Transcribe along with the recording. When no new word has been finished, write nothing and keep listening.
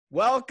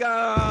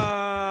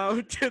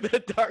Welcome to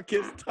the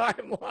Darkest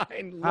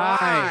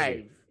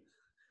Timeline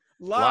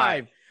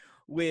live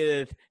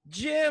with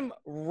Jim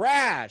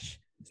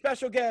Rash.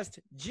 Special guest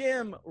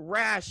Jim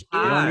Rash is You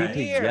don't need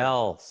here. to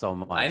yell so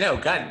much. I know.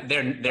 God,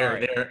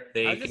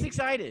 I'm just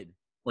excited.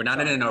 We're not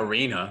in an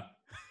arena.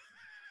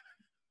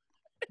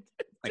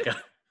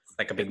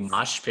 like a big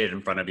mosh pit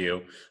in front of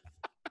you.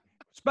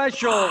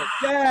 Special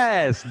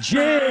guest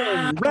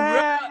Jim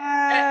Rash.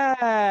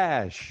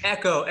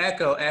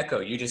 Echo.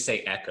 You just say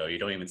echo. You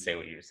don't even say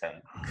what you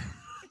said.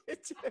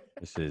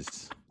 This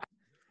is.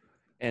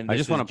 And I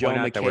just want to point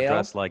out that we're McHale.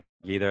 dressed like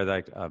either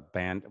like a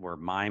band, we're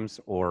mimes,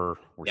 or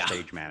we're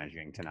stage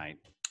managing tonight.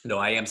 No,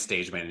 I am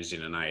stage managing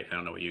tonight. I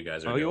don't know what you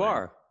guys are doing. Oh, you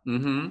are?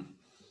 Mm-hmm.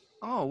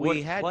 Oh, What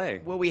we had play?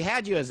 well, we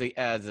had you as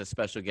a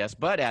special guest,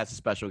 but as a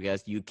special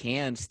guest, you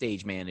can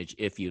stage manage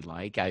if you'd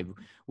like. I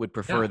would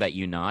prefer that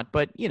you not,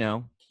 but you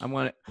know, I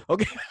want to.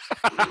 Okay.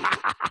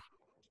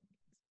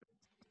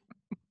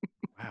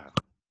 Wow.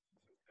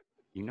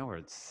 You know where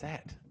it's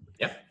set.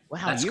 Yep.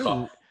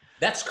 Wow,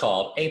 That's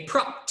called a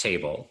prop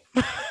table.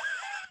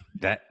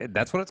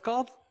 That's what it's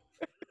called?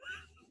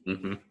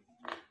 Mm-hmm.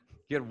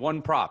 You had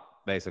one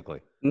prop,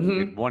 basically. Mm-hmm. You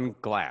had one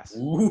glass.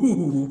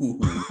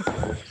 Ooh.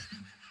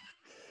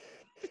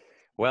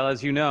 Well,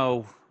 as you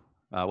know,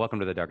 welcome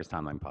to the Darkest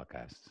Timeline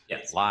podcast.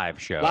 Yes. Live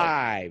show.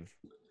 live.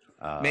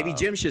 Maybe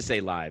Jim should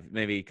say live.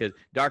 Maybe because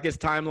Darkest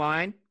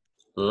Timeline.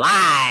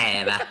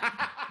 Live.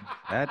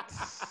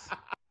 That's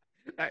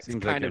That's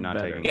seems like kind you're of not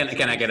better. taking.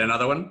 Can I get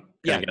another one?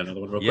 Can I Yeah. get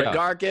another one real Yeah. quick?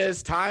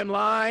 Darkest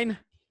Timeline.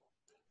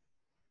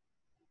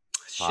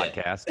 Shit.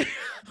 Podcast.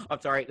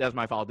 I'm sorry, that's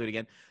my fault. I'll do it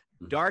again.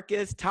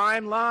 Darkest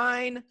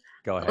Timeline.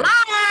 Go ahead. Live.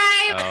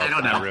 I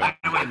don't know.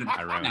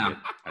 I ruined No. it.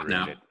 I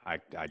ruined it.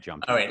 I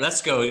jumped. All right,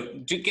 let's go.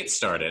 Get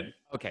started.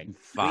 Okay,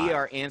 Five. we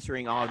are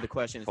answering all of the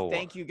questions. Four.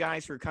 Thank you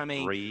guys for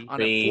coming Three.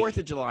 on a 4th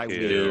of July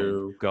weekend.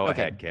 Two. Go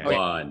Okay. ahead, Ken. Okay.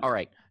 One. All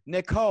right,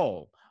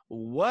 Nicole.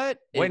 What?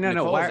 Wait, no.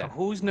 Nicole Why, is-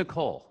 who's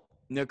Nicole?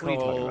 What are you talking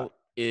Nicole about?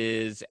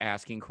 is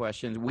asking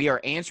questions. We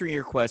are answering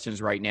your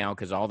questions right now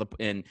because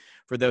and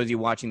for those of you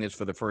watching this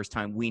for the first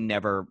time, we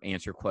never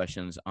answer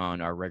questions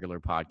on our regular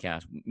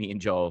podcast. Me and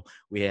Joel,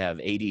 we have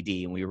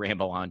ADD and we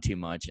ramble on too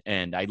much.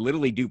 And I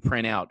literally do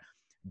print out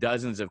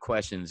dozens of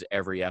questions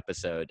every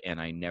episode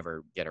and I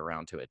never get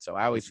around to it. So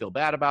I always feel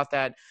bad about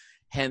that.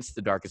 Hence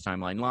the Darkest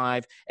Timeline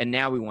Live. And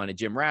now we wanted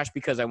Jim Rash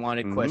because I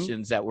wanted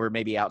questions that were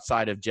maybe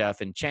outside of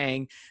Jeff and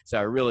Chang. So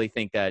I really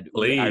think that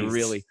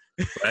Please.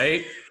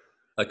 Right?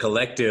 A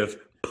collective,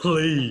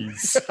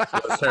 please,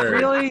 was heard.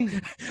 Really?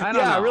 I don't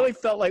know. I really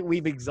felt like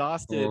we've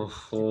exhausted Oh.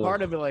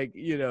 part of it. Like,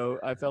 you know,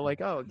 I felt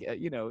like, oh,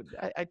 you know,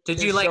 Did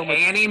there's you like so much-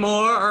 Annie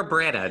more or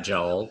Britta,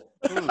 Joel?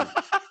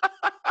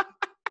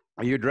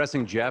 Are you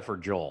addressing Jeff or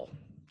Joel?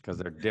 Because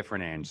they're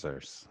different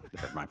answers,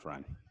 my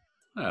friend.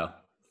 Oh,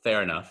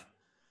 fair enough.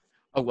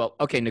 Oh, well,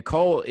 okay.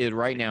 Nicole is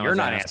right now. You're is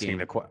not asking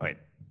the question. Wait,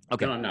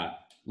 Okay. No, I'm not.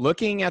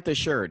 Looking at the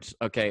shirts.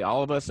 Okay.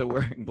 All of us are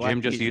wearing black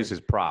Jim just t-shirts. uses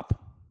prop.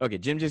 Okay.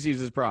 Jim just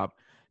uses prop.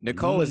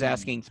 Nicole is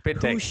asking Spit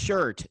take. whose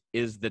shirt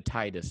is the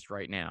tightest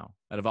right now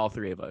out of all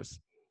three of us.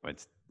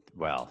 It's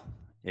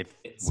if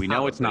It's we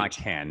know it's not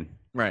probably- Ken,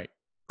 Right.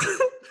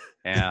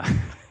 yeah,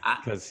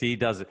 because he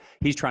does it.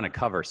 He's trying to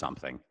cover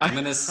something. I'm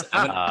gonna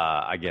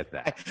I get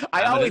that.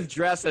 I I'm always gonna-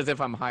 dress as if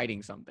I'm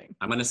hiding something.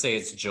 say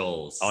it's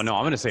Joel's. Oh no,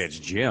 I'm gonna say it's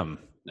Jim.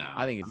 No.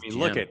 I think it's I mean, Jim.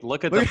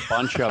 look at the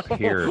bunch up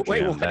here, Jim.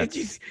 Wait, why That's-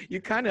 did you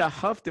kind of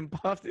huffed and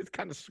puffed? It's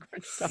kind of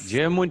scrunched up.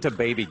 Jim went to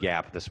Baby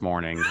Gap this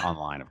morning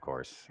online, of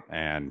course,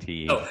 and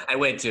he I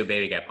went to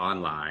Baby Gap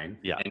online.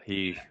 And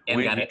he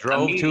got it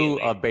drove to immediately.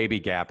 a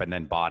Baby Gap and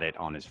then bought it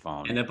on his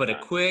phone. then put a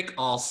quick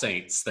All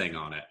Saints thing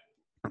on it.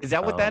 Is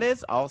that what that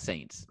is? All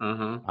Saints.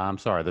 Uh-huh. I'm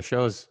sorry, the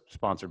show is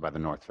sponsored by the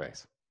North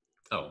Face.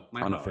 Oh, my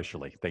God.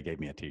 Unofficially, they gave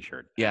me a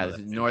T-shirt. Yeah, That's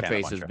North kind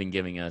of Face has bunch been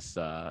giving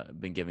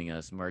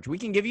us merch. We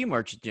can give you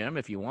merch, Jim,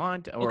 if you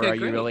want, or Okay, are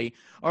you great. really,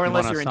 or You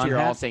unless want a you're into sun your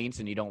hat? All Saints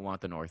and you don't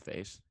want the North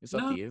Face. It's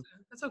up No, to you.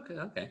 That's okay.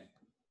 Okay.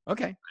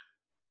 Okay.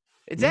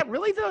 Is that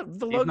really the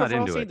logo not for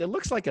All into Saints? It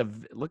looks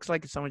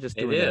like someone just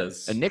It doing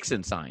is. a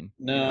Nixon sign.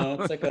 No,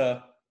 it's like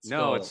a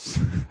No, it's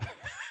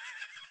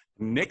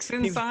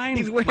Nixon sign.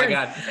 He's Oh wearing. my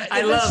God.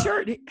 I love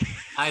shirt.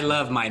 I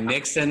love my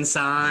Nixon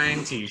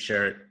sign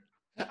T-shirt.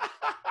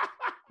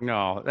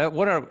 No,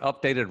 what an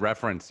updated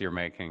reference you're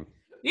making.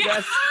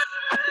 Yes.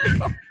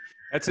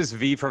 That's his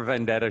V for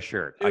Vendetta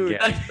shirt. Dude,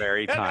 Again,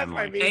 very that's my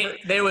timely. favorite.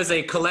 Hey, there was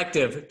a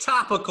collective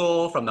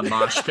topical from the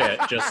mosh pit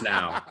just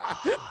now.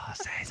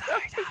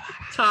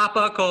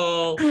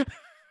 Topical.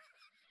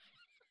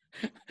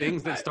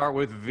 Things that start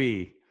with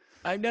V.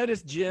 I've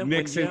noticed Jim. when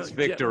Nixon's Jim-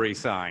 victory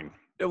sign.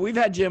 We've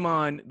had Jim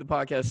on the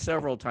podcast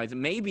several times.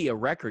 Maybe a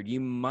record. You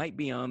might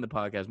be on the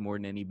podcast more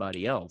than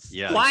anybody else.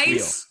 Yeah.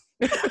 Twice.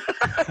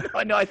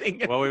 No, I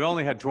think Well, we've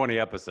only had 20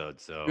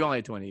 episodes, so we only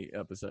had 20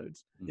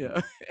 episodes. Mhm.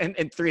 Yeah,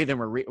 and 3 of them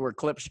were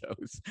clip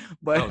shows.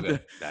 But Oh,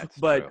 good. that's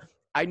but true.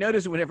 I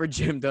notice whenever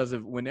Jim does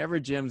it, whenever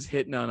Jim's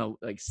hitting on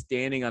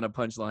standing on a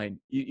punchline,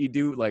 you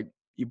do like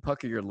you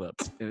pucker your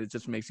lips, and it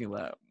just makes me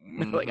laugh.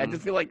 Like I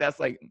just feel like that's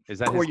like, is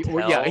that or, his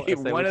or, tell, yeah, as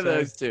they one would of say?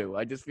 those two.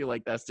 I just feel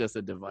like that's just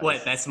a device.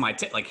 What? That's my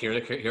like. Here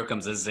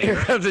comes a Here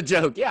zinger. comes a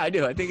joke. Yeah, I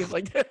do. I think it's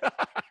like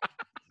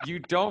You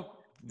don't.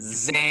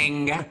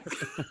 Zing.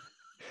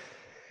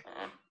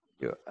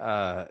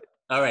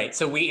 All right,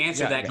 so we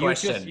answered that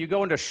question. You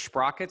go into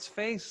Sprocket's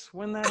face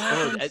when that oh,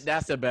 happens.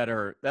 that's a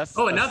better. That's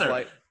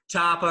another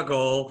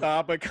topical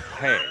topic.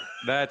 Hey,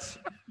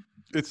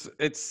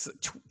 it's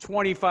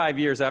 25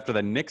 years after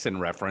the Nixon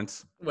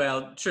reference.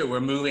 Well, true.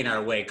 We're moving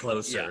our way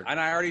closer. Yeah, and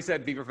I already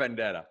said V for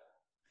Vendetta.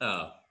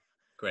 Oh,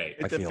 great.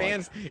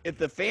 If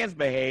the fans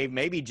behave,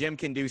 maybe Jim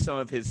can do some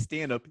of his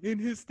stand-up in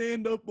his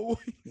stand-up voice.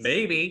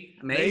 Maybe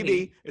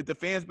if the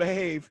fans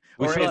behave.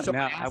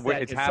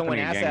 It's happening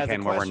again,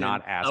 Ken, where we're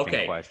not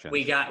asking questions.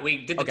 We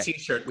did the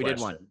T-shirt. We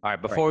did one. All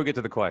right, before we get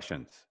to the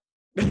questions,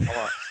 come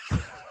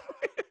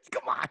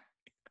on.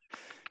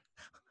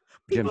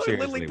 Jim, People are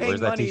literally paying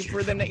money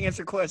for them to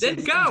answer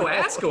questions. Then go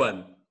ask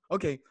one.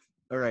 Okay,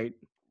 all right,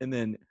 and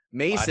then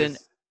Mason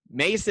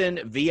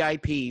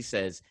VIP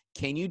says,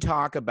 "Can you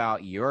talk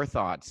about your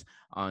thoughts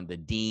on the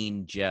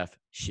Dean Jeff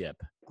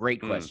ship?"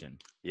 Great question.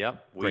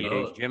 Yep.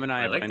 Jim and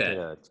I have been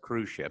to a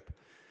cruise ship,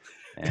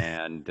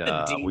 and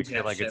we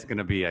feel like it's going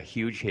to be a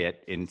huge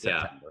hit in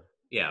September.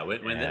 Yeah.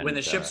 When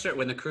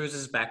the cruise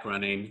is back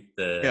running,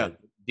 the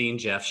Dean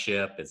Jeff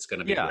ship, it's going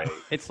to be great.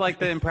 It's like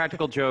the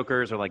Impractical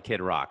Jokers or like Kid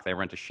Rock. They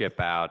rent a ship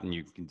out, and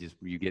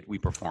we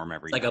perform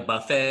every. It's like a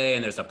buffet,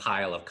 and there's a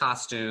pile of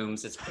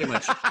costumes. It's pretty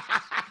much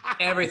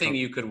everything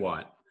you could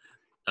want.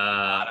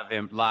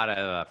 A lot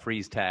of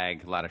freeze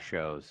tag, a lot of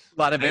shows,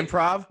 a lot of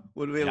improv.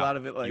 Would be a lot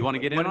of it. Like, you want to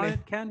get in on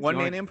it, Ken? One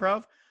man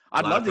improv.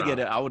 I'd love to get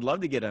it. I would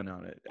love to get in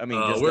on it. I mean,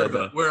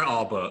 we're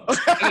all booked.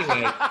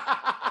 Anyway,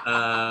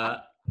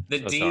 the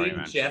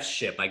Dean Jeff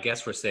ship. I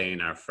guess we're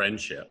saying our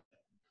friendship.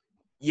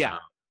 Yeah.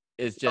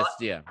 It's just,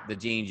 the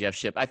Dean Jeff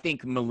ship. I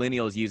think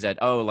millennials use that.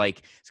 Oh,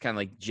 like it's kind of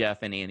like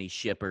Jeff and Annie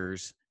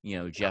shippers.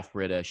 Jeff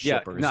Britta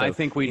shippers. Yeah, no, so I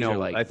think we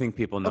know. I think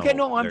people know. Okay,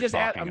 no, I'm just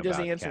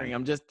answering.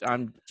 I'm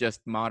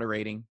just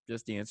moderating,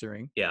 just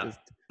answering. Yeah.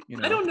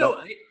 I don't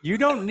know. You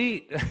don't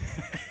need.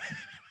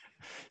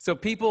 So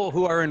people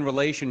who are in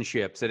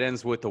relationships, it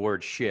ends with the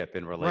word ship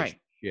in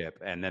relationship,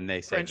 and then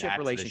they say friendship, that's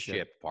relationship. the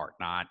ship part,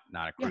 not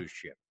a cruise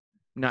ship.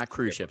 Not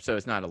cruise ship, so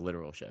it's not a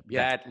literal ship.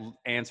 Yeah. That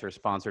answer is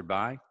sponsored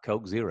by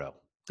Coke Zero.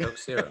 Coke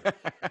Zero.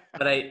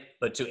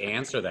 But to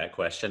answer that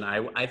question, I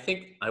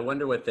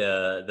wonder what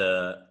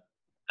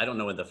I don't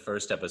know when the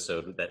first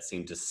episode that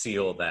seemed to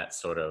seal that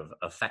sort of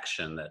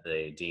affection that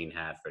Dean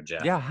had for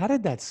Jeff. Yeah, how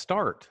did that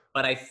start?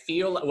 But I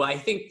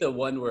think the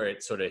one where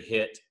it sort of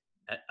hit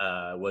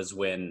was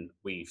when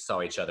we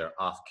saw each other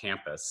off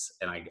campus,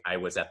 and I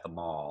was at the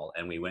mall,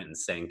 and we went and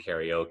sang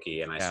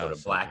karaoke, and I sort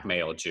of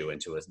blackmailed you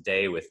into a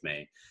day with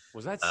me.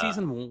 Was that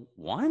season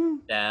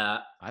 1?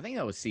 I think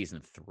that was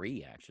season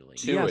 3, actually.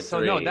 2 or 3. So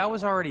no, that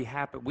was already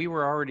happened. We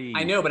were already.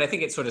 I know, but I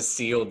think it sort of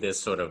sealed this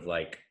sort of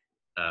like.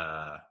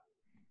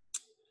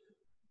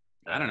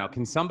 I don't know.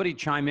 Can somebody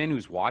chime in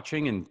who's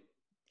watching and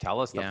tell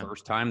us the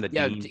first time that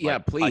Dean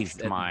please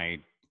touched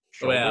my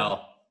shoulder?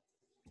 Well,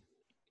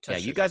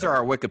 you guys are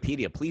our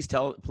Wikipedia. Please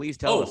tell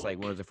us like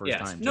when was the first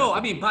time. No,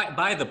 I mean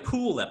by the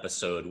pool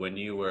episode when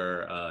you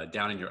were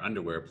down in your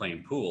underwear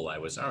playing pool, I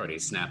was already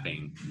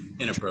snapping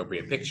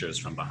inappropriate pictures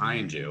from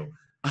behind you.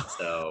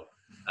 So,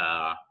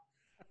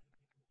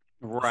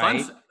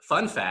 right.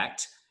 Fun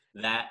fact: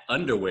 that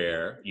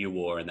underwear you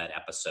wore in that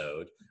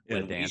episode.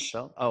 When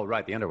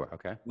the underwear.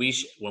 Okay.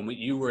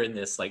 You were in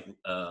this like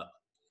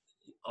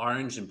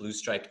orange and blue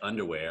striped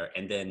underwear,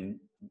 and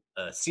then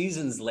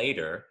seasons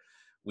later,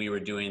 we were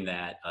doing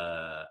that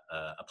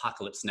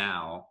Apocalypse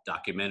Now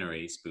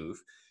documentary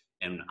spoof,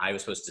 and I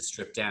was supposed to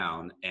strip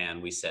down,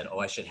 and we said, "Oh,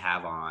 I should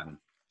have on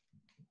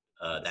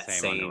that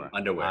same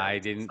underwear." I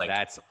didn't.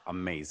 That's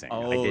amazing.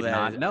 Oh, I did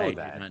not know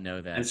that. I did not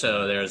know that. And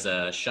so there's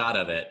a shot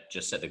of it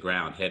just at the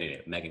ground hitting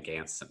it. Megan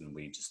Ganson, and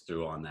we just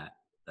threw on that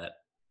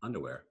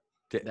underwear.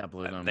 That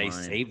blew my mind. They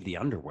saved the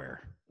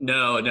underwear.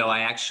 No, I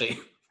actually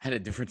had a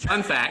different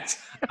fun fact.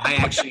 I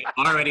actually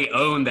already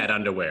owned that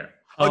underwear.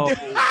 Oh,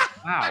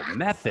 wow.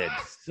 Method.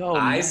 So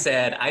I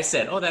said,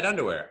 oh, that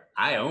underwear.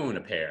 I own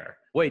a pair.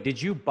 Wait, did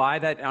you buy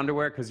that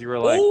underwear because you were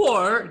like.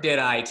 Or did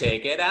I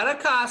take it out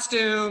of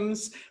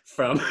costumes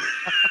from.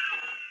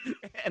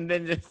 And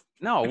then just.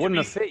 No, it wouldn't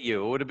have fit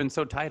you. It would have been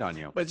so tight on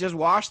you. But just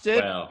washed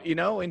it,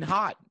 in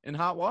hot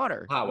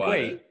water. Hot water.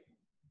 Wait,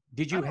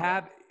 did you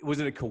have. Was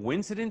it a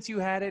coincidence you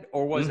had it,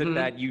 or was it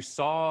that you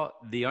saw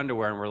the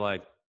underwear and were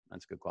like,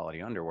 "That's good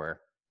quality underwear.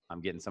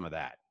 I'm getting some of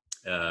that."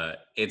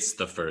 It's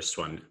the first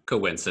one.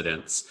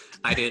 Coincidence.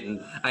 I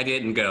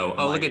didn't go.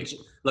 Oh,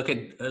 look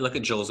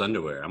at Joel's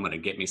underwear. I'm gonna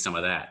get me some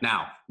of that.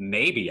 Now,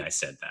 maybe I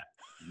said that.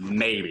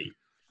 Maybe.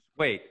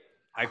 Wait,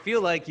 I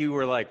feel like you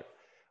were like,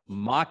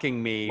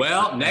 mocking me.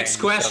 Well, next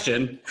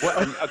question.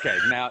 Well, okay,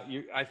 now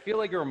I feel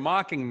like you're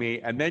mocking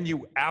me, and then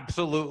you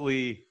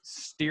absolutely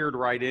steered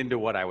right into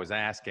what I was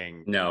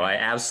asking. No, I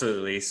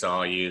absolutely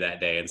saw you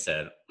that day and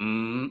said,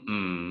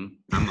 I'm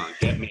gonna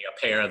get me a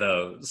pair of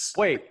those.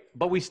 Wait,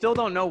 but we still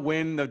don't know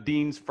when the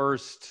Dean's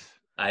first.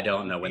 I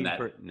don't know when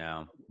that.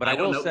 No, but I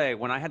will say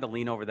when I had to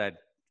lean over that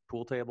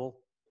pool table,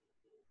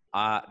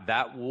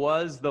 that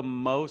was the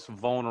most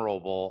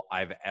vulnerable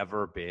I've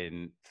ever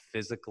been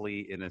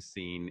physically in a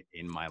scene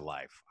in my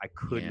life. I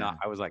could not.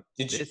 I was like,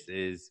 this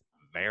is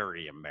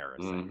very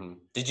embarrassing. Mm-hmm.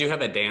 Did you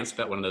have a dance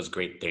belt? One of those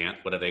great dance,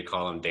 what do they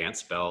call them?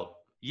 Dance belt?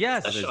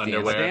 Yes,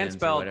 underwear. Dance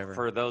belt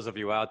for those of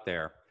you out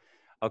there.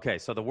 Okay,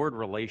 so the word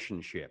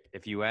relationship,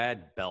 if you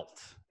add belt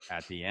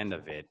at the end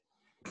of it,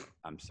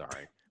 I'm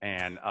sorry.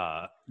 And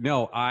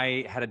no,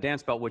 I had a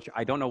dance belt, which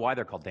I don't know why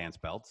they're called dance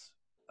belts.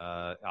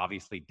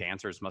 Obviously,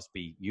 dancers must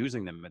be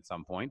using them at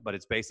some point, but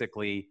it's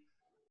basically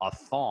a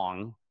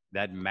thong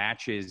that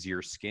matches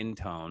your skin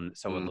tone,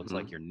 so it looks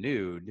like you're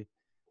nude.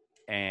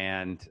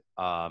 And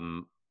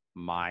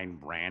mine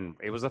ran.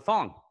 It was a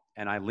thong,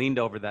 and I leaned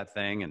over that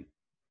thing, and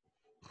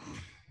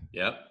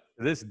yep.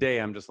 To this day,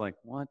 I'm just like,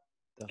 what?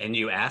 And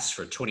you asked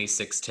for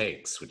 26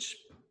 takes, which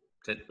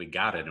we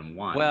got it in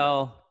one.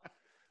 Well.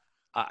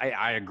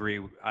 I agree.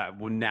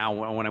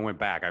 Now, when I went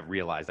back, I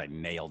realized I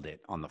nailed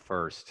it on the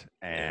first,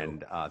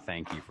 and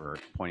thank you for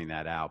pointing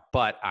that out.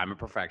 But I'm a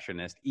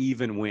perfectionist,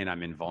 even when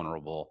I'm in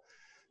vulnerable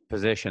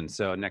positions.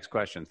 So, next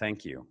question.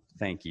 Thank you.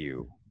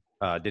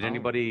 Did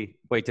anybody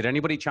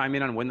chime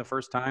in on when the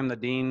first time the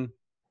Dean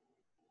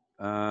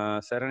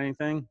said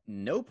anything?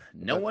 Nope.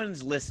 No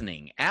one's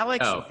listening.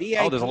 Alex,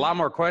 VIP, there's a lot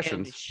more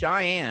questions. And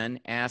Cheyenne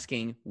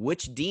asking,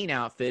 which Dean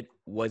outfit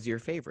was your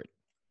favorite?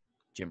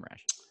 Jim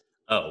Rash.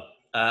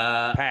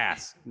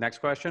 Pass. Next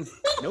question.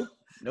 Nope.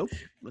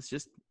 Let's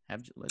let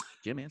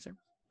Jim answer.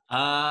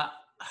 I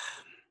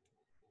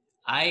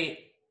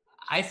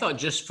thought,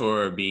 just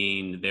for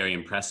being very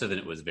impressive, and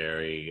it was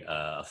very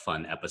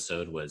fun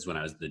episode, was when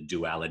I was the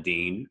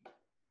Dualadine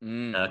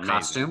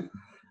costume.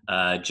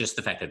 Just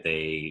the fact that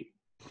they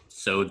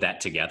sewed that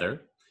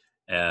together.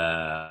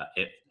 I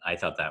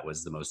thought that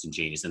was the most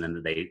ingenious. And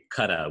then they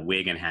cut a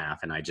wig in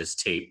half, and I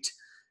just taped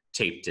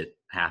it,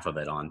 half of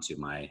it, onto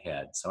my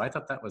head. So I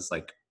thought that was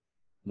like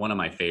one of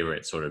my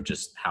favorites, sort of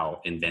just how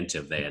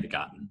inventive they had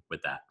gotten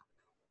with that.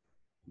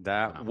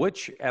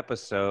 Which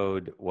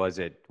episode was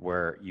it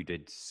where you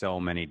did so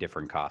many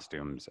different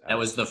costumes? That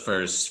was the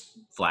first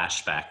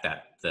flashback,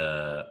 that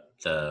the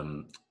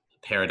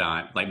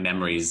paradigm, like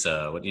memories.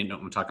 What you know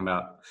what I'm talking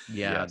about?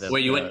 Yeah. Where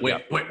you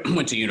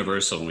went to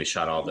Universal and we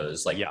shot all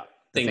those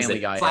things.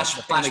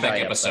 Flashback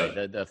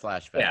episode. The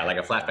flashback. Yeah, like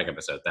a flashback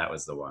episode. That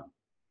was the one.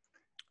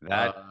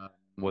 That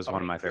was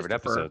one of my favorite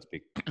episodes.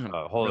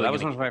 That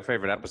was one of my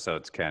favorite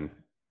episodes, Ken.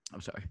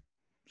 I'm sorry.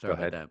 Go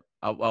ahead. About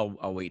that.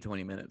 I'll wait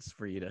 20 minutes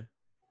for you to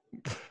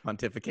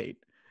pontificate.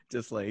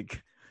 Just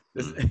like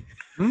this.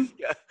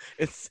 Yeah,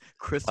 it's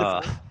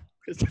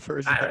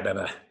Christopher's.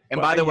 And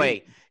by the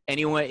way,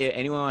 anyone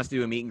wants to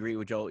do a meet and greet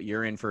with Joel,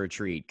 you're in for a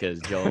treat, because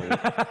Joel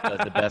does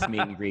the best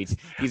meet and greets.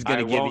 He's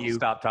going to give you.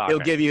 Stop talking.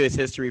 He'll give you his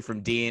history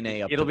from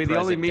DNA up. It'll to be the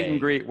only meet day. And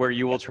greet where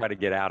you will try to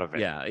get out of it.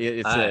 Yeah,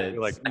 it's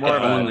like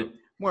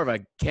more of a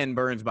Ken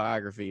Burns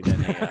biography than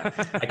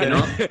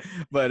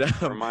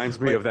but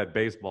reminds me of that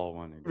baseball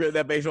one.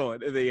 That baseball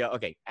one.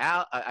 Okay,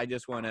 Al, I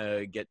just want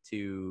to get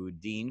to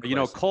Dean. You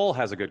know, Cole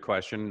has a good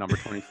question, number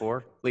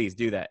 24. Please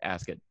do that.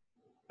 Ask it.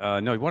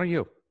 No, what are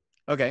you?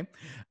 Okay.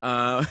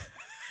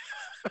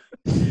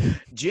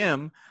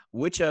 Jim,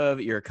 which of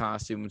your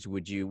costumes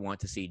would you want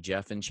to see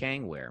Jeff and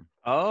Chang wear?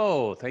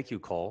 Oh, thank you,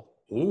 Cole.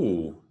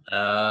 Ooh.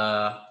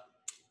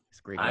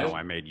 It's great.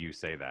 I made you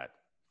say that.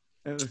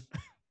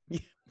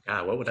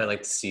 God, what would I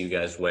like to see you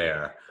guys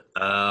wear?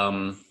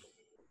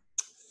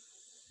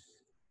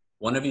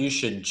 One of you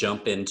should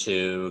jump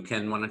into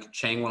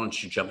Chang, why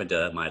don't you jump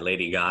into my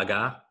Lady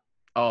Gaga?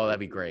 Oh,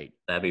 that'd be great.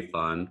 That'd be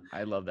fun.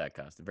 I love that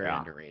costume. Very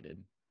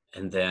underrated.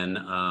 And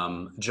then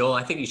Joel,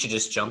 I think you should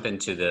just jump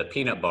into the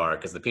peanut bar,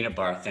 because the peanut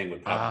bar thing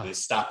would probably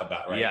stop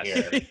about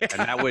here.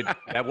 And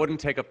that wouldn't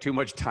take up too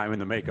much time in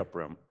the makeup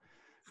room.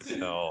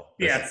 So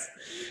yes,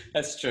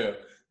 that's true.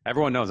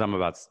 Everyone knows I'm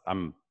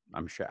 7'1",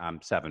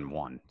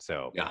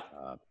 so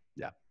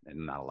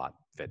and not a lot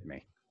fit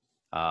me.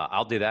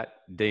 I'll do that.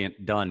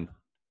 Done.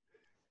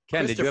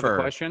 Ken, did you have a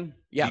question?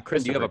 Yeah,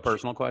 do you have a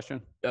personal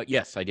question?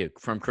 Yes, I do.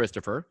 From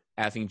Christopher,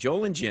 asking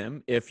Joel and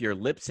Jim, if your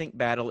lip sync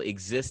battle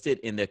existed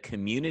in the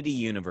Community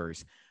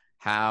universe,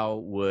 how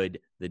would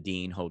the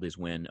Dean hold his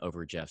win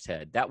over Jeff's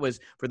head? That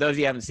was, for those of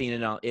you who haven't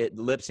seen it,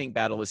 lip sync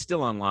battle is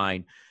still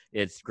online.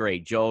 It's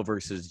great. Joel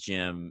versus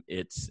Jim.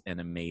 It's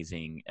an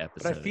amazing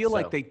episode. But I feel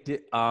like they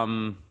did.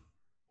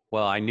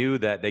 Well, I knew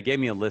that they gave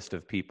me a list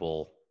of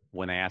people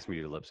when they asked me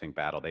to do lip sync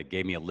battle. They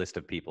gave me a list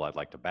of people I'd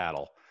like to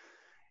battle,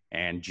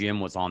 and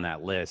Jim was on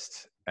that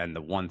list. And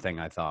the one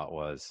thing I thought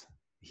was,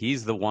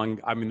 he's the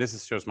one. I mean,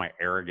 this shows my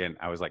arrogant.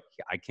 I was like,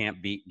 I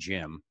can't beat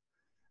Jim,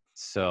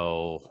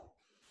 so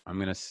I'm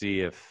gonna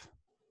see if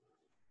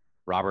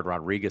Robert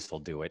Rodriguez will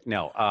do it.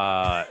 No,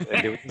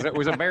 it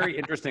was a very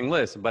interesting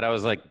list, but I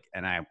was like,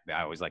 and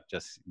I was like,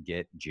 just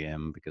get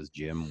Jim, because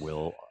Jim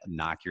will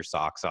knock your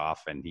socks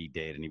off, and he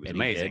did, and he was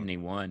amazing. He did, and he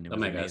won. Oh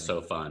my God,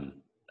 so fun.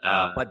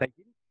 But they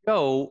didn't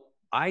show,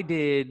 I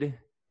did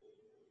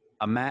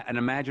an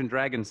Imagine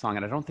Dragons song,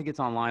 and I don't think it's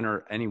online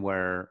or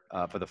anywhere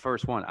for the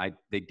first one. I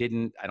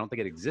don't think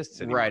it exists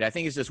anymore. Right, I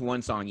think it's just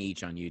one song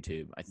each on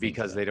YouTube. I think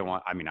because they don't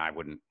want. I mean, I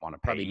wouldn't want to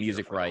pay probably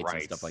music rights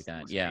and stuff like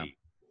that. Yeah.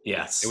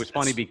 Yes. It was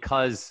funny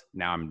because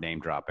now I'm name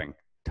dropping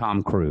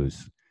Tom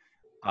Cruise.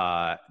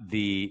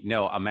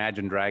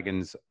 Imagine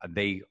Dragons,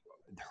 they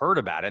heard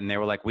about it and they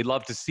were like, we'd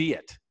love to see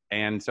it.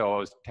 And so I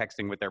was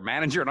texting with their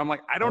manager and I'm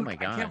like, I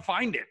can't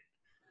find it.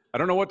 I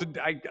don't know what to,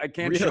 I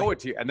can't show it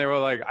to you. And they were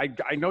like,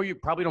 I know you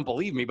probably don't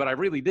believe me, but I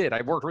really did.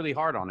 I worked really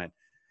hard on it.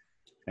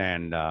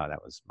 And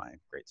that was my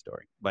great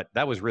story. But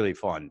that was really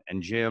fun.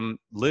 And Jim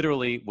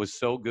literally was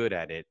so good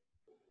at it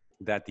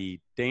that the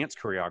dance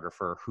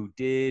choreographer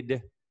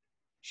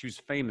she was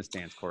a famous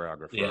dance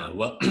choreographer. Yeah,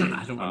 well,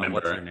 I don't remember.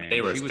 What's her name?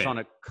 She was on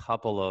a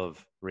couple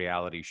of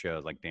reality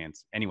shows, like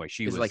dance. Anyway,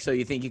 she was like, so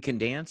you think you can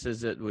dance?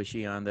 Was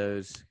she on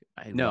those?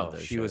 No,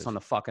 she was on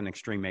the fucking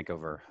Extreme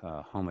Makeover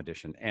Home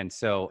Edition. And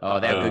so,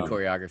 they have good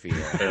choreography.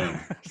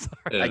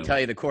 I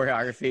tell you, the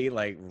choreography,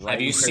 like, right.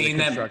 Have you seen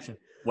them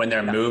when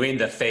they're moving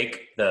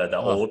the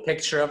old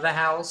picture of the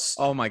house?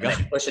 Oh my God!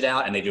 They push it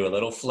out and they do a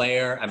little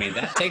flare. I mean,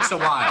 that takes a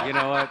while. You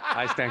know what?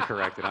 I stand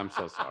corrected. I'm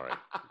so sorry.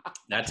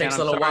 That takes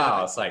a little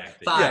while. It's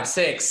like 5,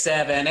 6,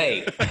 7,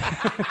 8.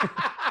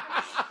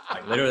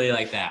 Like literally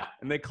like that.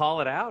 And they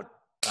call it out.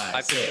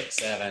 5, 6,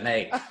 7,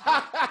 8.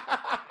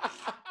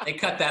 They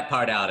cut that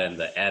part out in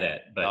the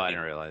edit, but I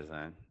didn't realize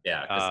that.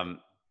 Yeah.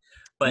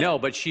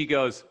 But she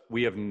goes,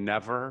 we have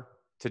never,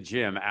 to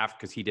Jim,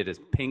 because he did his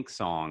Pink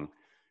song,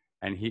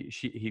 and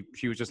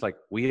she was just like,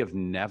 we have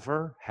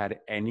never had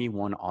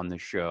anyone on the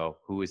show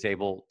who is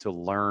able to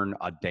learn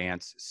a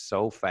dance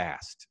so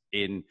fast.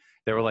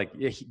 They were like,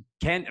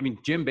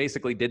 Jim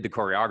basically did the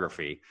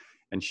choreography,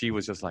 and she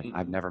was just like,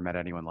 I've never met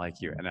anyone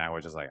like you. And I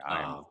was just like,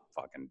 I'm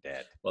fucking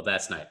dead. Well,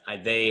 that's nice.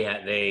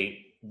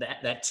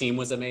 That team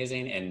was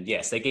amazing. And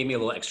yes, they gave me a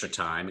little extra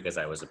time because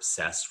I was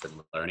obsessed with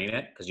learning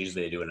it, because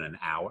usually they do it in an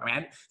hour. I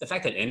mean, the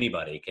fact that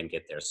anybody can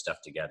get their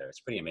stuff together, it's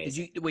pretty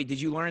amazing.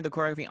 Did you learn the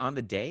choreography on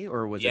the day,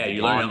 or was it? Yeah,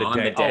 you learned on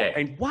the day.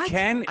 And what?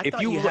 Ken, it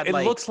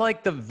looks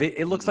like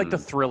the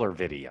Thriller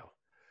video.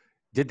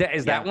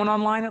 Is that one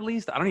online at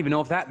least? I don't even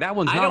know if that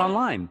one's not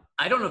online.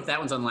 I don't know if that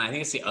one's online. I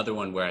think it's the other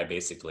one where I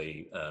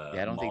basically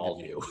I don't think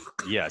you.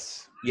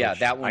 Yes. Yeah,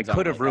 that one. I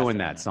could have ruined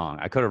that song.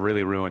 I could have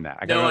really ruined that.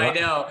 I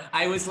know.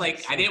 I was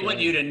like, I didn't want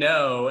you to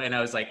know, and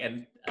I was like,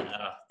 and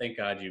thank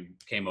God you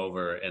came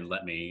over and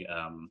let me.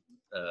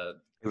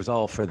 It was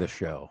all for the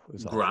show. It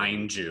was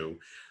grind you,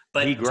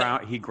 but he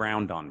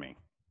ground on me.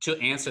 To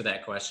answer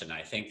that question,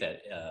 I think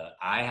that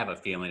I have a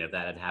feeling if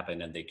that had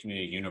happened in the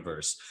community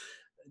universe,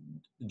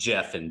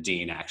 Jeff and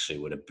Dean actually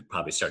would have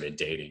probably started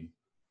dating.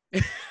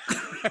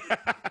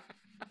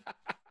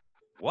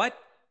 What?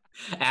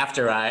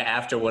 After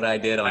what I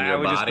did on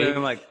your body, just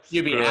like,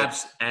 you'd be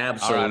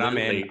absolutely. All right, I'm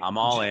in. I'm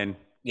all in.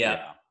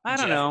 Yeah. I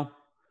don't know.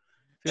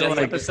 This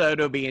episode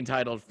will be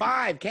entitled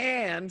 5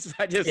 Cans.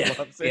 I just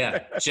love it.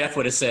 Yeah. Jeff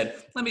would have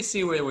said, "Let me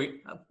see where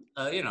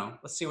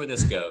let's see where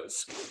this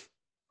goes."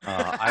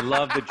 I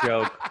love the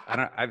joke.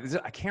 I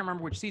can't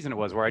remember which season it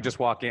was where I just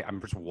walk in. I'm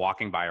just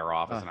walking by her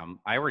office, and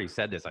I already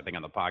said this, I think,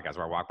 on the podcast,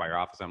 where I walk by her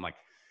office. And I'm like,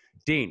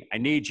 Dean, I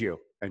need you,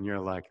 and you're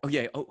like, oh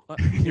yeah,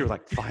 you're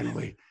like,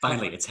 finally,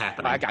 it's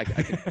happening.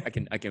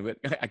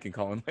 I can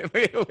call him.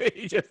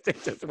 He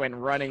just went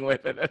running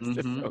with it. That's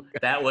just so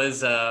good.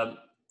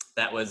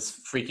 That was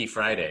Freaky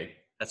Friday.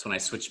 That's when I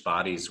switched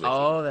bodies with you.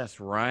 Oh, that's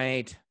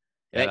right.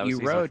 Yeah, that you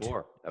wrote.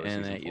 That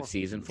was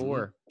season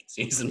 4.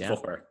 Season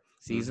 4.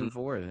 Season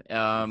 4.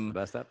 The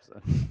best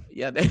episode.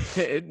 Yeah,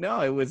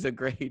 it was a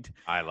great.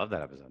 I love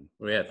that episode.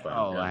 We had fun.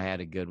 Oh, yeah. I had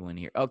a good one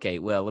here. Okay,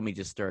 well, let me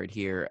just start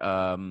here.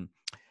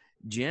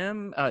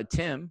 Tim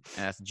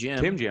asked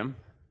Jim. Jim.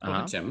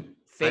 Tim.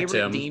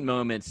 Favorite Dean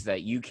moments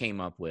that you came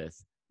up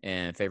with,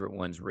 and favorite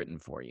ones written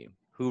for you.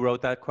 Who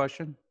wrote that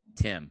question?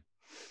 Tim.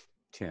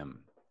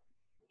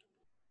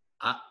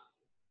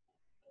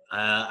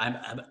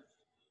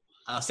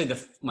 I'll say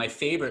my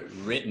favorite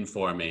written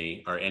for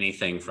me are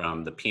anything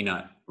from the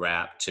peanut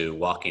rap to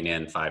walking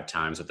in 5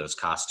 times with those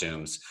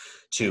costumes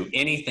to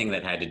anything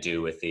that had to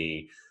do with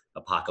the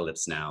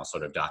Apocalypse Now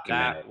sort of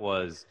documentary. That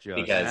was just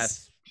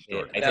because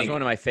that's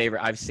one of my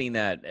favorite. I've seen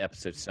that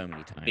episode so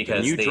many times.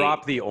 Because you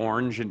drop the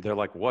orange and they're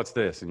like, "What's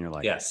this?" and you're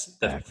like, "Yes,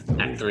 Act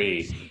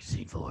 3."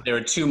 Scene 4. There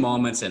were 2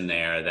 moments in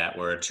there that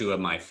were 2 of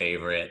my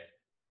favorite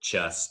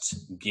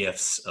just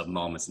gifts of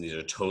moments, and these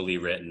are totally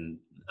written.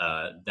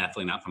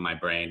 Definitely not from my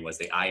brain. Was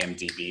the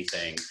IMDb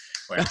thing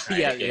where I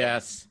tried to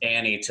get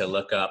Annie to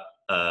look up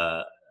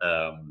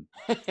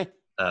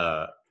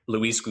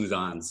Luis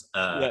Guzman's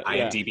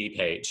IMDb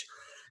page,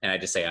 and I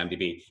just say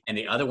IMDb. And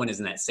the other one is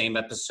in that same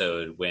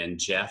episode when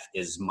Jeff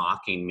is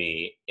mocking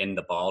me in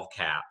the bald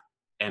cap,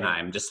 and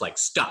I'm just like,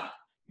 stop.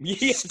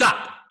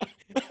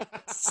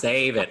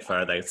 Save it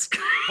for the.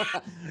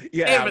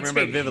 Yeah, I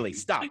remember vividly.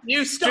 Stop.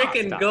 You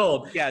stricken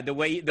gold. Yeah, the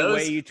way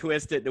you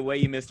twist it, the way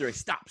you misdirect.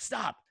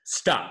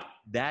 Stop.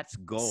 That's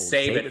gold.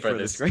 Save it for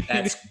the screen.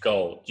 That's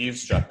gold. You've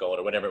struck gold,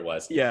 or whatever it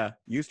was. Yeah,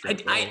 you struck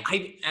gold.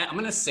 I'm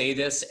gonna say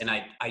this, and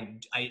I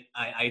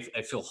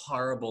feel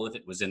horrible if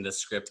it was in the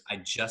script. I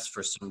just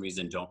for some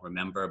reason don't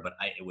remember, but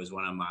it was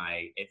one of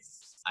my.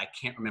 I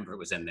can't remember it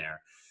was in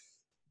there,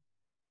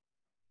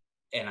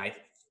 and I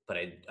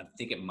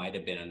think it might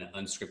have been an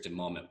unscripted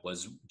moment.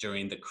 Was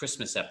during the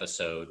Christmas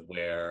episode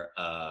where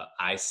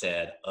I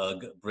said,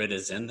 "Ugh,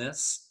 Britta's in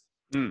this."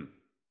 Mm.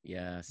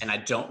 Yes. And I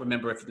don't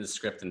remember if it's in the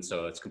script, and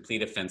so it's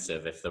complete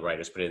offensive if the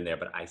writers put it in there,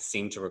 but I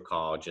seem to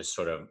recall just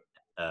sort of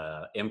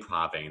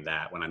improving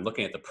that when I'm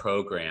looking at the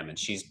program and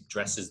she's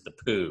dresses the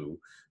poo,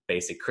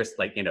 basic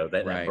like,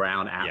 that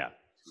brown out. Yeah.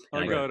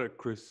 I got a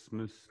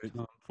Christmas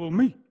for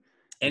me.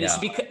 And it's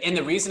because, and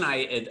the reason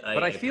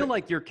but I feel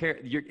like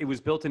it was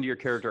built into your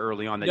character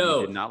early on that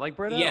you did not like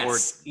Britta.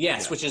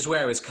 Yes, which is where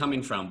I was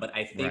coming from. But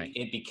I think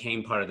it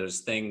became part of those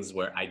things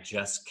where I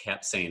just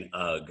kept saying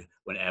 "ugh"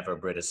 whenever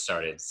Britta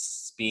started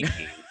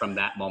speaking from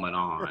that moment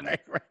on. Right.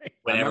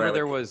 I remember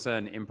there was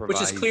an improvised,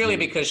 which is clearly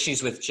because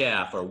she's with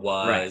Jeff, or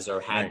was,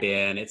 or had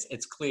been.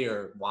 It's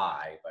clear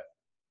why. But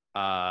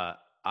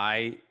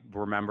I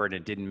remember, and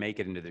it didn't make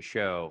it into the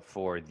show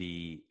for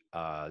the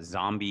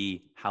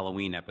zombie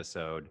Halloween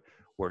episode,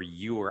 where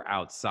you were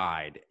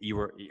outside, we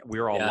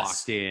were all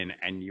locked in,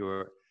 and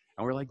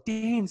we're like,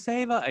 Dean,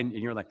 save us. And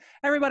you're like,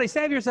 everybody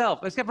save yourself,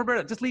 except for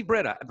Britta, just leave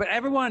Britta. But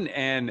everyone,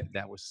 and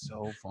that was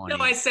so funny.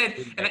 No, I said,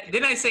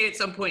 didn't I say at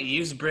some point,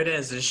 use Britta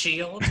as a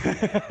shield?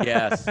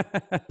 Yes.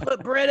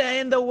 Put Britta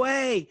in the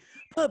way.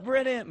 Put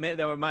Britta in.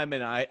 That might have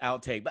been an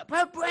outtake, but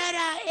put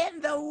Britta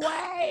in the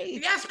way.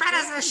 Yes,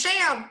 Britta's a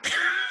shield.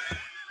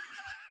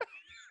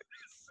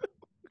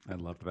 I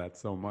loved that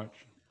so much.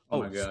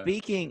 Oh,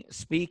 speaking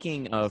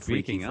of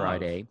Freaky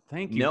Friday,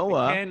 thank you,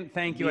 Noah. And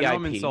thank you. VIP. I know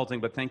I'm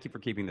insulting, but thank you for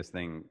keeping this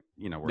thing.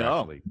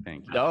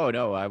 Thank you.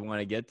 No, I want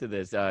to get to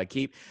this. Noah.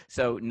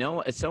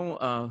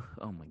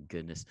 Oh my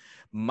goodness.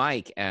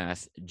 Mike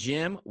asked,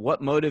 Jim, what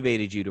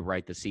motivated you to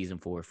write the season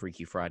 4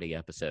 Freaky Friday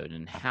episode,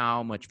 and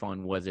how much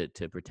fun was it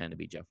to pretend to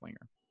be Jeff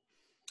Winger?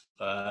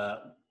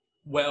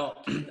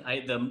 Well,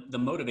 the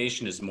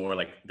motivation is more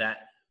like that.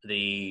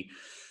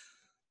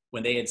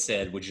 When they had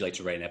said, would you like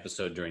to write an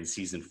episode during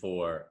season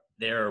 4,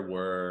 there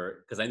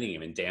were, because I think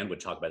even Dan would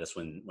talk about this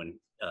when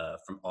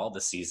from all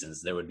the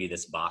seasons, there would be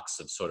this box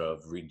of sort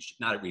of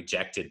not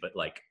rejected, but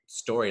like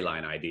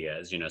storyline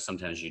ideas.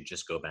 Sometimes you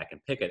just go back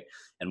and pick it.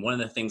 And one of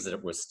the things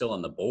that was still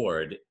on the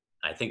board,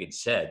 I think it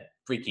said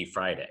Freaky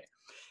Friday.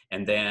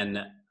 And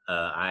then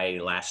I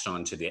latched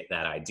on to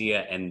that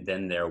idea. And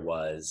then there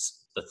was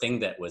the thing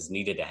that was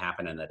needed to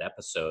happen in that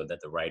episode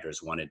that the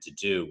writers wanted to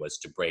do was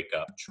to break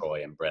up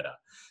Troy and Britta.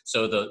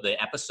 So the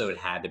episode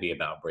had to be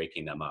about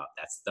breaking them up.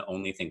 That's the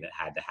only thing that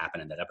had to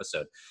happen in that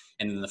episode.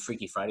 And then the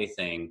Freaky Friday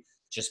thing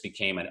just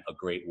became a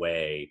great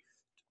way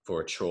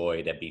for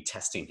Troy to be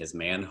testing his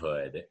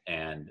manhood,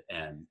 and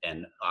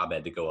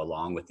Abed to go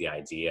along with the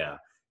idea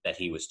that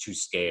he was too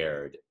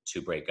scared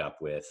to break up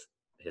with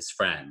his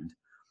friend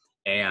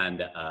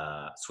and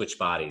switch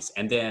bodies.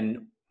 And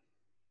then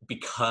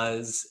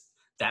because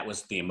that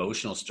was the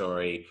emotional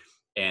story,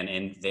 and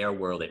in their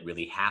world it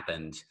really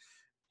happened,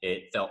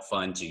 it felt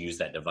fun to use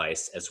that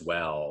device as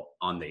well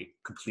on the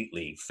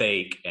completely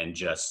fake and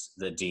just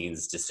the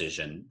Dean's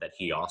decision that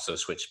he also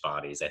switched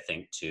bodies, I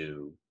think,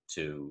 to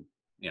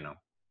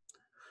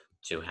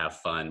have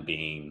fun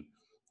being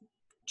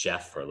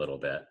Jeff for a little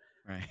bit.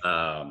 Right.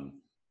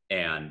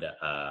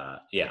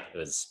 It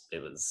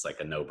was like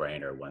a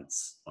no-brainer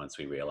once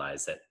we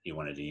realized that he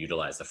wanted to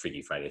utilize the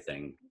Freaky Friday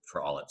thing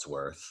for all it's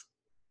worth.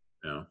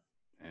 And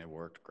it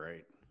worked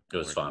great. It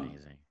was fun.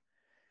 Amazing.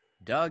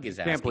 Doug is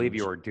asking. I can't believe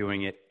you were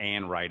doing it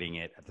and writing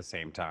it at the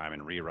same time,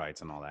 and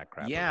rewrites and all that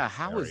crap. Yeah,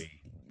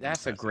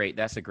 that's a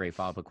great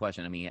follow-up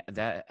question. I mean,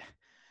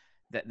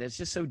 that's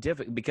just so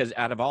difficult, because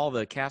out of all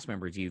the cast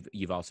members,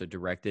 you've also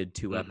directed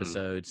 2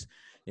 episodes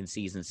in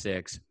season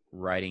 6,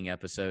 writing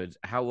episodes.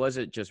 How was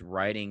it just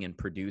writing and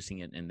producing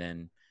it and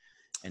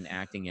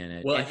acting in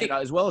it? Well, I think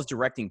as well as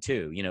directing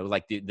too.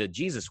 Like the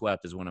Jesus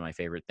Wept is one of my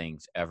favorite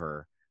things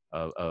ever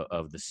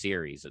of the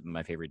series.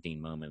 My favorite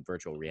Dean moment,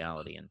 virtual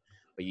reality,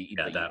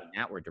 but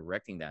Matt were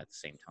directing that at the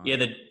same time.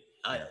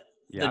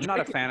 I'm not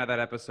a fan of that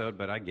episode,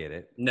 but I get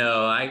it.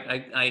 No,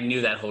 I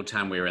knew that whole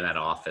time we were in that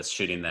office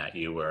shooting that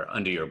you were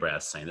under your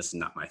breath saying, this is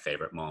not my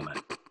favorite moment.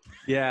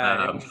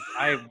 Yeah,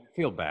 I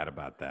feel bad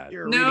about that.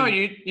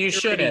 You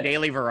shouldn't.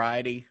 Daily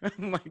Variety. Oh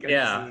my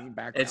God,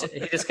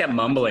 he just kept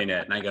mumbling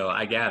it, and I go,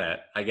 I get it.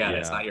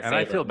 It's not your favorite. And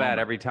I feel bad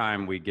every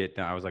time we get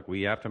done. I was like,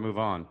 we have to move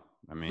on.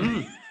 I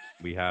mean,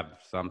 we have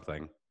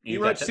something.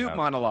 You wrote soup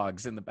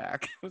monologues in the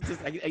back.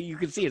 You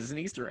can see it's an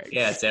Easter egg.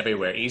 Yeah, it's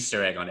everywhere.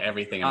 Easter egg on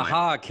everything.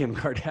 Kim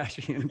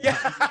Kardashian.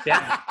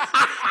 Yeah.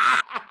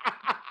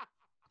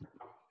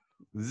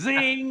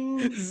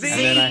 Zing,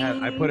 zing.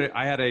 And then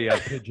I had a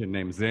pigeon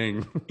named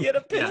Zing. You had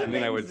a pigeon. And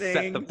then I would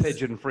set the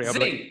pigeon free. I'm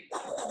like,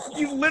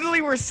 You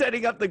literally were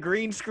setting up the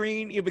green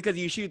screen because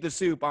you shoot the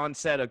soup on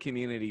set of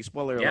Community.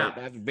 Spoiler alert.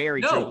 That's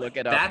very true. Look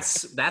it up.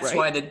 That's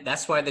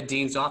right? why the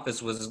dean's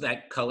office was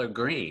that color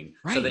green,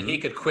 so that he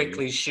could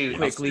quickly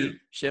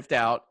shift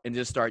out and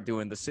just start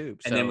doing the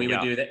soup. And then we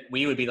would do that.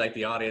 We would be like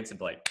the audience and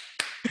be like,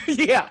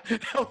 yeah.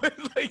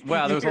 Like,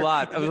 wow, there was a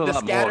lot. The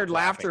scattered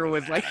laughter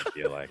was like. I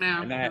feel like.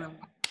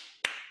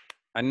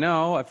 I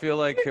know. I feel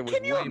like it was.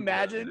 Can you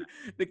imagine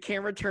the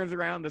camera turns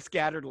around, the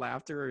scattered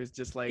laughter is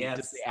just like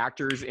just the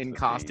actors in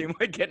costume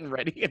like getting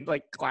ready and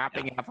like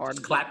clapping half hard.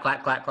 Just clap,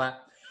 clap, clap,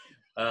 clap.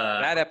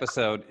 That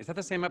episode, is that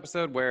the same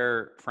episode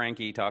where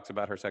Frankie talks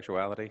about her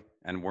sexuality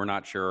and we're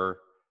not sure?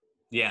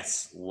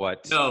 Yes.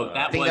 What? No,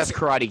 I think that's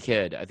Karate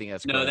Kid. I think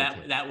that's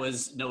that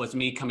was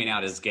me coming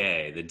out as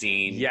gay. The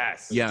dean.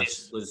 Yes.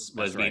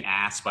 Was being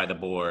asked by the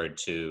board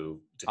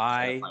to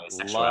I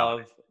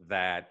love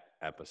that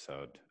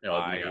episode. Oh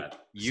my God.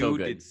 You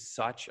did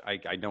such,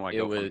 I know I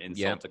go from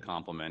insult to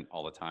compliment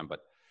all the time,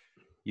 but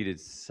you did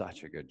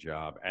such a good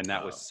job. And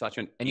that was such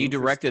an And you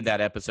directed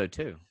that episode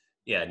too.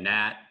 Yeah,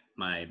 Nat,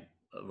 my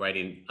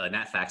writing,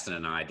 Nat Faxon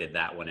and I did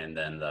that one, and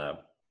then the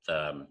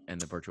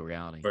virtual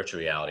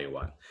reality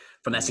one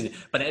from that scene.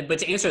 But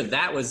to answer,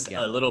 that was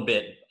a little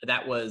bit,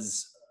 that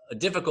was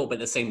difficult, but at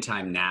the same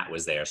time, Nat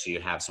was there, so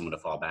you have someone to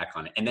fall back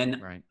on. And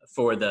then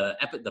for the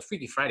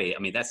Freaky Friday, I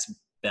mean, that's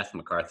Beth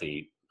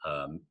McCarthy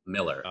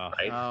Miller,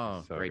 right?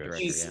 Oh, so great director.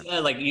 She's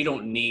like, you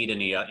don't need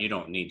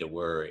to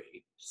worry.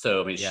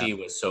 So I mean, she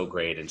was so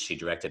great, and she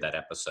directed that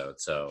episode.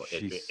 So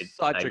she's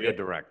such a good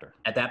director.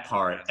 At that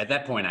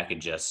point, I could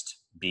just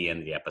be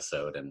in the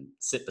episode and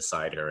sit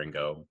beside her and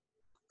go,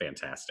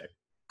 fantastic.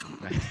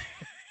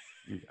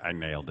 I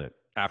nailed it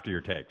after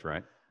your takes,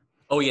 right?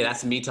 Oh yeah,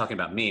 that's me talking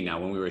about me. Now,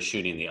 when we were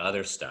shooting the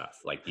other stuff,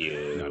 like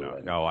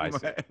you, no, I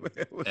see.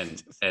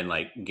 and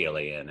like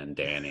Gillian and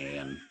Danny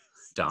and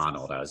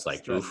Donald, I was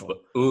like, oof.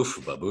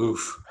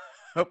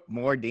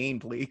 More Dean,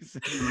 please.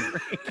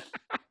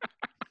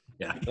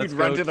 Yeah, he'd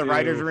run to the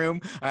writer's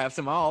room. I have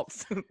some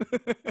alts.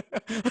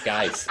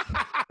 Guys,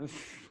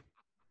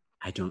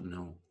 I don't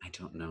know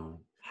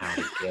how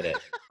to get it.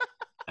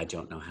 I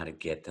don't know how to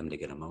get them to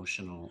get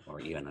emotional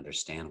or even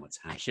understand what's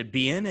happening. I should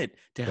be in it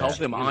to help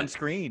them on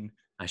screen.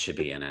 I should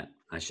be in it.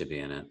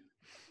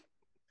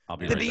 I'll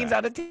be the Dean's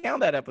out of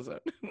town that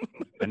episode.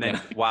 And then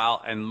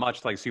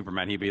much like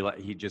Superman,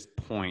 he'd just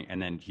point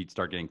and then he'd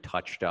start getting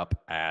touched up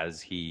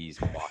as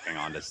he's walking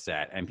onto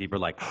set. And people are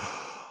like,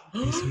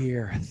 he's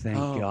here. Thank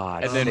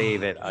God. And then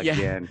save it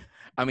again.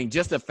 I mean,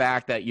 just the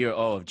fact that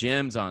if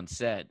Jim's on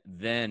set,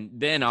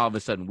 then all of a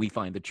sudden we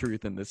find the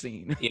truth in the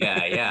scene.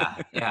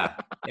 Yeah.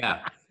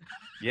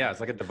 Yeah,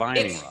 it's like a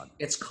divining rod.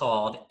 It's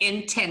called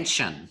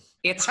intention.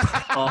 It's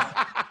called...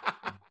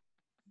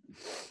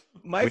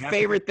 My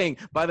favorite thing,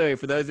 by the way,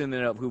 for those in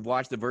the know who've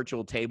watched the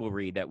virtual table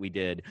read that we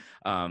did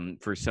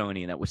for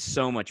Sony, and that was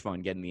so much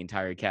fun getting the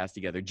entire cast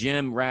together.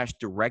 Jim Rash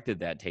directed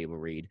that table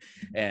read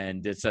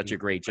and did such a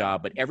great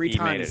job. But every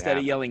time, instead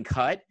of yelling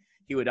cut,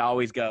 he would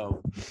always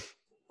go,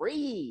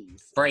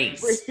 freeze.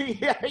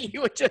 Yeah, he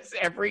would just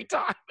every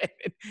time.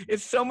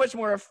 It's so much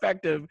more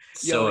effective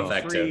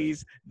yelling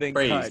freeze than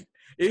cut.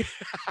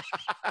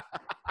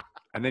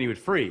 And then he would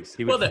freeze.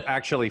 He would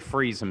actually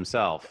freeze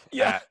himself.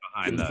 Yeah.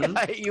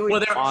 He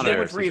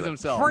would freeze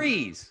himself.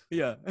 Freeze.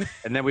 Yeah.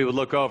 And then we would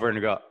look over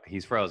and go,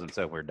 he's frozen,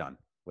 so we're done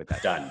with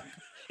that. Done.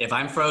 If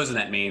I'm frozen,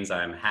 that means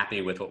I'm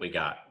happy with what we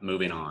got.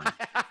 Moving on.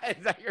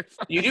 Is that your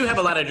song? You do have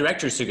a lot of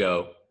directors who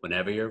go,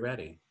 whenever you're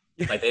ready.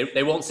 Like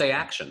they won't say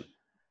action.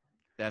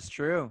 That's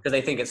true. Because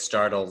they think it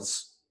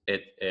startles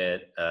it.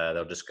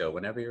 They'll just go,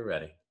 whenever you're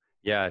ready.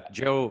 Yeah.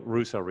 Joe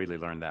Russo really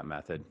learned that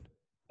method.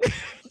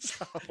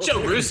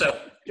 Joe Russo.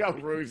 Joe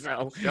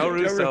Russo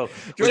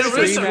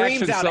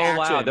screams out so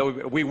loud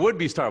that we would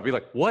be startled. We'd be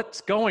like,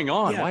 what's going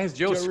on? Why is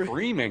Joe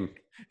screaming?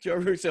 Joe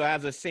Russo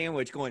has a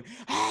sandwich going,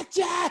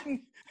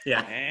 action!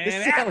 Yeah.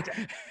 And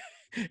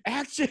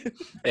action.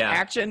 Yeah.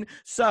 Action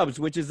Subs,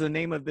 which is the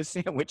name of the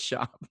sandwich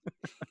shop.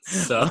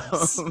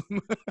 Subs.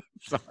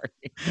 Sorry.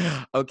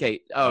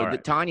 Okay.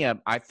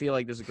 Tanya, I feel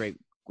like this is a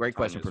great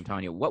question from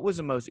Tanya. What was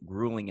the most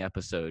grueling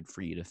episode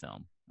for you to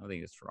film? I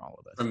think it's for all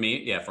of us. For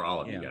me? Yeah, for all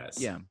of you guys.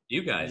 Yeah.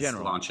 You guys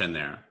launch in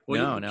there.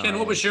 No. Ken,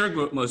 what was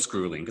your most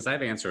grueling? Because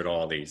I've answered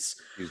all these.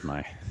 Excuse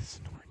my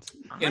snorts.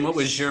 And what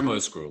was your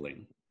most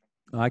grueling?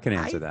 I can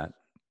answer that.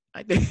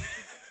 I think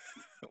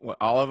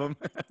all of them?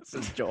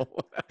 Since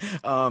Joel.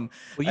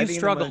 You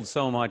struggled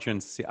so much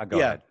and go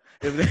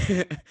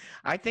ahead.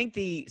 I think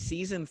the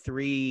season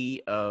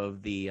 3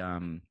 of the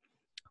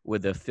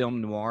with the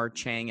film noir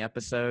Chang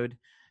episode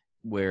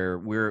where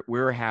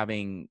we're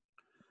having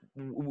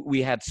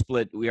we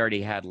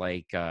already had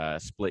like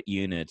split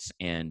units,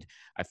 and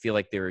I feel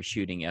like they were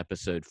shooting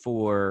episode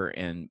 4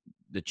 and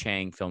the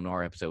Chang film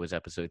noir episode was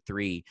episode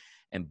 3,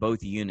 and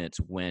both units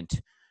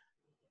went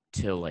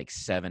till like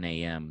 7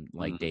 a.m.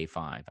 like day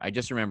 5. I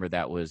just remember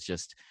that was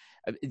just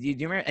Do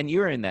you remember? And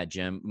you were in that,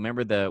 Jim.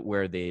 Remember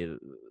where the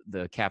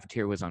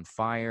cafeteria was on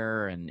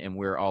fire, and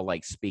we're all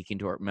like speaking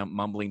to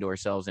mumbling to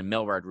ourselves. And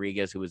Mel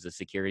Rodriguez, who was a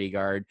security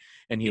guard,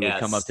 and he would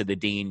come up to the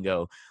dean, and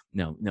go,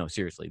 "No,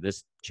 seriously,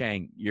 this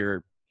Chang,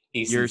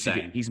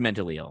 he's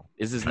mentally ill.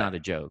 This is not a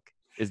joke.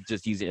 It's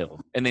just he's ill."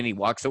 And then he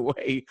walks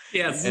away.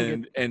 Yes.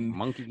 And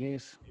monkey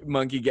gaze.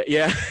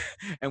 Yeah.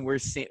 And we're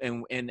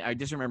seeing, and I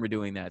just remember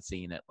doing that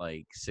scene at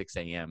like 6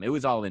 a.m. It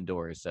was all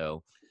indoors,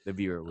 so the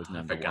viewer was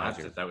none the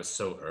wiser. That was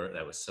so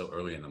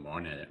early in the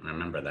morning. I didn't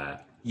remember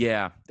that.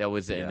 Yeah, that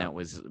was and that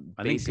was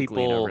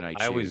basically an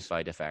overnight shoot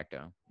by de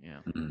facto. Yeah,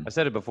 I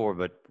said it before,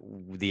 but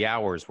the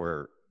hours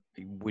were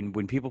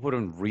when people put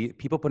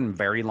in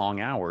very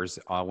long hours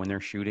when they're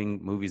shooting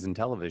movies and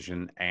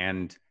television,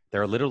 and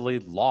there are literally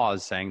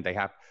laws saying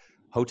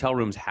hotel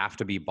rooms have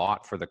to be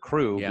bought for the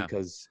crew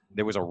because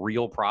there was a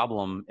real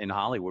problem in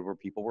Hollywood where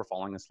people were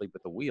falling asleep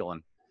at the wheel.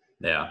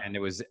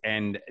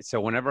 And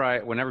so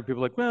whenever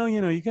people are like, well,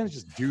 you gotta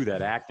just do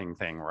that acting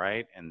thing,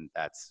 right? And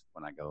that's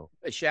when I go.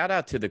 A shout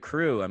out to the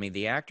crew. I mean,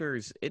 the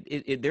actors.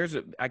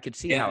 I could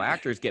see how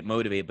actors get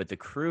motivated, but the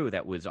crew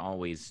that was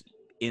always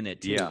in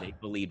it too. They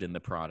believed in the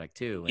product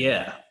too.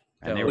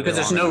 And because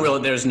there's no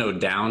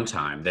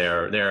downtime.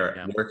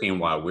 They're working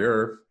while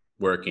we're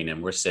working,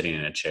 and we're sitting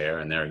in a chair,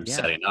 and they're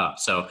setting up.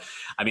 So,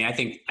 I mean, I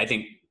think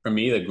for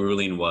me, the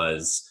grueling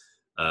was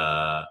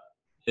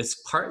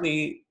it's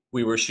partly.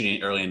 We were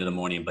shooting early into the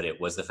morning, but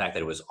it was the fact that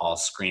it was all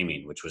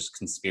screaming, which was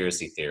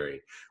conspiracy theory.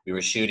 We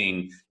were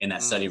shooting in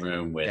that study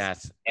room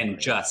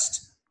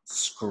just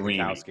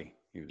screaming.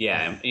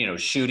 Yeah, and,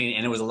 shooting,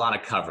 and it was a lot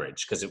of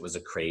coverage because it was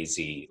a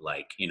crazy,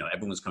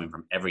 everyone was coming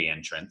from every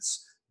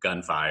entrance,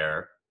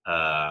 gunfire.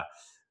 I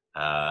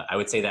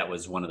would say that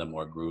was one of the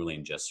more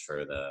grueling just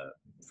for.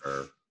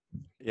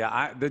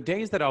 The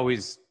days that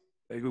always.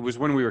 It was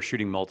when we were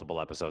shooting multiple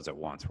episodes at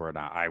once where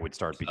I would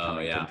start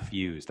becoming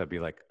confused. I'd be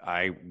like,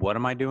 what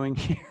am I doing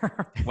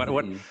here?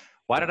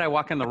 Why did I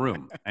walk in the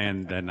room?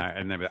 And then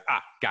they'd be like,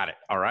 got it.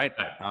 All right.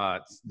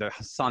 The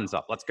sun's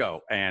up. Let's go.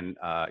 And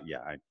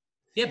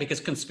because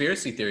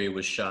conspiracy theory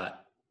was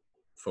shot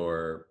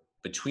for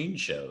between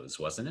shows,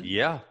 wasn't it?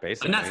 Yeah,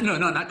 basically.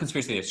 Not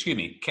conspiracy theory. Excuse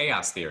me.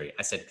 Chaos theory.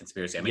 I said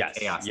conspiracy. I mean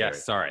chaos theory.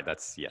 Yes. Sorry.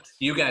 Yes.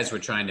 You guys were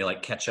trying to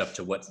catch up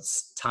to what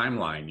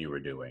timeline you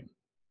were doing.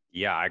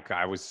 Yeah,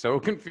 I was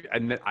so confused,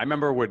 and I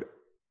remember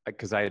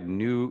because I had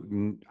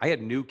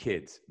new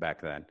kids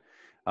back then.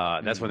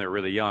 That's when they were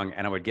really young,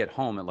 and I would get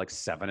home at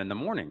 7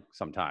 a.m.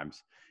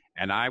 sometimes,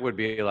 and I would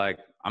be like,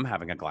 I'm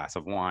having a glass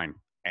of wine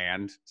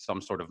and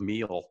some sort of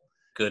meal.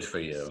 Good for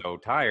you. So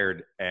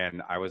tired,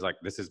 and I was like,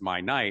 this is my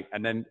night.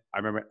 And then I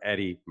remember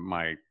Eddie,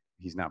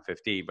 he's now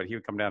 50, but he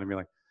would come down and be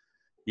like,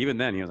 even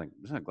then he was like,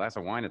 there's a glass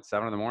of wine at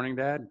 7 a.m,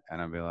 Dad,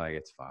 and I'd be like,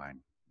 it's fine.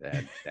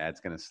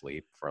 Dad's gonna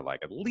sleep for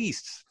at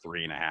least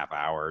 3.5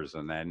 hours,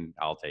 and then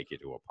I'll take you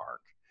to a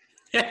park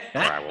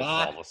where I will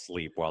fall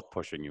asleep while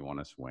pushing you on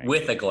a swing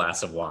with a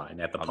glass of wine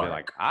at the park. Be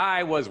like,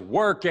 I was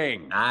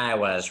working. All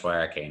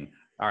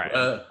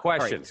right.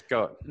 Questions. All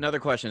right. Go. Another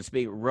question.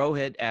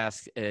 Rohit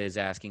is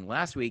asking.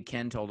 Last week,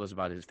 Ken told us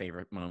about his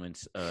favorite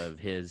moments of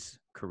his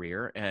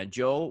career.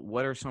 Joel,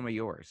 what are some of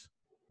yours?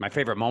 My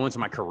favorite moments of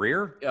my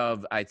career?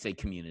 I'd say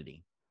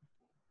Community.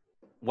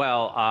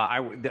 Well,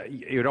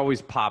 it always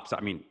pops.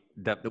 I mean,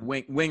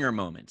 the winger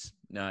moments.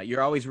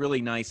 You're always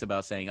really nice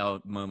about saying,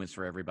 moments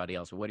for everybody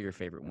else. But what are your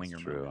favorite winger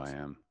moments? I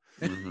am.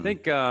 I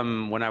think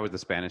when I was the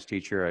Spanish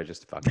teacher, I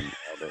just fucking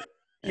nailed it.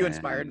 You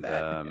inspired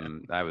that.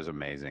 That was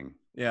amazing.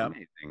 Yeah.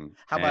 Amazing.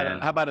 How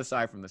about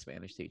aside from the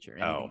Spanish teacher?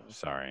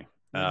 Sorry.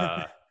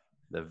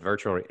 The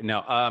virtual.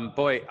 No.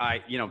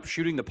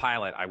 Shooting the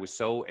pilot, I was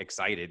so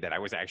excited that I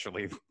was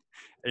actually.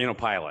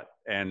 Pilot.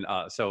 And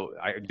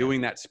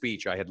doing that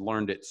speech, I had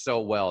learned it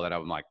so well that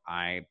I'm like,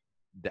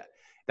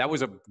 that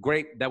was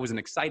an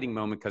exciting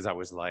moment because I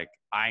was like,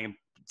 I am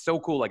so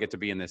cool I get to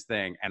be in this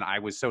thing. And I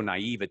was so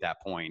naive at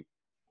that point.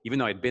 Even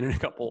though I'd been in a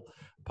couple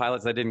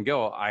pilots that didn't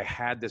go, I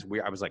had this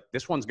weird, I was like,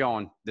 this one's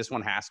going, this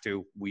one has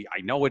to,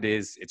 I know it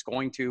is, it's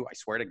going to, I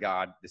swear to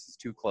God, this is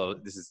too close.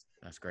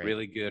 That's great.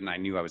 Really good. And I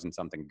knew I was in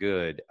something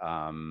good.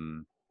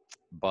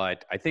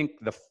 But I think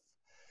the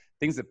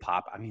things that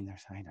pop, I don't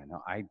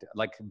know. I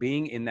like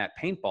being in that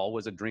paintball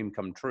was a dream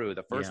come true.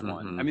 The first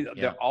one. I mean,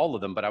 all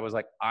of them, but I was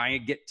like, I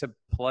get to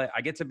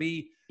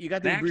be you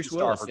got to be Bruce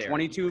Willis for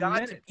 22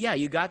 minutes.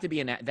 You got to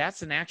be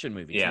that's an action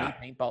movie. Yeah.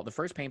 Paintball. The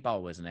first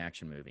Paintball was an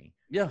action movie.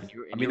 Yeah.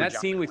 That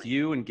scene with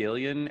you and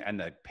Gillian and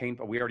the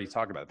paintball, we already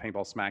talked about the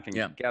paintball smacking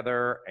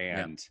together.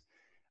 And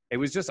it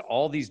was just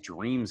all these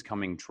dreams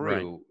coming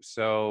true. Right.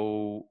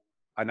 So,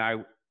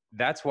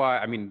 that's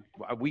why,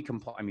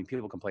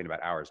 people complain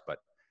about hours, but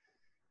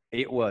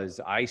it was,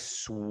 I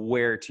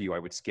swear to you, I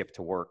would skip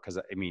to work because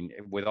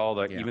with all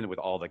the even with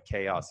all the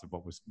chaos of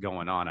what was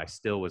going on, I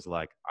still was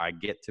like, I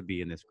get to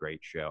be in this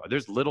great show.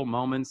 There's little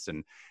moments,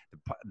 and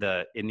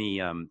in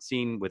the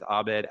scene with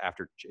Abed at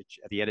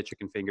the end of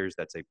Chicken Fingers,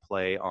 that's a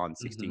play on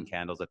 16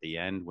 Candles at the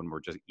end when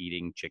we're just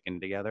eating chicken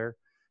together.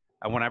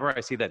 And whenever I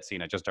see that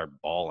scene, I just start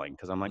bawling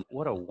because I'm like, it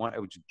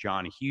was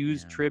John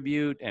Hughes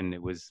tribute, and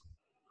it was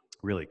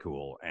really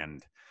cool.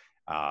 And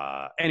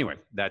anyway,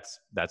 that's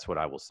what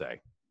I will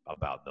say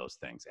about those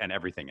things, and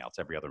everything else.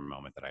 Every other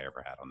moment that I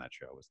ever had on that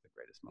show was the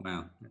greatest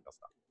moment. Wow.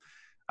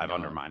 I've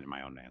undermined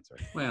my own answer.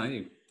 Well,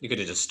 you could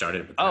have just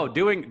started with Oh,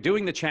 that.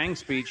 doing the Chang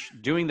speech,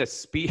 doing the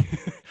speech,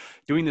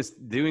 doing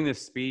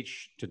this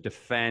speech to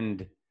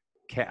defend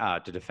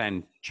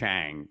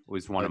Chang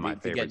was one of my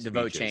favorite to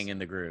vote speeches. Chang in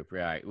the group,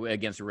 right?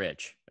 Against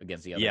Rich,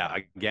 against the other. Yeah,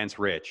 guy. against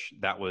Rich.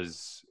 That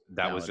was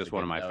just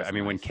one of my. I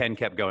mean, nice. when Ken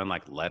kept going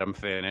like, "Let him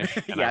finish,"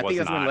 and Yeah, I I think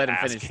that's when Let Him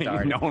Finish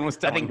started. No one was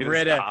telling I think me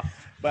Britta, to stop.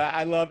 but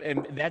I love,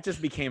 and that just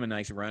became a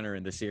nice runner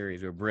in the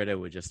series where Britta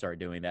would just start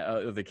doing that.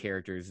 Oh, the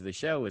characters, the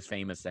show was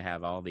famous to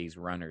have all these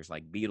runners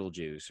like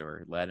Beetlejuice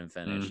or Let Him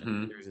Finish.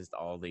 And there's just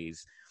all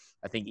these.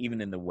 I think even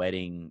in the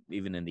wedding,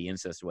 even in the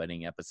incest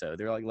wedding episode,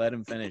 they're like, "Let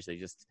him finish." They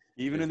just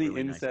even in the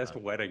really incest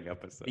wedding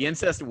episode. The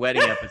incest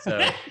wedding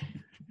episode.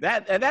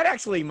 That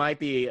actually might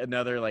be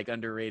another like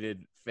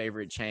underrated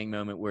favorite Chang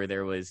moment where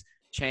there was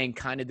Chang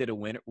kind of did a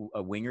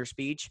winger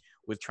speech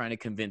with trying to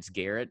convince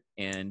Garrett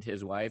and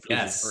his wife, who's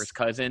his first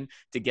cousin,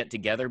 to get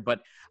together. But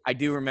I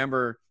do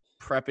remember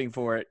prepping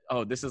for it.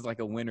 Oh, this is like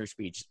a winner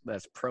speech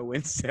that's pro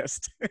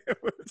incest. It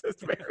was just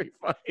very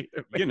funny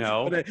to me. You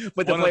know,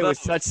 but to play with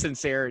such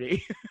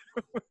sincerity.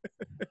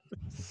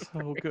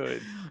 So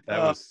good. That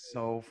was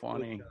so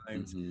funny.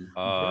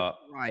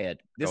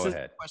 Riot. This is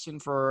a question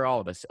for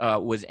all of us.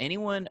 Was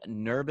anyone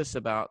nervous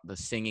about the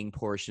singing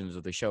portions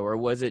of the show, or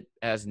was it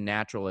as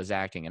natural as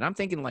acting? And I'm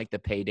thinking like the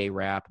payday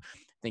rap,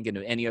 thinking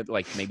of any other,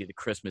 like maybe the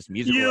Christmas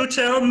musical. You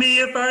tell me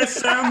if I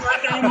sound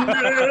like I'm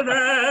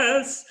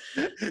nervous.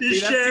 You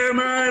share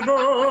my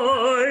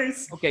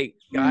voice. Okay,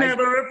 guys.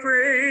 Never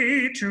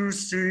afraid to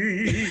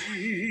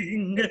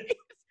sing.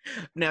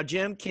 Now,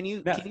 Jim, can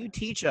you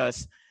teach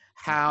us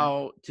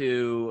how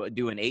to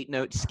do an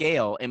 8-note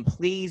scale, and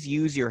please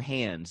use your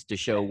hands to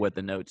show what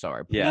the notes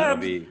are. Yeah, that'll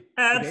be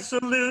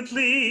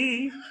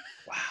absolutely. Okay.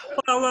 Wow.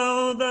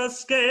 Follow the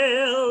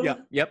scale.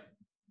 Yep.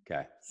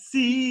 Okay.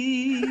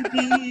 C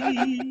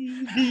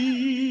D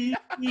D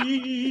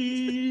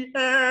E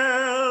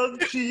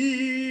F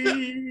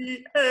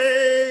G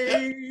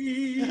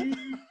A.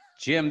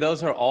 Jim,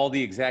 those are all the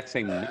exact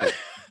same notes.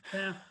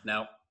 Yeah.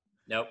 No.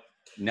 Nope.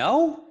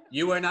 No?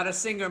 You are not a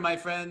singer, my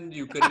friend.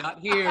 You could not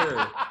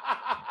hear.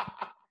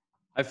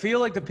 I feel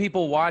like the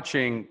people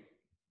watching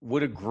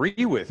would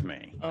agree with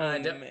me.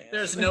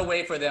 There's no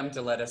way for them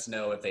to let us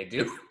know if they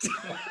do.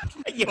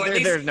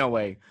 There's no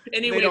way.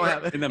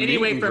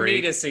 Anyway for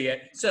me to see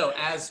it. So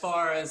as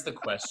far as the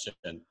question,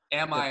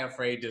 am I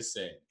afraid to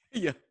sing?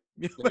 Yeah.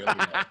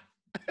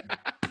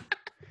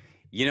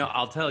 You know,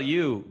 I'll tell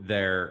you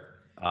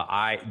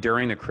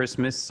during the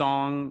Christmas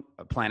song,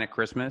 Planet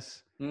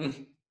Christmas,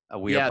 with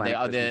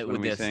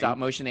the stop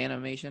motion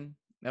animation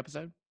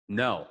episode?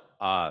 No.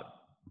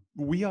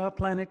 We are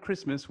Planet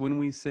Christmas when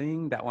we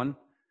sing that one.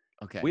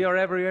 Okay. We are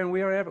everywhere and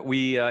we are ever.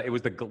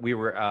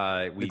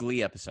 The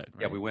Glee episode.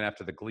 Right? Yeah, we went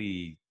after the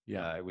Glee.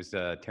 Yeah, it was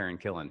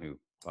Taron Killen who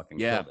fucking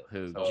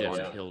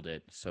killed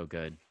it. So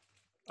good.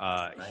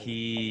 I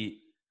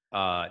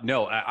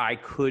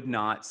could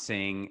not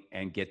sing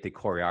and get the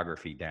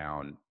choreography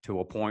down to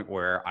a point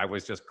where I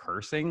was just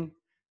cursing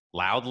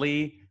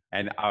loudly.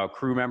 And a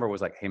crew member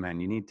was like, "Hey man,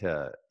 you need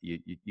to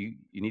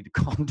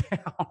calm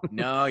down."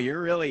 No,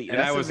 you're really.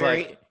 And I was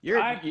I'm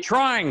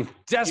trying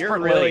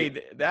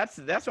desperately.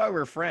 That's why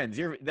we're friends.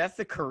 That's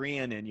the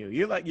Korean in you.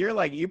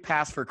 You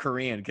pass for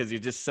Korean because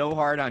you're just so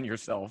hard on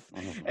yourself,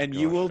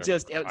 you will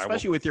just,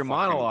 especially with your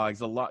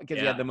monologues, a lot because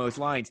you have the most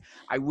lines.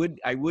 I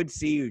would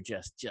see you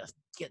just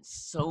get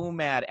so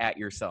mad at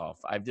yourself.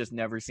 I've just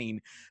never seen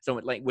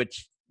someone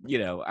which. You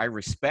know, I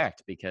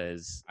respect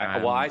because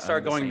I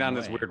started going down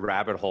this weird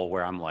rabbit hole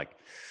where I'm like,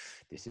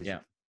 this is your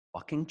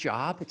fucking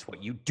job. It's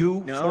what you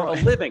do for a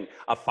living.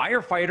 A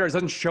firefighter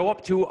doesn't show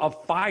up to a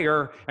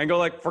fire and go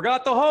like,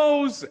 forgot the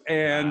hose.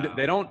 And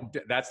they don't,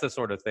 that's the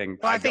sort of thing.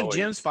 Well, I think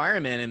Jim's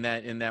fireman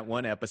in that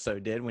one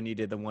episode did when you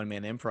did the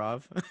one-man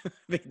improv. I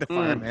think the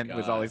fireman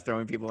was always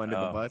throwing people under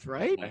the bus,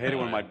 right? I hate it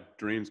when my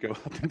dreams go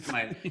up in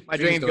smoke. My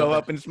dreams go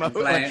up in smoke.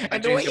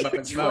 And the way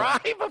you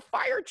drive a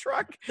fire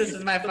truck. This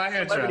is my fire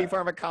truck. Celebrity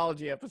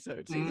Pharmacology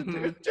episode, season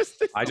 2.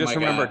 I just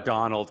remember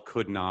Donald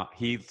could not.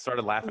 He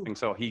started laughing,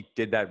 so he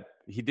did that.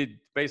 He did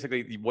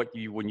basically when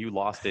you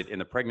lost it in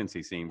the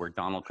pregnancy scene where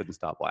Donald couldn't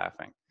stop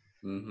laughing.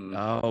 Mm-hmm.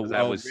 Oh,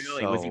 that was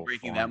really? So was he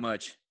breaking that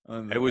much?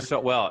 It was so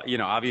well. You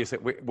know, obviously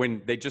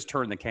when they just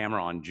turned the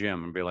camera on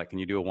Jim and be like, "Can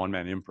you do a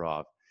one-man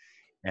improv?"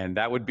 And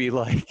that would be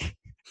like.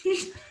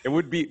 It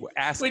would be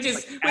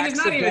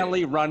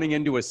accidentally running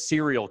into a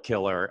serial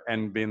killer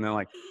and being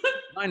like,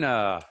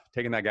 mind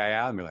taking that guy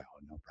out and be like, oh,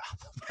 no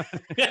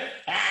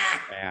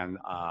problem.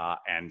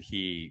 and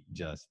he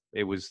just,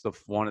 it was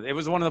one of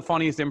the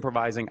funniest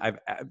improvising I've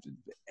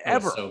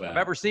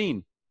ever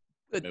seen.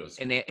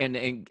 And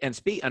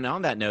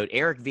on that note,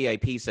 Eric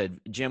VIP said,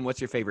 Jim,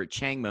 what's your favorite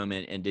Chang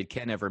moment, and did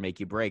Ken ever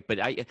make you break? But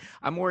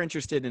I'm more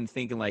interested in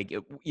thinking like,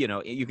 you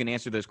know, you can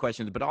answer those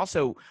questions, but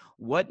also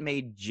what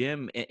made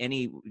Jim do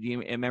you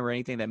remember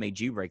anything that made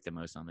you break the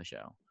most on the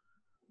show?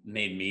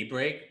 Made me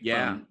break?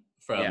 Yeah.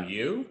 From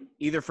you?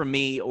 Either from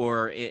me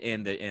or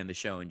in the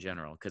show in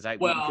general, because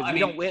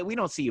we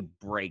don't see you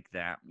break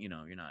that. You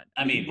know, you're not.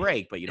 You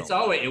break, but you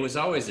don't. It was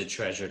always a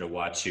treasure to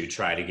watch you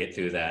try to get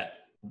through that.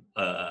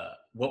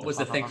 What was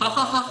the thing? Ha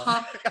ha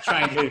ha ha!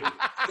 Trying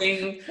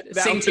to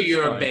sing to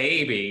your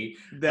baby,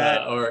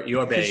 or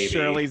your baby.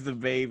 Shirley's the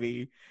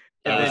baby.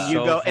 And then you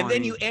go, and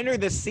then you enter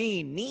the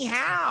scene. Ni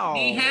hao.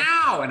 Ni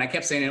hao. And I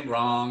kept saying it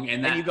wrong.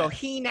 And you go,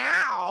 he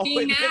now.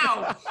 He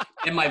now.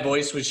 And my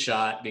voice was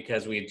shot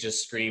because we had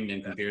just screamed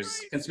in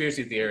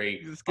conspiracy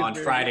theory on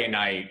Friday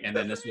night. And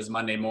then this was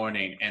Monday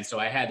morning. And so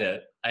I had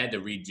to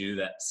redo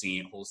that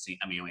whole scene.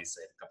 I mean, I only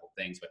said a couple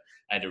things, but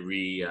I had to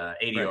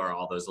ADR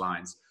all those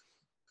lines.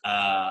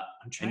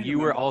 And you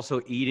were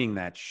also eating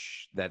that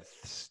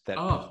piece.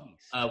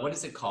 What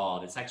is it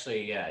called? It's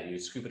actually, you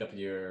scoop it up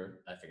with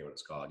I forget what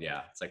it's called.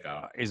 Yeah, it's like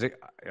is it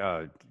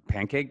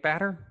pancake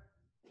batter?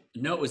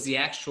 No, it was the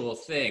actual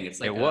thing. It's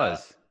like it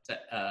was. I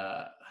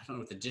don't know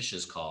what the dish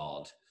is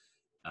called.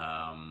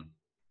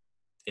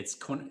 It's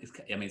got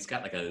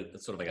like a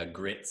sort of like a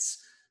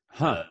grits.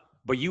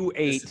 But you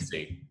ate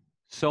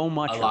so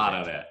much. A lot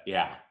of it.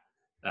 Yeah.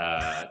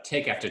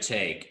 Take after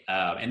take.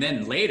 And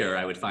then later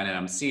I would find out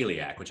I'm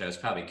celiac, which I was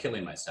probably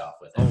killing myself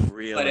with. Oh,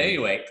 really? But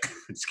anyway,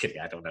 I'm just kidding.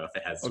 I don't know if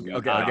it has.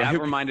 Okay.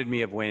 That reminded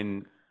me of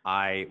when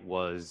I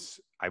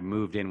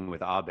moved in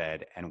with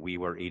Abed and we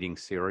were eating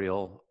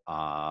cereal.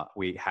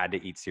 We had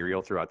to eat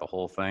cereal throughout the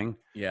whole thing.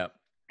 Yeah.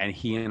 And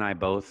he and I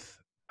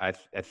both, I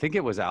think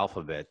it was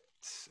alphabet.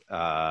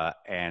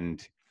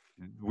 And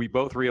we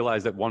both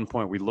realized at one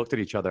point we looked at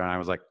each other and I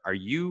was like, do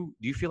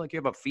you feel like you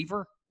have a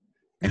fever?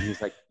 And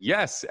he's like,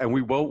 yes. And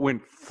we both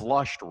went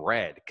flushed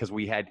red because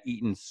we had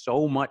eaten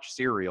so much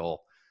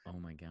cereal. Oh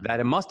my God.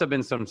 That it must have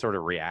been some sort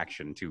of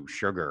reaction to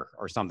sugar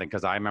or something.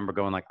 Because I remember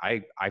going like,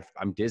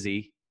 I'm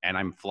dizzy and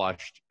I'm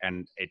flushed.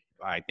 And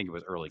I think it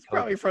was early.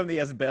 Probably from the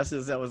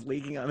asbestos that was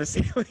leaking on the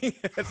ceiling.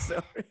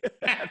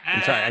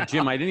 I'm sorry,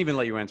 Jim, I didn't even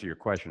let you answer your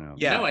question.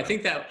 Yeah. No, I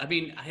think that,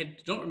 I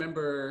don't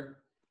remember.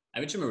 I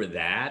would remember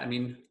that.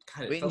 In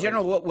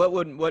general,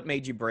 what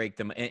made you break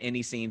them?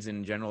 Any scenes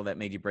in general that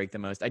made you break the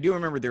most? I do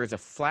remember there was a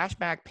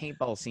flashback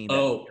paintball scene that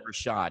you ever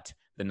shot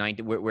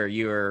where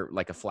you were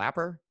like a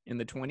flapper in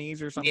the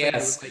 20s or something.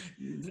 Yes,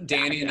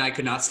 Danny and I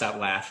could not stop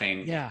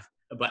laughing. Yeah,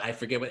 but I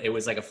forget what it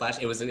was like. A flash.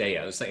 It was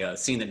like a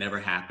scene that never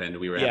happened.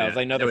 We were it was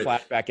another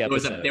flashback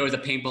episode. There was a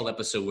paintball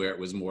episode where it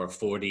was more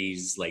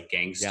 40s like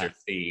gangster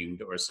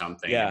themed or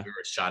something. Yeah, and we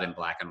were shot in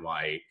black and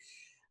white.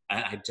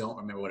 I don't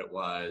remember what it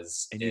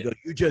was. And you go,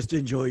 you just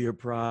enjoy your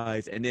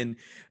prize. And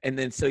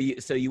then so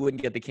you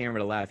wouldn't get the camera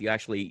to laugh. You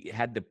actually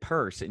had the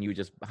purse and you would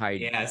just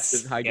hide your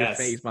face behind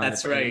it.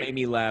 That's right. It made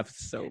me laugh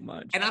so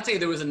much. And I'll tell you,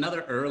 there was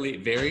another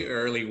very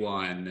early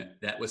one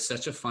that was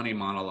such a funny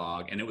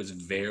monologue. And it was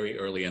very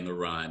early in the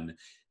run.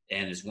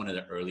 And it's one of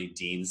the early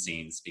Dean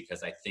scenes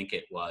because I think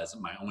it was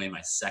only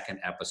my second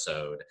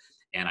episode.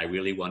 And I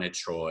really wanted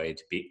Troy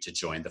to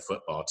join the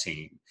football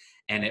team.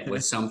 And it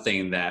was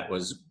something that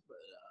was...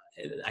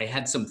 I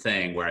had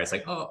something where I was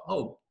like,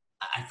 oh,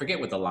 I forget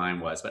what the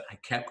line was, but I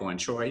kept going,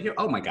 Troy,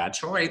 oh my God,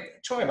 Troy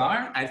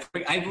Barn. I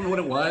don't know what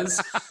it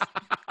was,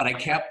 but I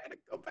kept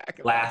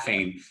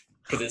laughing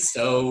because it's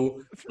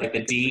so like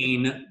the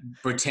Dean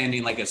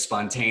pretending like it's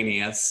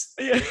spontaneous.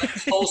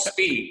 Whole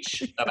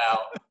speech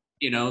about,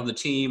 the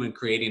team and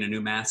creating a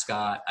new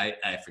mascot.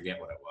 I forget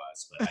what it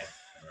was, but I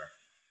remember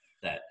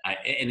that.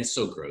 And it's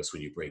so gross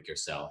when you break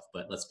yourself,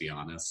 but let's be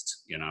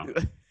honest,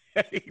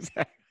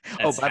 Exactly.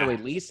 By the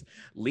way,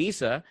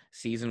 Lisa,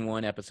 season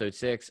 1, episode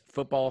 6,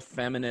 football,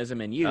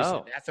 feminism, and youth.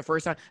 So that's the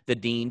first time the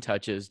Dean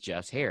touches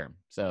Jeff's hair.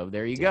 So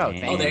there you go.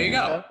 There you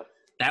go.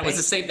 That was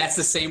the same. That's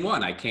the same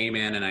one. I came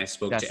in and I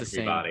spoke to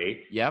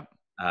everybody. Yep.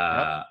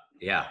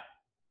 Yeah.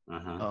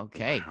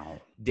 Okay.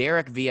 Wow.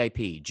 Derek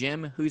VIP.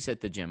 Jim, who's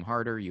hit the gym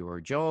harder? You or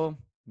Joel?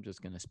 I'm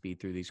just going to speed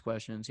through these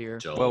questions here.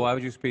 Joel. Well, why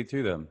would you speed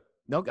through them?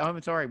 No,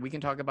 I'm sorry. We can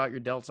talk about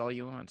your delts all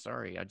you want.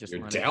 Sorry, I just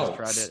want to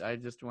try to. I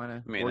just want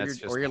to.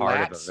 Or your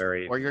lats,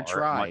 or your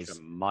tries,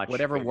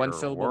 whatever one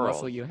syllable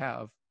muscle you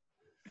have.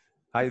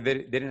 They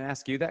didn't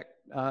ask you that,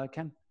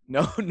 Ken?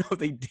 No,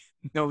 they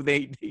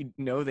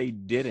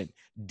didn't.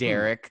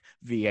 Derek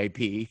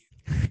VIP.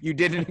 You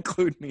didn't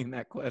include me in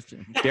that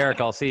question.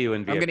 Derek, I'll see you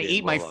in VIP. I'm going to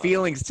eat my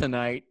feelings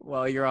tonight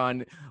while you're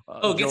on.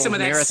 Get some of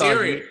that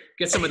cereal.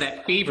 Get some of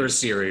that fever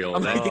cereal.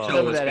 I'm going to get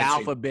some of that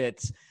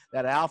alphabets.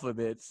 That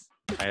alphabets.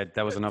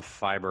 That was enough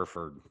fiber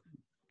for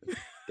a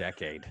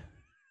decade.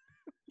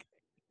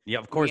 Yeah,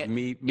 of course,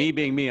 me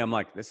being me, I'm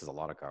like, this is a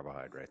lot of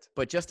carbohydrates.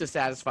 But just to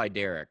satisfy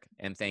Derek,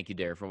 and thank you,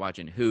 Derek, for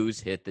watching, who's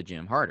hit the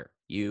gym harder,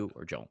 you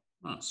or Joel?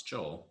 Oh, it's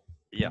Joel.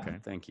 Yeah, okay.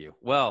 Thank you.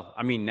 Well,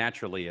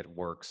 naturally it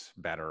works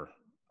better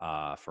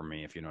for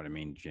me, if you know what I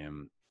mean,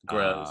 Jim.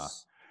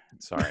 Gross.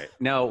 Sorry.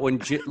 No, when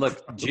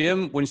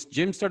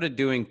Jim started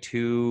doing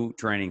 2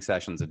 training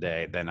sessions a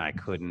day, then I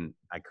couldn't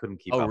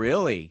keep up. Oh,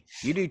 really?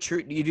 You do 2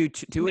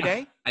 a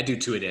day? I do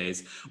 2 a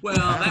days. Well,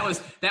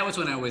 that was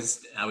when I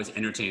was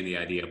entertaining the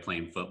idea of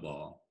playing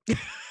football.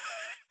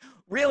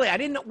 Really? I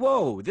didn't know.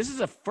 Whoa, this is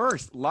a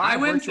first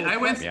live virtual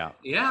question.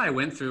 I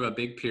went through a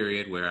big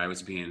period where I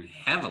was being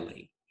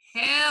heavily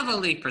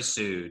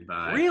pursued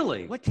by.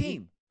 Really? What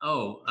team?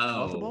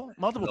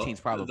 Multiple teams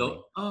probably.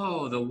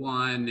 The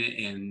one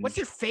in. What's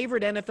your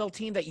favorite NFL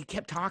team that you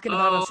kept talking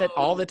about on set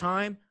all the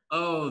time?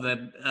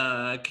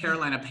 The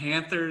Carolina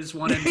Panthers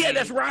wanted me. Yeah,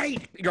 that's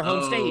right. Your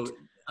home state.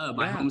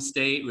 My home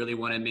state really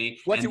wanted me.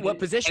 What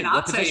position?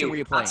 What position were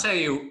you playing?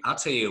 I'll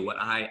tell you what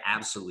I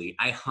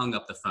hung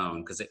up the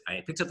phone because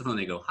I picked up the phone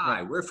and they go,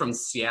 "Hi, we're from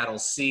Seattle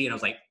C," and I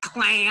was like,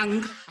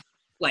 "Clang."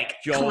 Like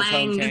Joel's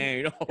clang.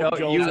 hometown.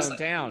 Joel's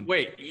hometown.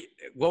 Wait,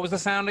 what was the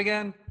sound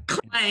again?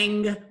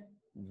 Clang.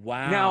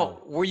 Wow.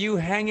 Now, were you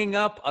hanging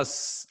up a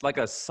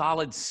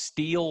solid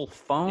steel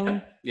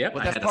phone? Yeah.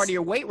 Well, that's part of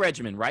your weight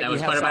regimen, right? That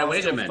was part of my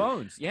weight regimen.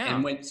 Phones. Yeah.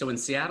 And when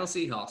Seattle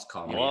Seahawks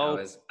called me,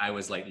 I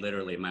was like,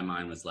 literally, my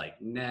mind was like,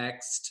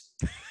 next.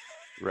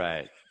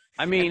 Right.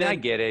 I mean, I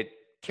get it.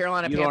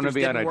 Carolina Panthers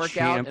didn't work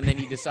out, and then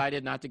you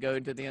decided not to go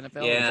into the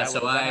NFL. Yeah.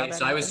 So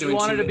I was doing. You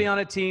wanted to be on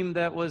a team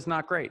that was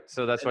not great,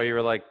 so that's why you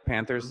were like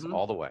Panthers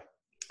all the way.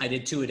 I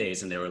did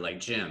 2-a-days, and they were like,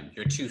 "Jim,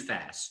 you're too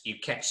fast. You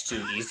catch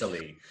too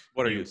easily."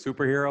 What are you, a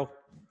superhero?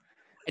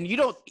 And you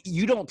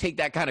don't take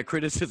that kind of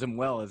criticism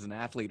well as an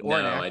athlete or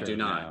an actor. No, I do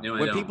not. No,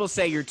 when people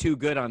say you're too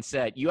good on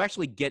set, you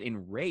actually get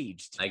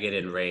enraged. I get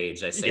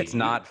enraged. I say it's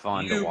not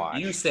fun to watch.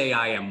 You say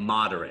I am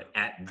moderate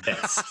at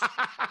best.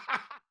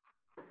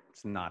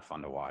 It's not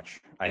fun to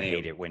watch. I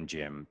hate it when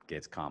Jim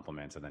gets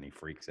compliments and then he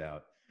freaks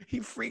out. He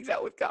freaks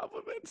out with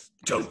compliments.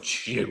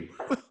 Don't you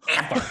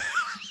ever.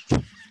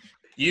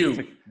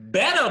 You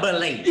better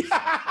believe.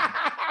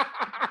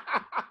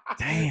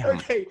 Damn.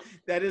 Okay,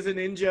 that is an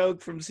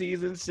in-joke from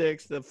season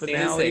 6, the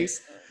finale.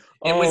 It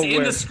was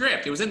in the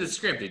script. It was in the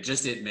script. It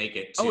just didn't make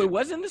it. Oh, it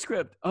was in the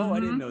script. Oh,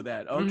 I didn't know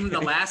that. Okay. The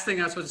last thing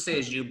I was supposed to say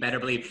is "you better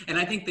believe," and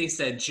I think they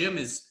said Jim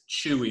is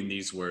chewing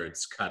these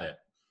words. Cut it.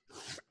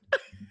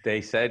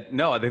 They said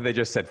no. I think they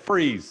just said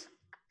freeze.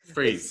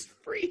 Freeze.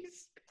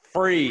 Freeze.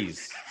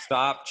 Freeze.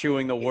 Stop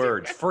chewing the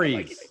words.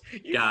 Freeze.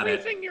 You're Got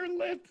it. freezing your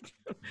lip.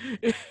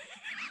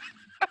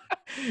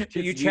 So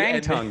you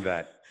Chang-tongued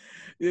that.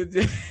 You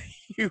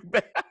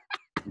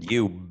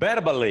better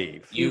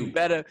believe. You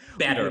better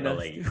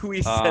believe.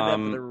 We said that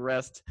for the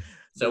rest.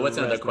 So what's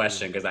another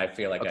question? Because I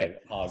feel like I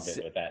hogged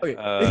it with that.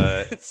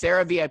 Okay.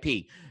 Sarah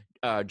VIP.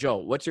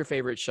 Joel, what's your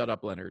favorite Shut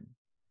Up Leonard?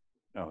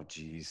 Oh,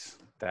 geez.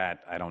 That,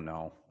 I don't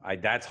know.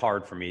 That's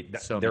hard for me.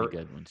 So many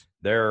good ones.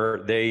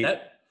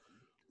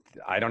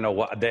 I don't know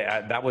what,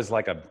 that was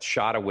like a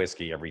shot of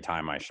whiskey every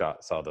time I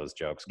saw those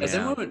jokes.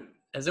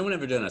 Has anyone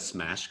ever done a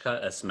smash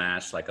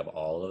like of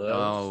all of those?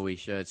 Oh, we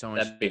should. Someone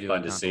That'd be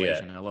fun to see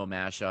it. A little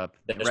mashup.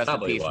 There's Rest in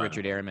peace, one.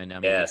 Richard Ehrman. I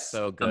mean, yes,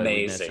 so good.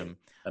 Amazing.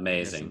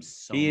 Amazing.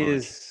 He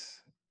was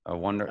a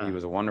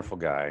wonderful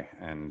guy,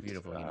 and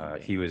beautiful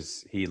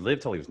he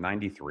lived till he was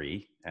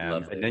 93,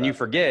 and then you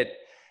forget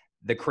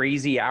the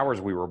crazy hours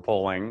we were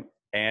pulling,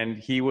 and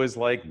he was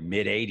like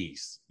mid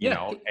 80s, you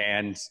know,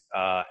 and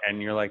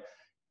you're like,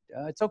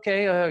 it's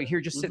okay.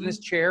 Here, just sit in this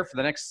chair for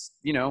the next,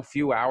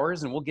 few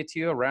hours, and we'll get to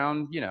you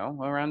around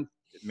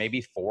maybe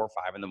 4 or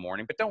 5 in the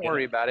morning. But don't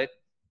worry about it.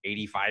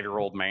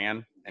 85-year-old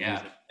man,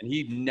 and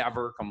he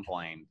never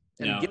complained.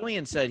 And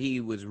Gillian said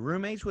he was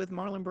roommates with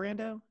Marlon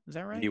Brando. Is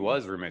that right? He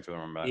was roommates with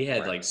him. He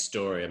had like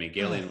story. I mean,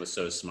 Gillian was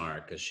so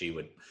smart because she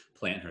would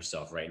plant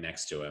herself right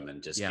next to him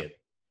and just get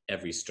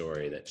every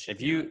story that she.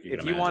 If you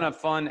want to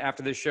fun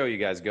after this show, you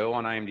guys go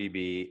on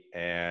IMDb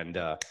and.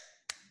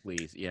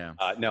 Please,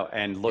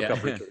 and look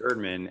up Richard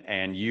Erdman,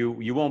 and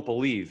you won't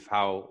believe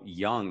how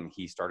young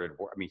he started.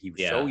 I mean, he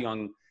was so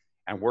young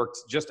and worked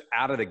just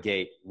out of the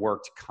gate,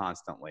 worked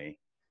constantly.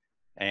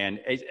 And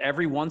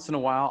every once in a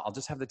while, I'll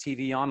just have the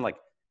TV on, like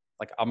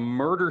a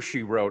Murder,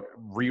 She Wrote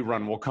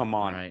rerun will come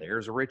on. Right.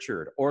 There's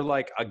Richard, or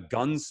like a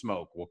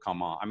Gunsmoke will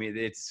come on. I mean,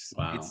 it's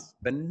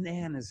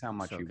bananas how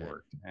much he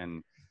worked.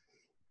 And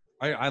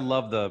I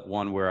love the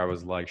one where I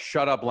was like,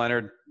 "Shut up,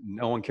 Leonard.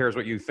 No one cares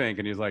what you think."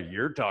 And he's like,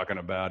 "You're talking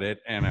about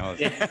it." And I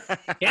was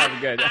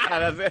I'm good.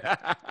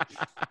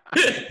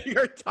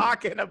 You're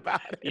talking about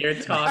it. You're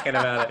talking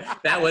about it.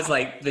 That was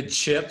like the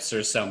chips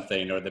or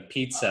something, or the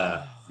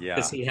pizza.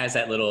 Because he has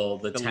that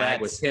the tag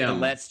with him. The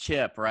Let's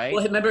Chip, right?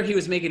 Well, remember he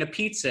was making a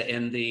pizza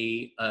in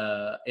the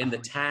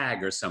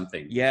tag or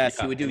something. Yes,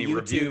 he would do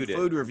YouTube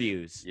food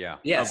reviews. Yeah.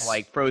 Yes. Of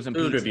like frozen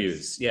food pizzas.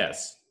 Reviews.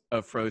 Yes.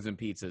 Of frozen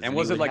pizzas. And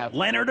was it like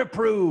Leonard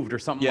approved or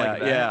something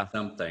like that? Yeah.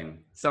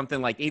 Something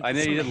like and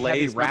then he did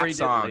Lay's rap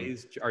song.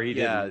 Or he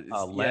did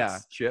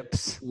Let's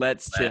Chips.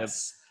 Let's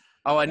Chips.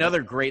 Oh,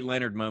 another great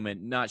Leonard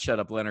moment, not Shut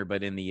Up Leonard,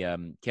 but in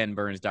the Ken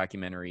Burns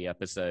documentary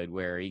episode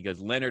where he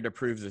goes, "Leonard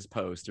approves this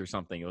post" or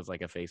something. It was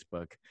like a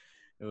Facebook.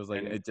 It was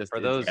like, for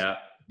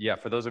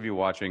those of you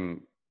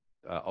watching,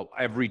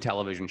 every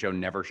television show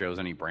never shows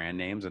any brand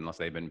names unless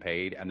they've been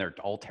paid, and they're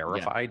all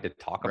terrified to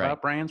talk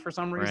about brands for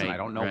some reason. I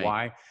don't know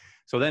why.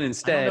 So then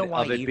instead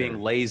of it being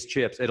Lay's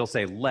Chips, it'll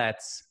say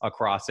Let's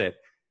across it,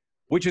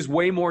 which is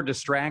way more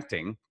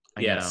distracting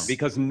Yes.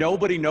 because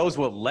nobody knows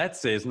what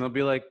let's is, and they'll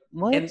be like,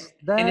 "What's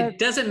that?" And it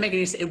doesn't make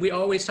any sense. We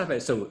always talk about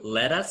it. So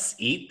let us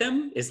eat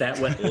them? Is that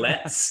what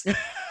let's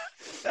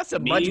That's a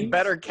much means?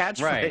 better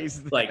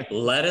catchphrase. Like,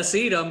 let us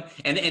eat them.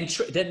 And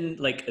didn't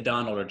like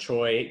Donald or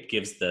Troy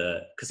gives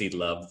because he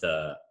loved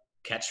the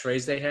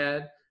catchphrase they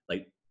had,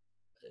 like,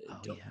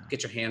 don't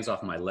get your hands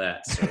off my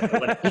let's. Or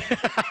whatever.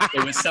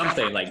 It was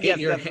something like, get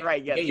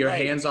your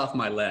hands off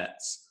my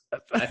let's.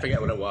 I forget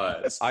what it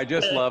was. I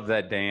just love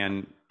that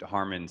Dan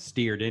Harmon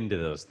steered into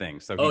those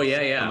things. So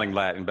something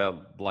Latin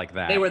like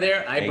that. They were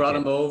there. I brought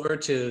them over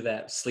to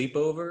that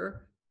sleepover.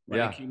 When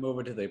I came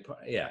over to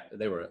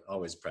they were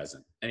always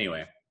present.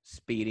 Anyway.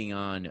 Speeding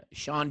on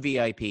Sean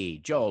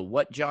VIP. Joel,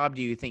 what job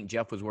do you think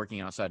Jeff was working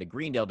outside of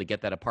Greendale to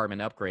get that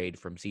apartment upgrade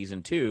from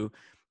season 2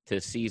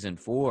 to season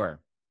 4?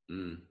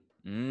 I'm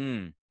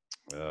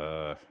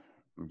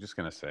just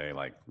gonna say,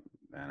 like,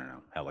 I don't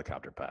know,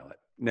 helicopter pilot.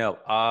 No,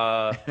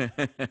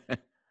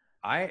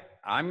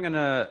 I'm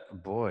gonna,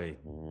 boy,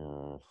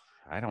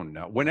 I don't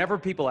know. Whenever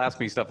people ask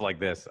me stuff like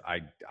this,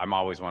 I'm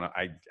always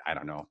I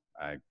don't know.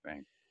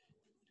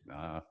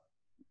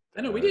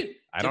 I know we did.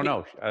 I don't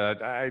know.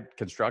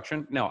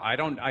 Construction? No, I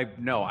don't.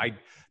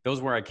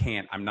 Those where I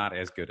can't. I'm not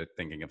as good at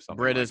thinking of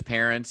something. Britta's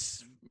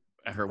parents,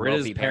 her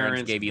wealthy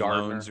parents gave you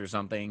loans or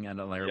something. I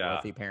don't know. Her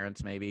wealthy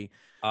parents, maybe.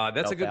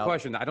 That's a good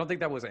question. I don't think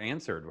that was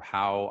answered.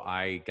 How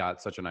I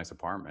got such a nice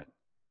apartment.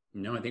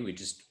 No, I think we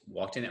just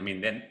walked in. I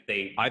mean, then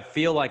I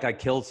feel like I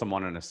killed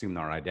someone and assumed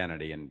their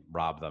identity and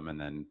robbed them, and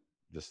then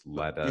just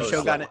let us.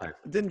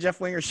 Didn't Jeff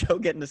Winger's show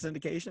get into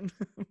syndication?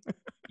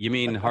 You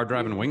mean Hard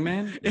Driving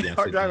Wingman? Yes,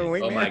 Hard Driving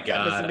Wingman. Oh my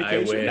God! I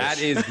wish.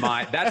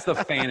 That's the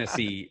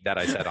fantasy that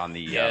I said on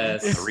the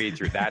read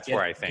through. That's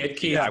where I think get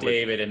Keith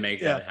David and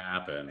make that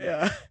happen.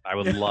 Yeah, I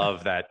would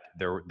love that.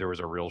 There was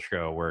a real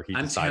show where he.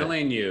 I'm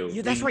telling you.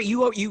 Yeah, that's right.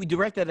 You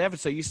directed that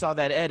episode. You saw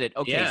that edit.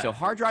 Okay, so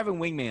Hard Driving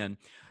Wingman.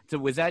 So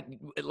was that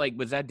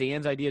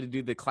Dan's idea to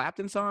do the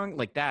Clapton song?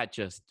 Like that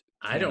just.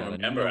 I don't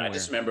remember. I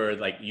just remember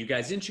like you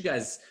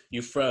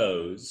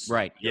froze.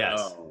 Right.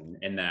 Yes.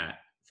 In that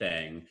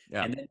thing.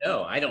 Yeah. And then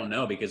I don't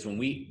know because when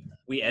we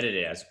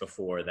edited it as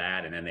before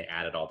that and then they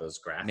added all those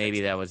graphics.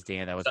 Maybe that was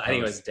Dan. I think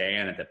it was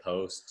Dan at the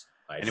post.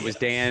 And it was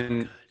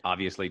Dan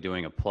obviously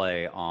doing a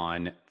play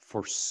on,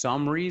 for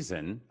some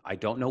reason, I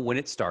don't know when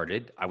it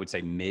started. I would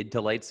say mid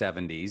to late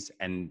 70s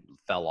and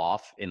fell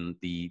off in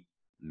the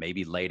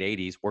maybe late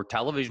 80s, where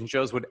television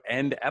shows would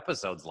end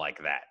episodes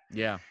like that.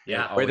 Yeah.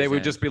 Where they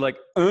would just be like,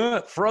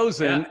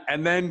 frozen,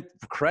 and then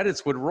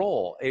credits would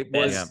roll. It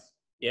was.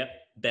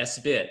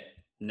 Best bit,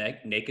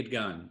 Naked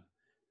Gun.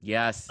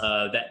 Yes.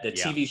 The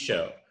TV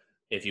show,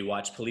 if you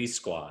watch Police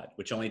Squad,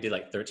 which only did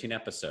like 13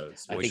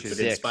 episodes, which would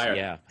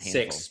inspire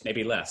 6,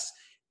 maybe less.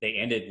 They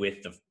ended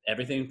with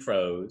everything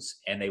froze,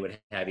 and they would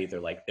have either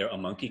like a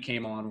monkey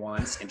came on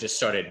once and just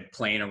started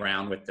playing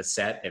around with the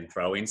set and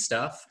throwing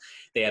stuff.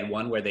 They had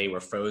one where they were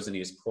frozen. He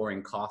was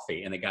pouring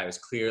coffee, and the guy was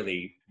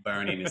clearly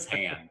burning his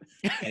hand.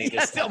 And he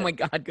oh my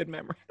God, good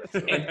memory.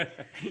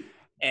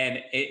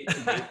 And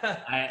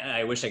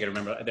I wish I could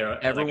remember.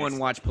 Everyone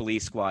watch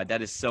Police Squad.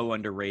 That is so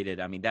underrated.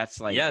 I mean, that's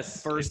like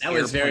first. That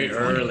was very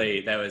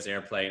early. That was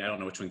Airplane. I don't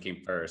know which one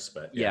came first,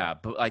 but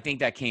but I think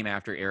that came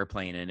after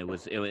Airplane, and it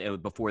was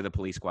before the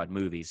Police Squad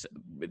movies.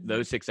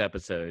 Those 6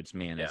 episodes,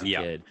 man, as a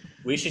kid.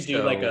 We should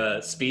do like a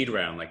speed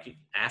round. Like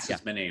ask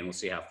as many, and we'll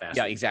see how fast.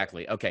 Yeah,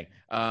 exactly. Okay.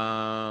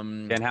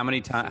 And how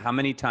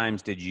many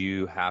times did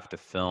you have to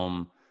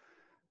film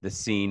the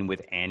scene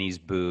with Annie's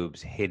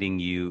boobs hitting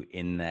you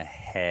in the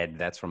head?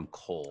 That's from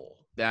Cole.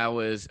 That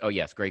was,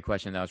 great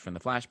question. That was from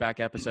the flashback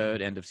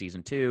episode, end of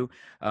season 2.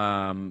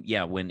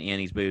 When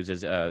Annie's boobs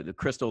the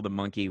Crystal, the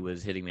monkey,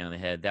 was hitting me on the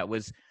head.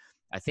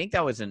 I think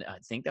that was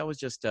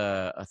just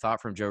a thought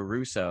from Joe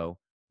Russo.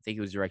 I think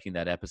he was directing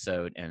that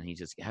episode, and he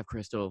just have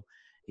Crystal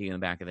in the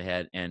back of the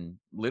head, and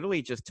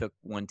literally just took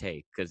one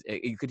take because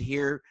you could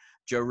hear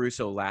Joe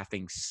Russo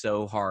laughing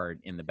so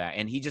hard in the back,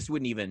 and he just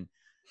wouldn't even.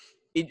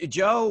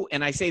 Joe,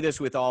 and I say this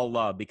with all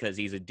love because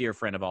he's a dear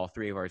friend of all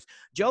 3 of ours.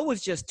 Joe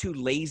was just too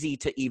lazy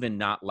to even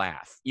not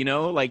laugh, he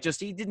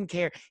didn't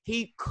care.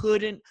 He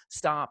couldn't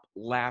stop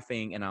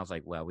laughing. And I was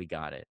like, well, we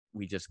got it.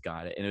 We just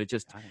got it. And it was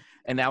just,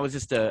 and that was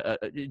just a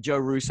Joe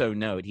Russo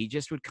note. He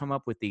just would come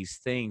up with these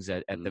things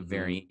at the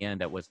very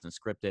end that wasn't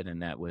scripted.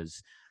 And that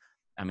was,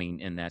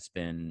 and that's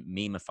been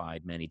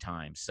memeified many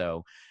times.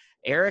 So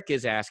Eric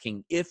is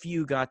asking, if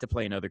you got to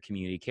play another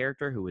Community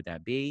character, who would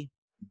that be?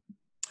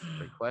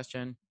 Great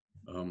question.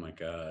 Oh my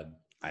God!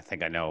 I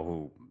think I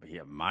know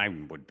who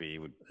mine would be.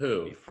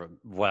 Who?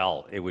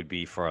 It would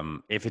be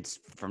from, if it's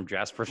from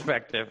Jeff's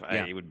perspective,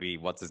 it would be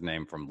what's his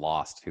name from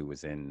Lost, who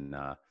was in.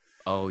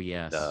 Oh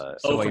yes.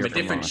 From a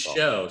different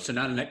show, so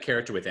not a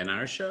character within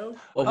our show.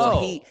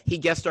 He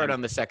guest starred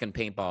on the second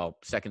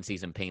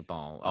season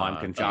Paintball. I'm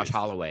confused. Josh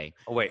Holloway.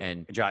 Oh wait,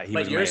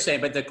 but you're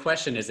saying, but the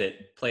question is,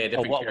 it play a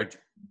different character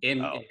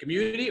in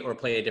Community or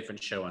play a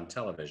different show on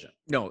television?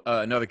 No,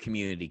 another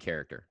Community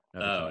character.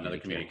 Another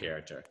community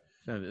character.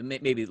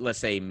 Maybe let's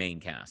say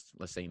main cast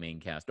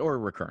or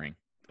recurring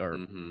or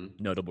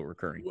notable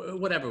recurring.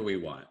 Whatever we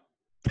want.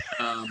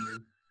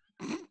 Um,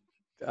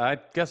 I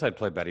guess I'd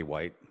play Betty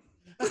White.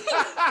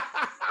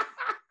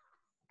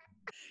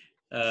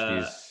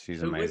 She's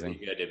who would amazing.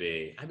 be good to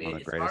be? I mean, One of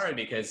the it's greatest. hard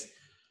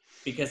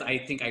because I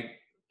think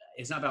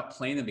it's not about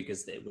playing them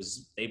because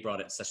they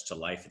brought it such to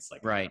life. It's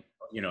like, Right.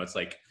 It's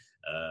like,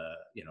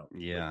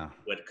 Yeah.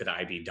 what could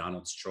I be?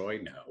 Donald Troy?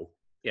 No,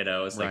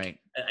 it's like, Right.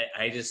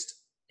 I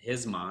just,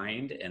 his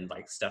mind and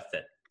like stuff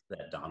that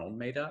Donald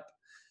made up.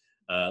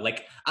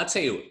 Like, I'll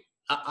tell you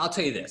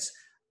this.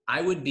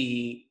 I would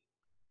be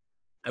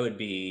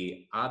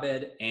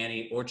Abed,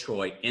 Annie, or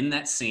Troy in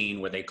that scene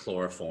where they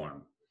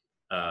chloroform.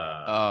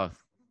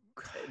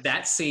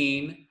 That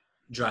scene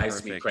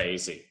drives me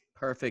crazy.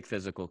 Perfect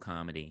physical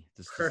comedy.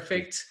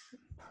 Perfect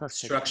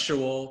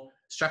structural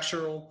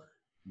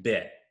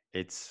bit.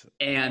 It's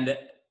and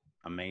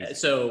amazing.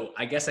 So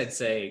I guess I'd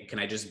say, can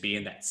I just be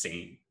in that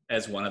scene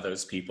as one of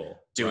those people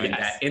doing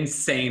that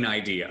insane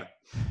idea?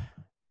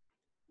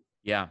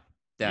 Yeah,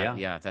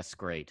 that's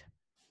great.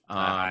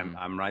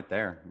 I'm right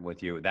there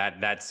with you.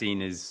 That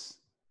scene is,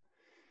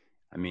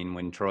 I mean,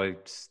 when Troy,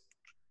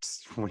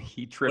 when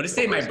he trips. What did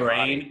say my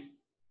brain?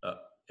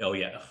 Oh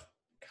yeah, God,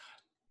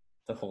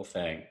 the whole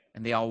thing.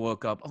 And they all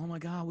woke up. Oh my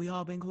God, we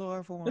all been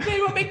chloroformed.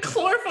 They all been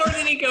chloroformed,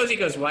 and he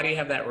goes, why do you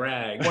have that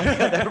rag? Why do you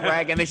have that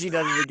rag? And then she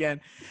does it again.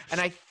 And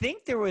I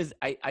think there was,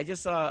 I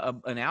just saw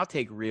an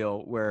outtake reel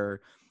where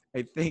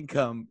I think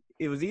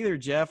it was either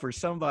Jeff or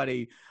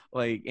somebody.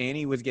 Like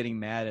Annie was getting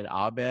mad at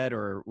Abed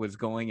or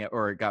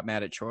got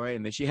mad at Troy,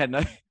 and then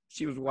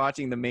she was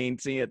watching the main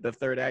scene at the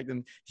third act,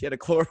 and she had a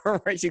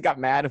chloroform. Right? She got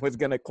mad and was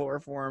going to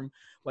chloroform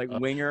like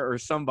Winger or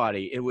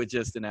somebody. It was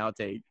just an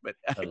outtake, but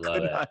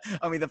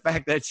I mean, the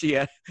fact that she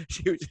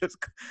was just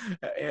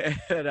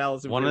had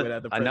Allison.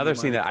 Another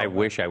scene that I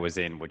wish I was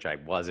in, which I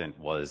wasn't,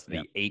 was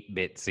the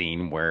 8-bit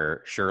scene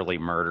where Shirley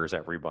murders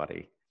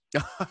everybody.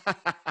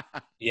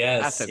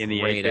 Yes, in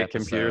the 8-bit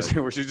computers,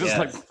 where she's just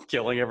like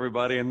killing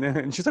everybody,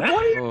 and she's like,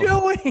 "What are you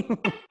doing?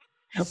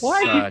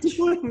 Why are you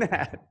doing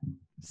that?"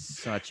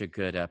 Such a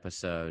good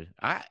episode.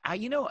 I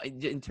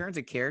in terms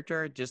of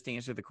character, just to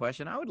answer the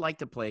question, I would like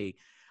to play.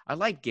 I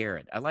like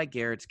Garrett. I like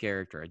Garrett's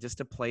character. Just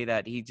to play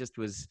that, he just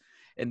was,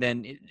 and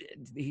then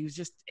he was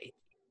just.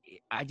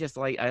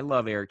 I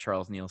love Eric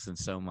Charles Nielsen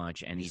so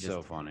much, and he's just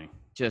so funny.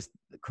 Just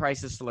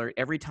crisis alert.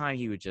 Every time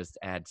he would just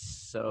add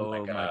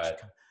so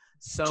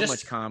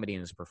much comedy in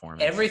his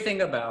performance.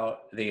 Everything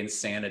about the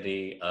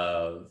insanity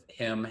of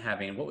him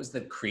having, what was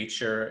the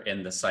creature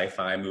in the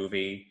sci-fi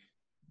movie?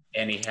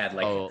 And he had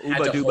like he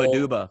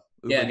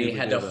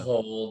had to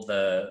hold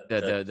the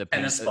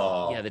tennis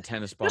ball. Yeah, the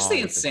tennis ball. Just the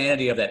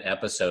insanity of that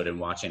episode and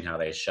watching how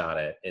they shot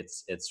it.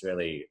 It's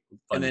really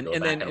fun. And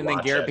then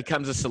Garrett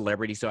becomes a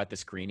celebrity. So at the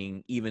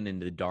screening, even in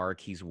the dark,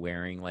 he's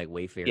wearing like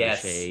Wayfarer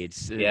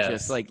shades.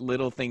 Just like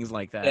little things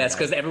like that. Yeah, it's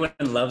because everyone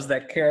loves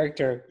that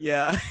character.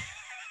 Yeah.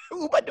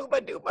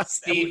 Ooba.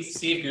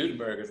 Steve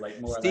Gutenberg is like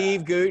more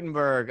Steve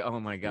Gutenberg. Oh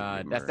my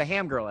God. That's the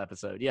Ham Girl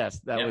episode. Yes,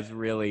 that was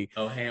really.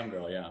 Oh, Ham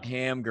Girl, yeah.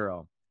 Ham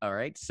Girl. All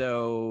right.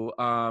 So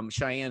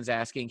Cheyenne's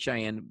asking,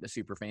 Cheyenne, the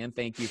super fan,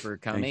 thank you for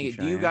coming.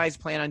 Do you guys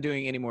plan on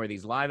doing any more of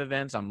these live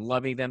events? I'm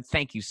loving them.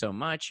 Thank you so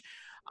much.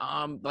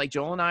 Like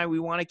Joel and I, we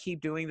want to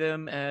keep doing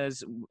them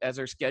as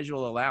our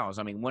schedule allows.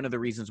 I mean, one of the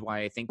reasons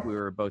why I think we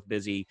were both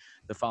busy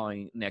the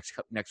following next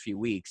few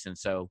weeks. And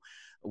so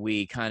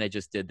we kind of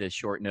just did this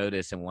short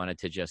notice and wanted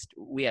to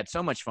we had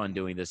so much fun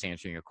doing this,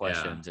 answering your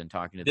questions and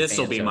talking to the fans. This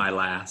will be my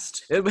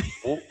last.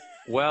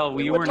 Well,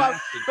 we were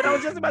not. But I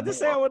was just about to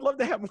say, I would love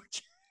to have more.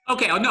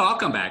 Okay. Oh no, I'll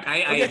come back.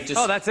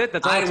 That's it.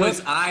 That's all.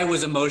 I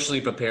was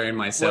emotionally preparing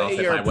myself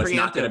if I was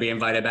not going to be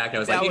invited back. I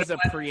was that like, was a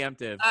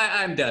preemptive.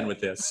 I'm done with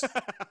this.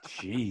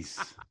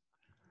 Jeez.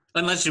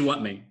 Unless you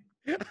want me.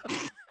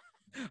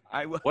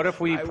 What if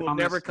we? I will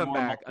never come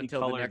back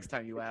until the next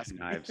time you ask.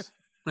 Knives.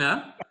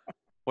 Huh?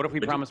 What if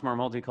we promise more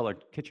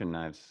multicolored kitchen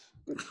knives?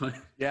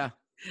 Yeah.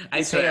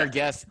 We pay our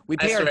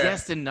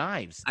guests in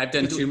knives. I've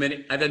done too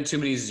many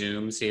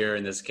Zooms here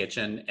in this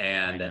kitchen,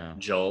 and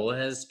Joel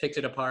has picked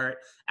it apart.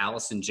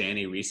 Alice and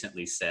Janney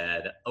recently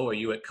said, "Oh, are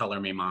you at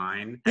Color Me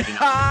Mine?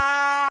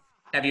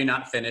 Have you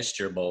not finished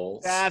your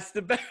bowls?" That's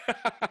the best.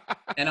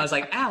 And I was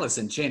like, "Alice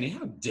and Janney,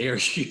 how dare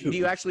you?" Do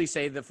you actually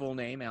say the full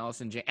name,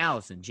 Alice and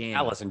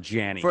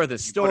Janney? For the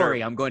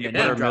story, I'm going to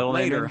name drop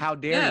later. How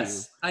dare you?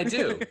 Yes, I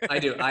do.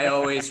 I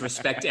always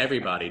respect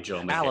everybody,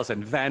 Joel McHale.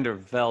 Allison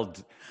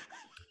Vanderveld.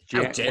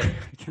 How dare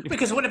you?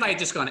 Because what if I had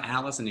just gone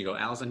Allison? You go,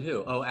 Allison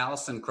who? Oh,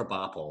 Allison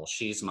Krabappel.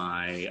 She's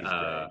my.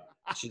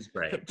 She's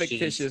great. The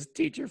fictitious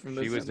teacher from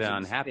the. She was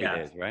on Happy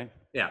Days, right?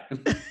 Yeah.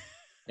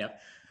 Yep.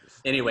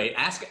 Anyway,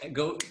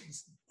 go.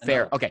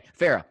 Fair. Okay.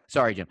 Fair.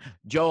 Sorry, Jim.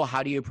 Joel,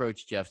 how do you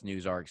approach Jeff's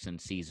news arcs in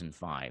season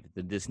 5?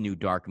 This new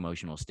dark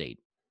emotional state.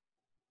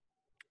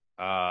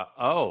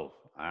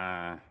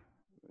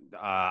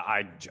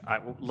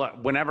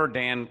 Whenever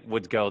Dan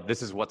would go,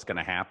 this is what's going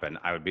to happen,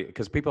 I would be,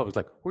 because people was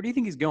like, where do you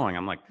think he's going?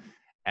 I'm like,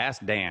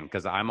 ask Dan,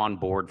 because I'm on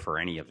board for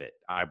any of it.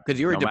 Because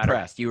you were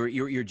depressed.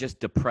 You're just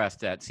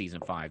depressed at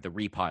season 5, the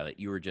repilot.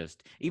 You were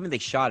just, even they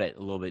shot it a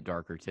little bit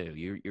darker too.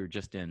 You're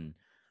just in.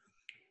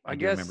 I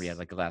do remember he had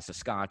like a glass of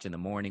scotch in the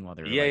morning while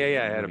they were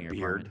I had a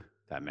beard.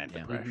 That meant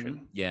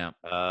depression. Yeah.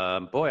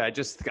 Boy,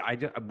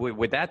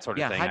 with that sort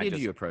of thing. How did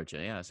you approach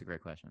it? Yeah, that's a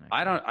great question.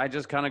 Actually. I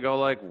just kind of go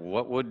like,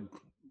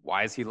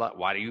 why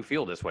do you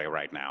feel this way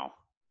right now?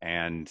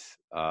 And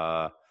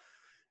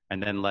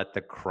then let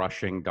the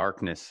crushing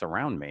darkness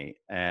surround me.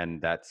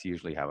 And that's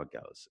usually how it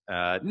goes.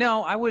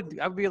 No, I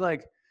would be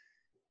like,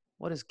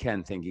 what does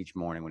Ken think each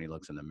morning when he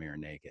looks in the mirror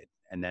naked?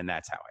 And then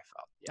that's how I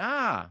felt.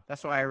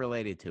 That's why I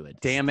related to it.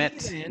 Damn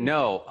it.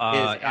 No,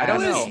 I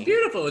don't know. It's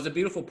beautiful. It was a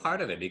beautiful part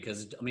of it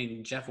because, I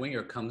mean, Jeff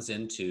Winger comes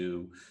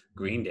into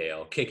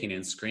Greendale kicking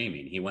and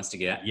screaming. He wants to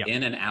get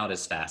in and out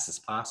as fast as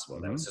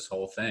possible. That was his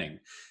whole thing.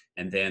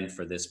 And then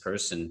for this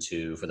person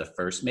to,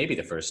 maybe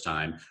the first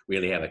time,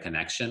 really have a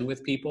connection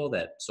with people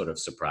that sort of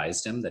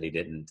surprised him that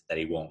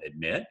he won't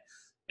admit.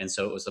 And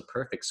so it was a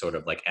perfect sort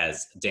of like,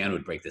 as Dan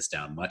would break this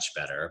down much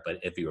better, but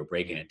if you were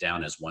breaking it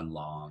down as one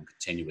long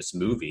continuous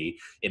movie,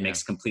 it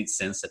makes complete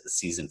sense that the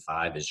season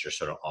 5 is your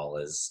sort of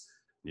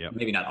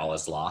maybe not all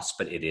is lost,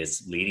 but it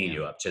is leading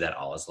you up to that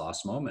all is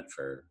lost moment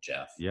for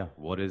Jeff. Yeah.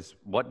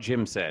 What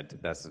Jim said.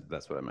 That's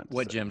what I meant.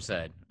 What Jim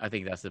said. I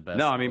think that's the best.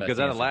 No, I mean, because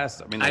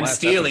I'm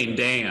stealing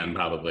Dan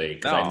probably.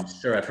 No. I'm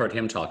sure I've heard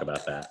him talk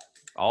about that.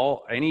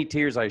 Any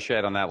tears I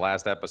shed on that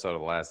last episode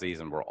of the last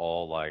season were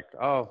all like,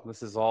 oh,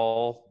 this is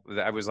all.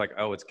 I was like,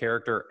 oh, it's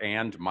character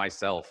and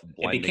myself.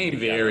 It became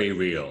very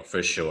real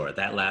for sure.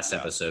 That last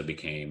episode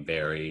became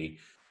very.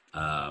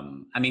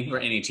 I mean, for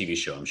any TV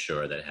show, I'm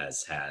sure that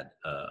has had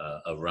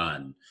a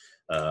run,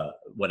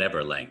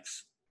 whatever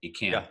length, you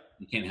can't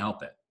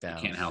help it. You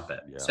can't help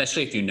it,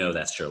 especially if you know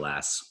that's your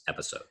last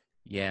episode.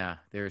 Yeah,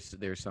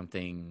 there's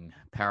something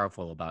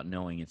powerful about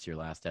knowing it's your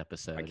last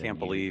episode. I can't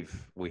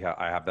believe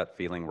I have that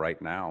feeling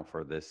right now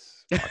for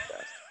this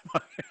podcast. I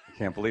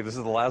can't believe this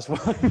is the last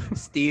one.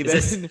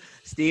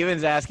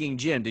 Steven's asking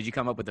Jim, did you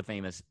come up with the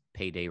famous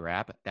payday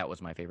rap? That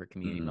was my favorite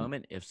community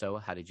moment. If so,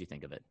 how did you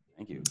think of it?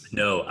 Thank you.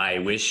 No, I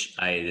wish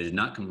I did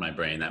not come to my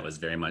brain. That was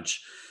very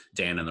much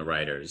Dan and the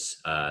writers.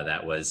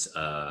 That was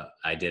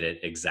I did it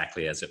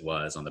exactly as it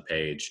was on the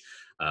page,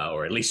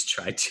 or at least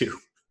tried to.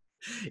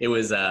 It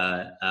was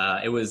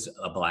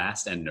a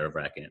blast and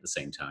nerve-wracking at the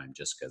same time,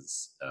 just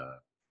because.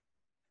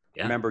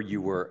 I remember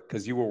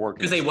because you were working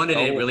because they wanted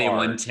it really in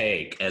one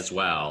take as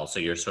well. So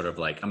you're sort of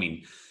like, I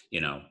mean,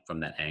 from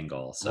that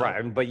angle. So.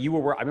 Right, but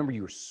I remember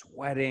you were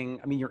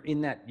sweating. I mean,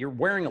 you're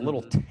wearing a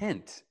little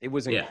tent. It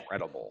was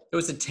incredible. It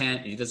was a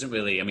tent. It doesn't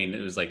really. I mean, it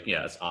was like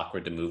it's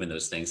awkward to move in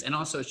those things, and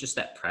also it's just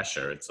that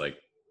pressure. It's like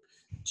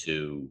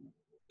to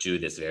do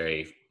this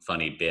very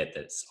funny bit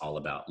that's all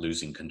about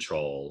losing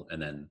control,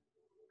 and then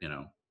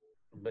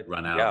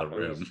run out of the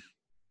room,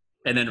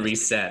 and then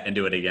reset and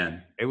do it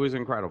again. It was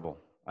incredible.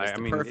 It's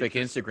the perfect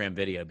Instagram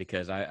video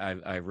because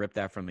I ripped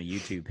that from a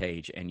YouTube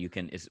page and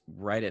it's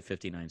right at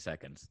 59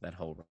 seconds. That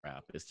whole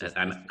rap. It's just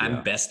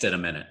I'm best at a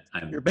minute.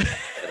 You're best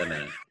at a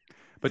minute.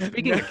 But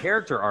speaking of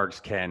character arcs,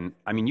 Ken,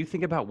 I mean, you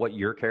think about what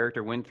your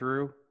character went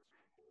through.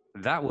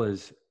 That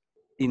was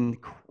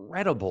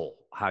incredible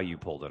how you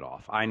pulled it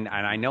off. I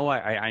know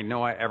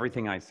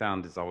everything I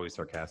sound is always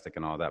sarcastic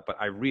and all that, but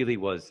I really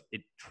was.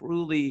 It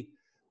truly.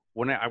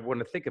 When I want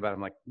to think about it,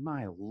 I'm like,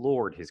 my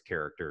Lord, his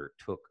character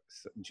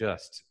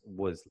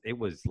it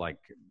was like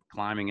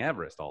climbing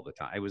Everest all the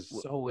time. It was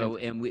so.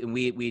 And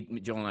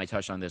we Joel and I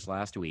touched on this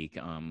last week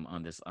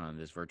on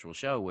this virtual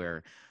show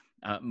where,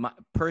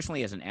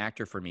 personally as an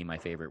actor for me, my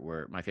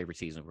favorite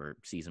season were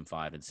season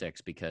 5 and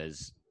 6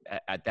 because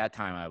at that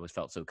time I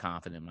felt so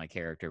confident in my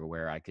character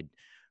where I could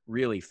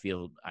really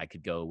feel I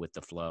could go with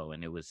the flow,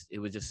 and it was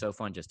just so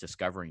fun just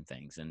discovering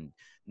things and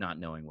not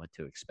knowing what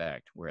to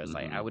expect. Whereas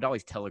I would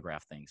always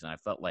telegraph things, and I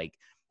felt like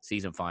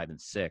season 5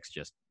 and 6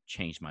 just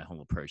changed my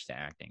whole approach to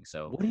acting.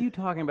 So what are you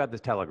talking about,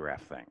 this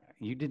telegraph thing?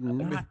 You did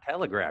not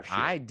telegraph shit.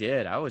 I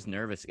did. I was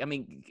nervous. I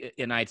mean,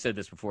 and I had said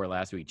this before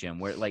last week, Jim,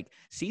 where like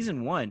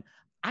season 1,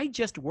 I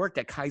just worked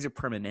at Kaiser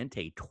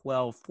Permanente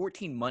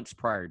 14 months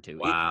prior to.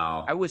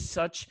 Wow. I was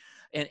such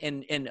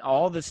and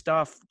all the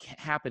stuff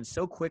happened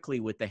so quickly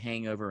with The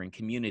Hangover and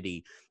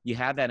Community. You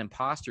have that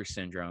imposter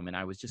syndrome, and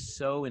I was just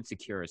so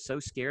insecure, so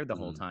scared the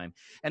whole time.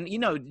 And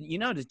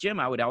to Jim,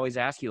 I would always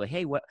ask you like,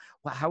 hey,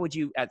 how would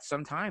you at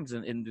sometimes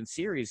in the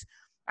series?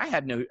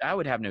 I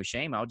would have no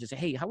shame. I would just say,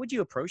 hey, how would you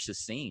approach the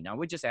scene? I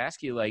would just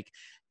ask you like,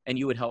 and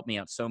you would help me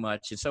out so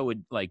much, and so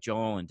would like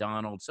Joel and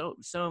Donald,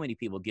 so many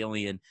people,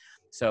 Gillian.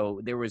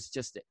 So there was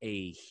just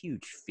a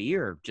huge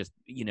fear, just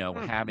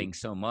having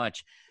so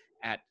much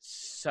at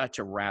such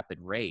a rapid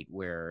rate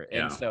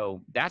and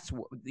so that's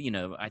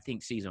I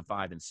think season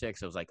 5 and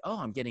 6 I was like, oh,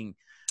 I'm getting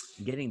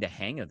the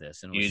hang of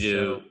this, and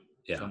it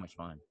was so much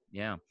fun.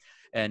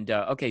 And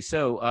okay,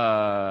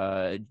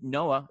 so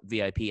Noah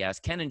VIP asks,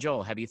 Ken and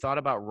Joel, have you thought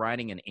about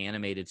writing an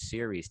animated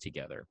series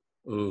together?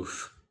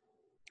 Oof.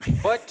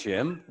 What,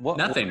 Jim?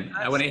 Nothing.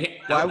 I want to hear.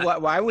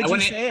 Why would you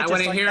say it? I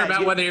want to hear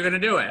about whether you're going to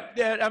do it.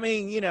 Yeah, I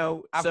mean,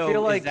 I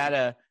feel like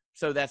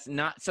that's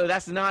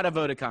not a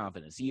vote of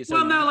confidence.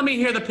 Now let me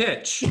hear the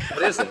pitch.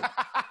 What is it?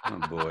 Oh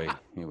boy,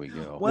 here we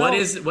go. Well,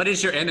 what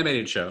is your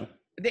animated show?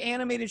 The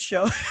animated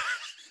show.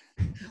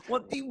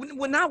 Well,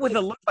 not with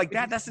a look like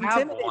that. That's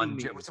intimidating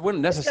me. It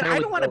wouldn't necessarily. I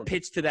don't want to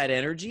pitch to that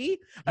energy.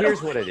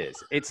 Here's what it is.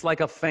 It's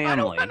like a family. I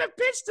don't want to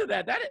pitch to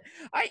that.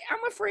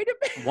 I'm afraid of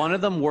it. One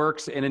of them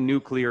works in a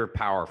nuclear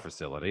power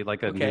facility,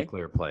 like a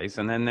nuclear place,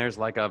 and then there's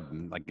like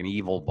an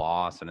evil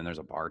boss, and then there's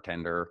a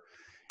bartender.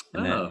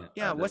 And then,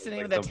 what's the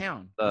name of that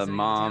town? The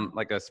mom,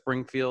 like a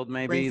Springfield,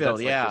 maybe. Springfield,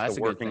 that's just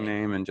a working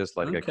name and just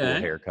like a cool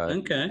haircut.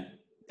 Okay.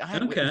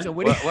 So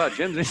well,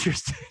 Jim's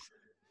interested.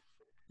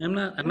 I'm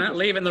not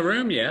leaving the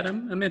room yet.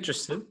 I'm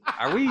interested.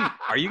 Are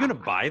you going to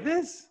buy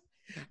this?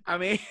 I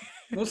mean,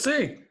 we'll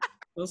see.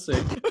 We'll see.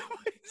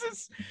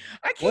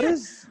 I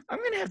can't. I'm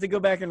going to have to go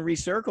back and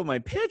recircle my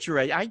pitch.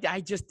 Right?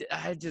 I'm just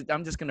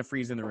going to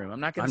freeze in the room. I'm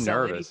not going to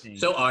sell anything.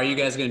 So, are you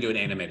guys going to do an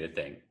animated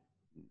thing?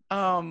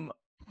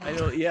 I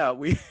don't. Yeah,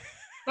 we.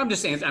 I'm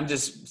just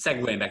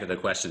segueing back to the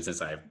question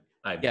since I've.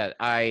 We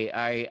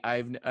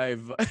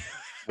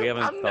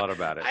haven't thought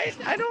about it.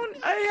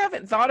 I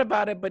haven't thought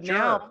about it, but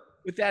now.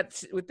 With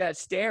that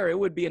stare, it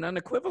would be an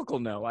unequivocal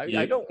no.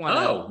 I don't want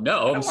to. Oh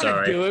no, I'm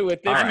sorry. Do it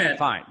with this. All right,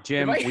 fine,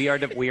 Jim. We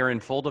are in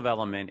full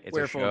development. It's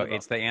a show.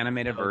 It's the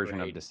animated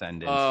version of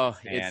Descendants. Oh,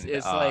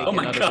 it's like oh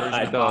my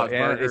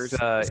god!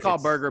 It's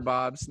called Burger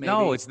Bob's. Maybe.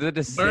 No, it's the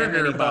Descendants.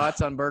 Any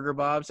thoughts on Burger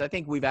Bob's? I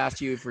think we've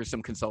asked you for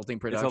some consulting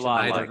production. It's a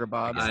lot of like Burger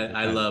Bob's.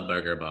 I love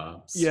Burger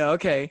Bob's. Yeah.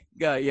 Okay.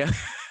 Yeah.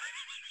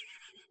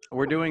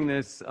 We're doing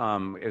this.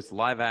 It's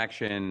live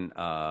action.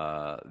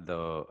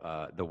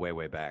 The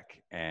way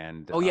back,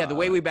 and the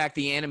way back,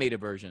 the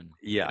animated version.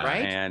 Yeah,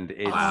 right. And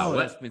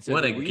it's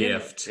what a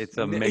gift! It's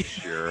a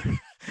mixture.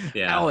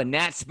 Yeah. Oh, and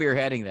Nat's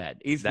spearheading that.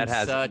 He's been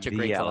such a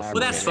great collaborator.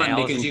 Well, that's fun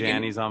because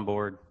Janney's on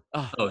board.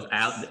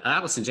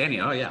 Alice and Janney.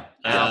 Oh yeah,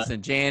 Alice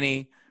and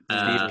Janney.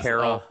 Steve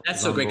Carroll.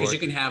 That's so great because you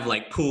can have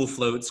like pool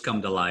floats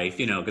come to life,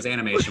 because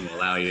animation will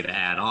allow you to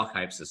add all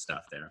types of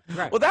stuff there.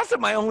 Right. Well, that's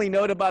my only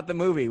note about the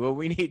movie. Well,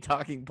 we need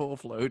talking pool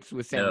floats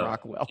with Sam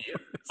Rockwell.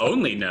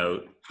 Only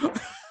note.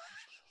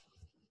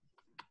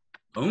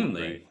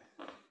 Only.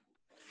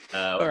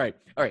 Right. All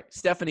right.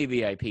 Stephanie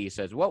VIP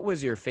says, "What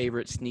was your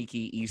favorite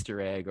sneaky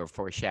Easter egg or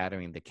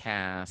foreshadowing the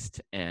cast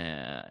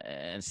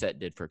and set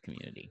did for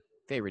Community?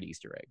 Favorite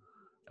Easter egg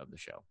of the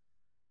show?"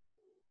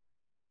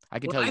 I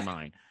can tell you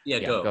mine. Yeah,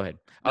 go ahead.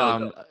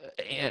 Go.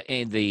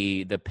 And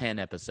the pen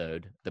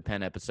episode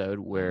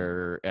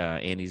where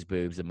Andy's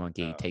boobs, the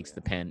monkey takes the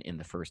pen in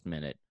the first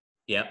minute.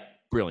 Yep.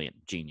 Brilliant,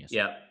 genius.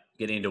 Yep.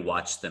 Getting to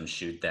watch them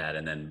shoot that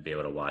and then be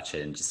able to watch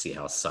it and just see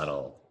how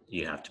subtle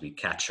you have to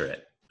capture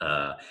it.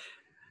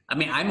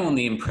 I'm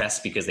only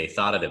impressed because they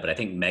thought of it, but I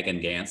think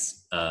Megan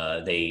Gantz,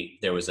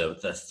 there was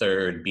the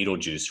third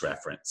Beetlejuice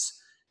reference,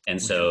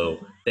 and so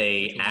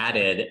they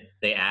added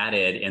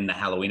in the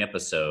Halloween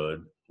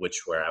episode,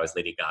 where I was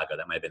Lady Gaga,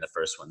 that might have been the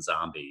first one,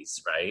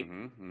 Zombies, right?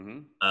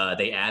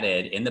 They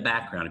added in the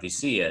background, if you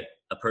see it,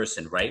 a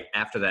person right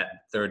after that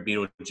third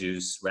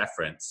Beetlejuice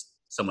reference,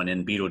 someone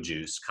in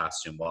Beetlejuice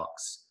costume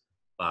walks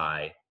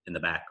by in the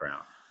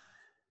background.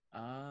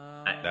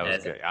 That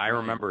was good. I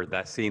remember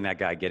seeing that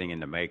guy getting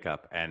into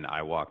makeup, and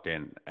I walked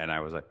in, and I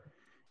was like,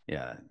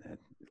 "Yeah,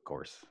 of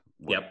course."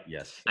 Yep.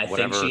 Yes. I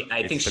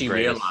think she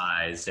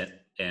realized it,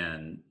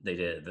 and they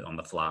did it on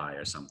the fly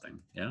or something.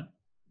 Yeah.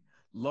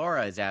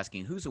 Laura is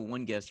asking, who's the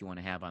one guest you want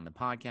to have on the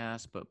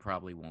podcast, but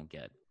probably won't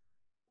get?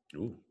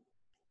 Ooh.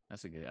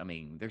 That's a good.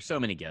 There's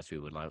so many guests we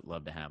would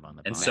love to have on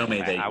the podcast. And so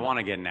many. I want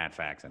to get Nat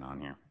Faxon on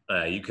here.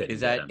 You could. Is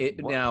that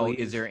it now? Please?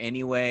 Is there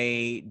any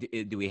way?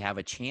 Do we have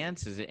a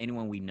chance? Is there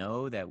anyone we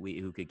know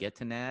who could get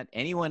to Nat?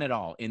 Anyone at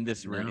all in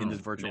this room, in this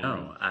virtual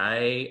room?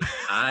 I.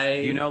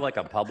 Like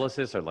a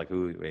publicist or like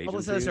who?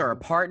 Publicist or a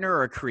partner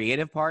or a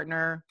creative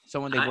partner,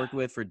 someone they've worked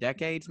with for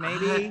decades,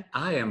 maybe.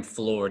 I am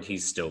floored.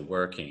 He's still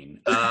working.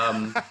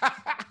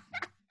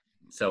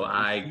 So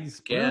I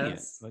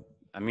guess. But,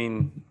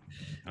 okay.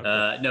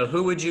 No,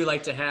 who would you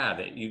like to have?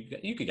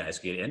 You guys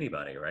could get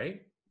anybody,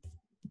 right?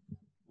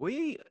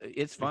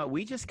 It's fun.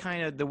 We just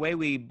kind of, the way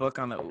we book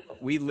on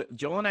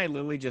Joel and I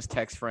literally just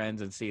text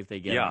friends and see if they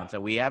get on. So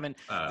we haven't,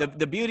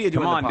 the beauty of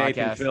doing the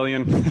podcast. Nathan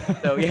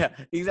Fillion. So yeah,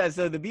 exactly.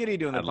 So the beauty of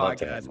doing the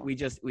podcast,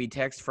 we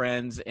text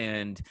friends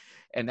and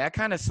that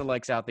kind of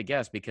selects out the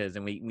guests because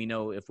then we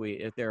know if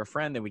they're a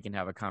friend, then we can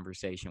have a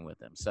conversation with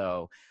them.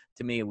 So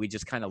to me, we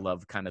just kind of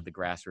love kind of the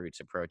grassroots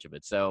approach of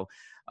it. So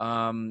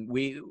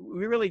we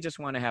really just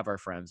want to have our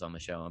friends on the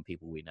show and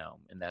people we know,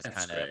 and that's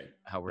kind of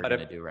how we're going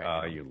to do right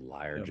now. You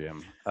liar,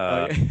 Jim.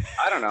 I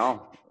don't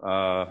know.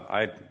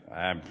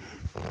 I'm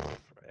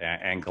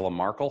Angela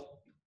Merkel.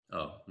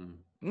 Oh,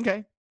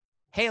 okay.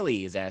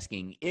 Haley is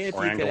asking if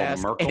you could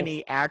ask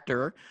any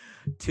actor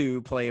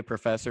to play a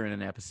professor in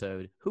an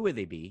episode, who would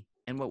they be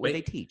and what would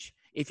they teach?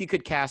 If you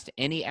could cast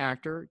any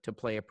actor to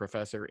play a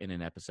professor in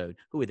an episode,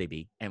 who would they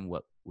be and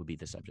what would be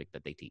the subject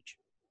that they teach?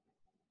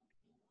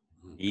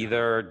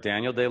 Either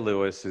Daniel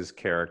Day-Lewis's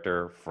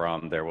character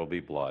from There Will Be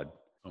Blood.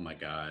 Oh my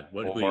God.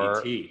 What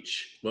would he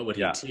teach? What would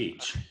he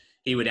teach?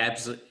 He would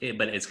absolutely,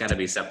 but it's got to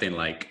be something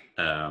like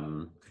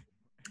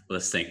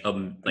let's think. Like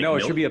no,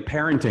 it should be a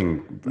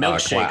parenting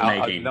milkshake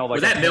making. no,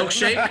 like was that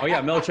milkshake? Oh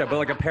yeah, milkshake, but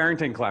like a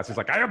parenting class. He's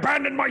like, I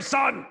abandoned my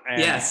son.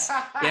 And Yes.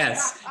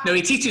 No,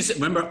 he teaches.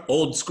 Remember,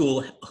 old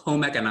school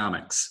home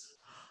economics.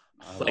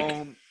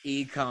 Home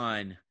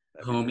econ.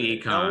 Home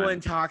econ. No one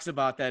talks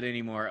about that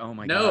anymore. Oh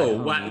my god.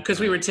 No, because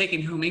we were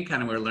taking home econ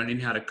and we were learning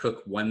how to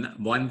cook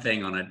one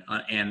thing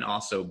and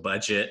also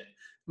budget.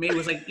 I mean, it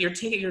was like you're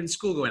in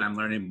school going, I'm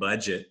learning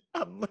budget.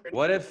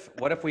 What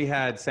if we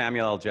had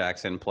Samuel L.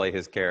 Jackson play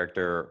his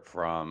character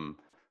from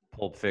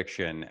Pulp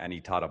Fiction and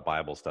he taught a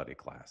Bible study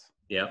class?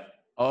 Yep.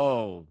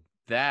 Oh,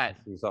 that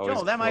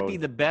Joel, that might be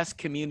close. the best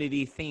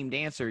community themed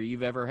answer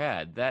you've ever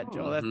had. That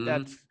Joel,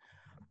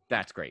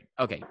 that's great.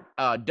 Okay.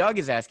 Doug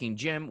is asking,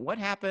 Jim, what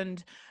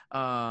happened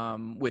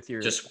with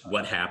your just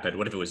what happened?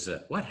 What if it was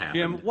what happened?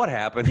 Jim, what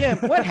happened? Jim,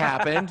 what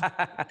happened?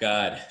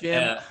 God,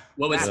 Jim,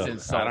 what was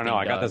I don't know.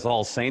 I got this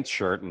All Saints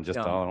shirt and just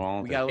we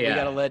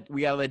gotta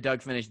let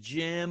Doug finish.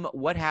 Jim,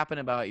 what happened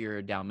about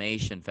your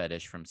Dalmatian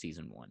fetish from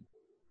season 1?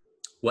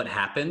 What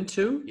happened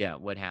to? Yeah,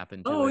 what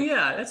happened to it? it?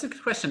 Yeah, that's a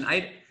good question.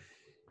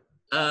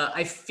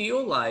 I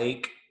feel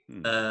like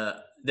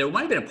there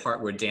might have been a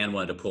part where Dan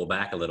wanted to pull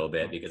back a little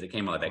bit because it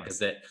came out of that,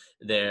 because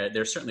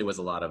there certainly was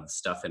a lot of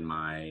stuff in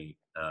my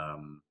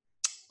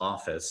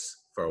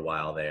office for a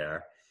while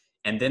there.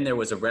 And then there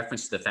was a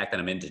reference to the fact that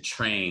I'm into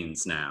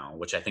trains now,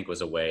 which I think was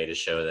a way to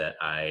show that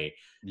I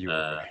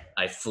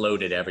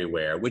floated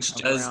everywhere, which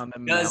does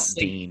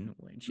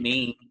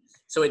mean.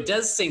 So it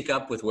does sync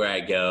up with where I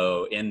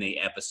go in the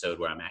episode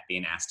where I'm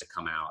being asked to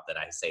come out, that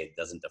I say it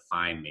doesn't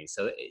define me.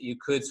 So you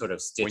could sort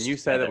of stitch. When you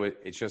said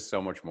it's just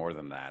so much more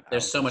than that.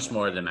 There's so much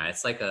more than that.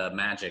 It's like a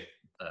magic,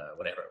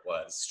 whatever it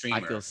was, streamer.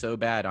 I feel so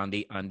bad on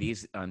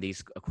these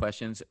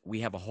questions.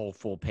 We have a whole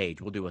full page.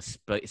 We'll do a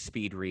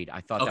speed read.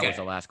 I thought that was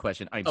the last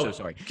question. I'm so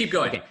sorry. Keep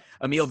going. Okay.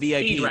 Emil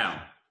VIP. Speed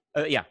round.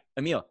 Yeah,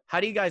 Emil, how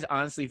do you guys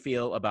honestly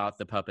feel about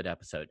the puppet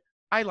episode?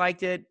 I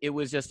liked it. It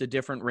was just a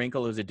different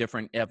wrinkle. It was a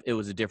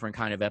different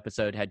kind of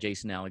episode. Had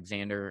Jason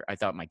Alexander. I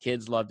thought my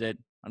kids loved it.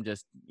 I'm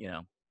just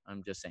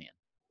saying.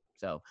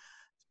 So,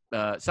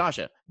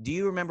 Sasha, do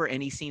you remember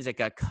any scenes that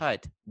got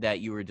cut that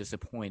you were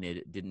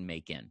disappointed didn't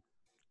make in?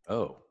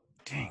 Oh,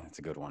 dang, that's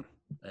a good one.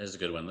 That is a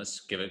good one.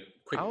 Let's give it a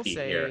quick I'll beat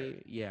say, here.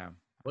 yeah.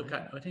 What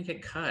didn't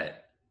get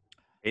cut?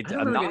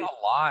 Not a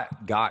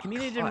lot got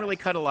Community cut. didn't really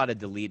cut a lot of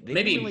delete.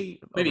 Maybe we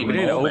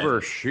didn't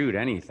overshoot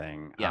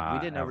anything. Yeah, we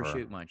didn't ever.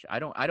 overshoot much. I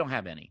don't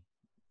have any.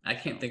 I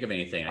can't think of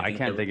anything. I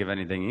can't think of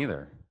anything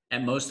either.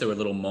 At most, there were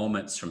little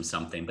moments from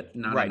something, but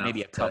not right. enough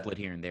Maybe a couplet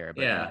here and there.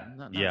 But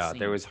not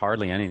there was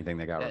hardly anything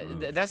that got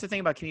removed. That's the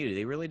thing about Community.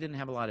 They really didn't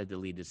have a lot of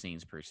deleted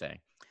scenes per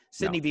se.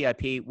 Sydney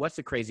VIP, what's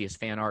the craziest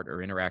fan art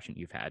or interaction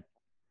you've had?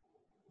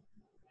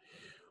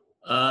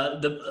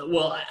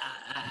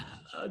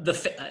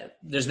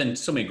 There's been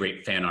so many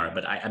great fan art,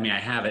 but I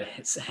have it.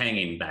 It's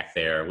hanging back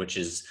there, which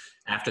is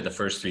after the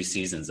first 3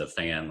 seasons of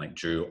Fan, like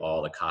drew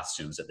all the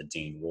costumes that the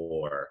Dean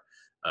wore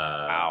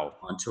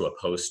onto a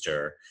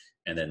poster,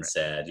 and then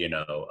said,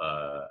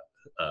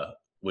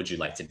 would you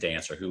like to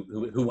dance, or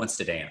who wants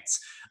to dance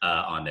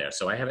on there.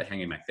 So I have it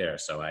hanging back there.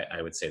 So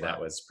I would say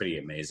that was pretty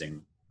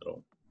amazing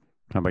little.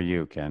 How about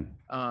you, Ken?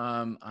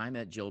 I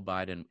met Jill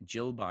Biden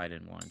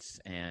once,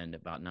 and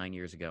about 9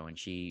 years ago, and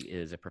she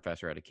is a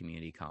professor at a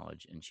community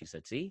college, and she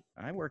said, "See,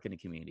 I work in a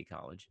community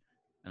college,"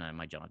 and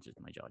my jaw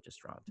just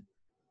dropped.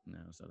 No,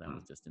 so that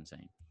was just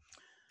insane.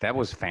 That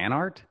was fan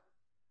art.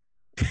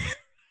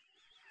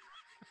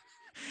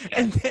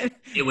 And then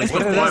it was,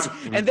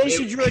 and then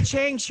she drew a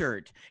Chang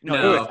shirt.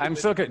 No, I'm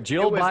so good.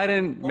 Jill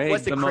Biden made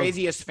what's the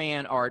craziest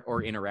fan art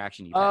or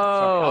interaction you've had?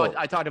 Sorry,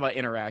 I talked about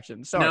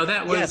interaction. Sorry. No,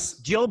 that was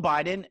Jill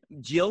Biden,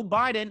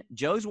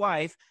 Joe's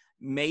wife,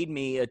 made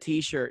me a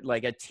T-shirt,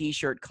 like a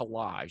T-shirt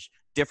collage,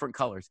 different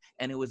colors,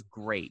 and it was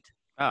great.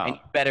 Oh. And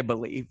you better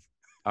believe.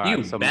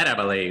 You better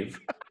believe.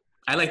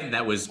 I like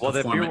that was. Well,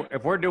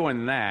 if we're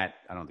doing that,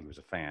 I don't think he was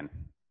a fan.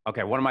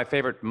 Okay, one of my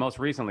favorite, most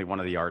recently, one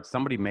of the arts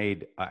somebody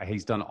made.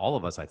 He's done all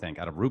of us, I think,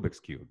 out of Rubik's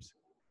cubes.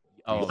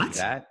 Oh,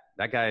 that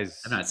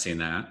guy's. I've not seen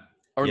that.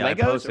 Or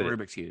Legos or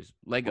Rubik's cubes?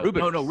 Legos.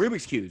 No,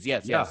 Rubik's cubes.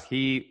 Yes.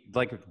 He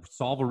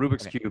solve a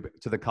Rubik's cube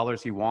to the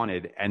colors he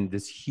wanted, and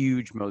this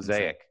huge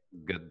mosaic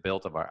got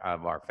built of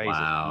our faces.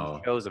 Wow.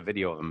 He shows a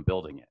video of him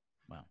building it.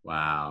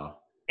 Wow.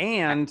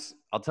 And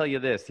I'll tell you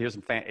this: here's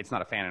some fan. It's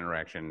not a fan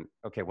interaction.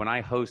 Okay, when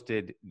I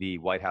hosted the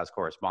White House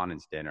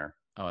Correspondents' Dinner.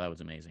 Oh, that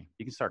was amazing.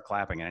 You can start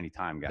clapping at any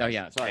time, guys. Oh,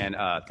 yeah. Sorry. And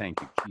thank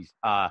you.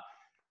 Jeez.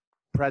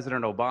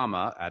 President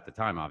Obama at the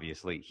time,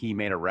 obviously, he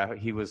made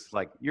he was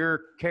like,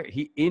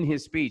 in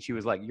his speech, he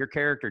was like, your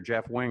character,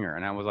 Jeff Winger.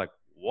 And I was like,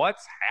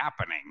 what's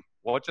happening?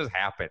 What just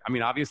happened? I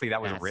mean, obviously that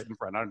was written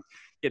for, and I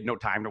had no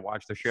time to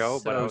watch the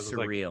show, but I was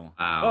surreal.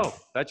 Like, oh,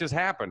 that just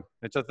happened.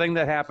 It's a thing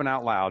that happened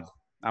out loud.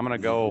 I'm going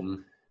to go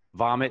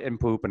vomit and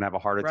poop and have a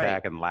heart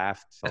attack and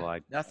laugh. So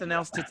like nothing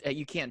else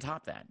you can't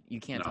top that.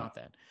 You can't top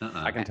that.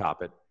 I can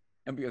top it.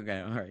 Okay,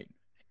 all right.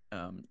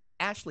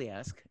 Ashley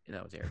asked,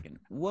 that was arrogant,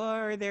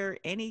 were there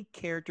any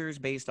characters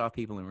based off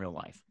people in real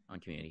life on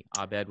Community?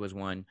 Abed was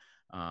one.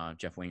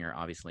 Jeff Winger,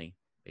 obviously.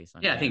 based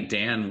on. Yeah, I think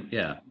Dan.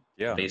 Yeah,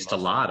 based a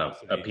lot of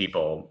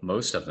people,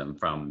 most of them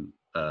from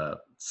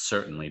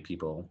certainly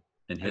people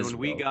in and his when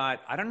we world.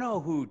 got, I don't know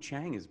who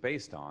Chang is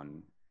based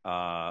on,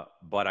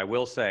 but I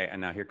will say,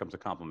 and now here comes a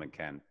compliment,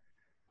 Ken.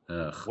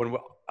 Ugh. When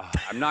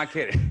I'm not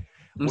kidding.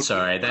 I'm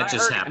sorry, that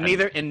just happened.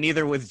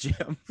 Neither was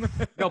Jim.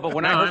 No, but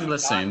when I'm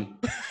listening.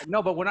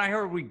 But when I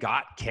heard we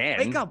got Ken,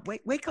 wake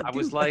up! I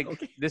was dude. like,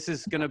 Okay. this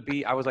is gonna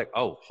be. I was like,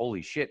 oh,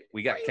 holy shit,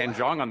 we got Ken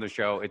Jeong on the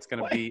show. It's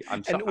gonna be.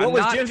 I'm And I'm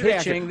was not Jim's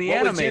pitching reaction? the What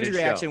was animated Jim's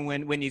show. reaction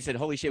when you said,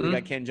 "Holy shit, we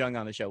got Ken Jeong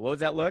on the show"? What was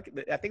that look?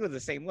 I think it was the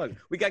same look.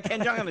 We got Ken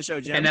Jeong on the show,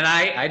 Jim. And then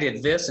I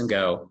did this and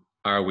go,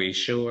 "Are we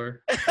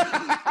sure?"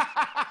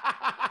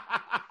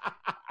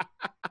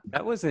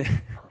 That was it.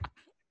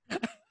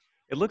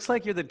 It looks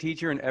like you're the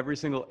teacher in every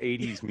single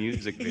 80s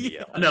music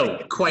video. No,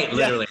 quite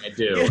literally, I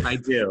do. I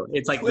do.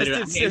 It's like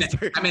literally,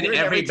 I'm in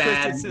every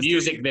bad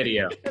music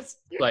video.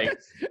 Like,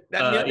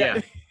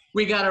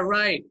 we got a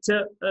right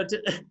to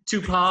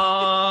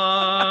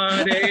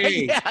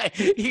party. Yeah,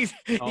 he's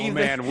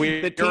man,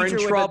 we're in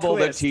trouble.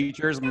 The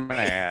teacher's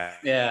mad.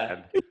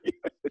 Yeah.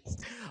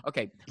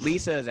 Okay,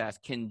 Lisa has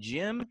asked, can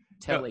Jim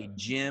tell a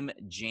Jim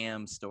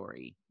Jam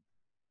story?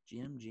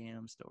 Jim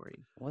Jam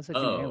story. What's a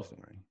Jim Jam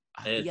story?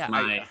 It's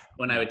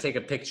when I would take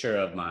a picture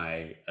of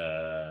my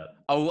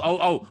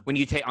when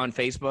you take on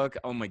Facebook,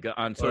 oh my god,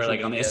 on social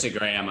media. On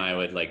Instagram, I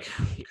would like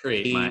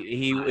create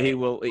he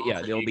will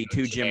there'll be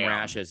two Jim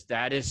Rashes.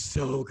 That is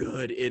so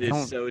good. It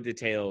is so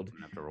detailed.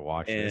 I have to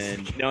watch this.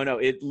 No,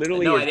 it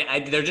literally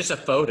they're just a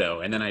photo,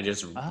 and then I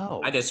just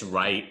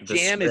write the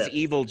Jam script. is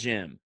evil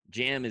Jim.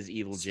 Jam is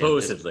evil Jim.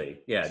 Supposedly.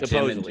 Supposedly.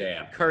 Jim and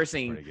Jam.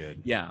 Cursing. Pretty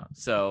good. Yeah.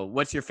 So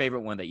what's your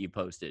favorite one that you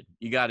posted?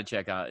 You got to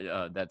check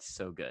out. That's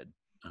so good.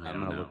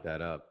 I'm gonna look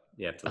that up.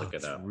 You have to look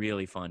it up. It's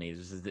really funny.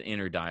 This is the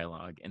inner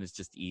dialogue, and it's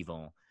just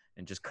evil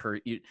and just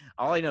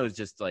all I know is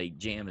just like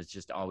Jam is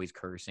just always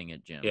cursing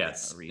at Jim.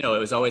 Yes. It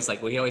was always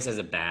like, he always has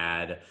a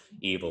bad,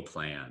 evil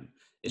plan.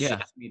 Is she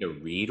asking me to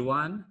read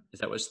one? Is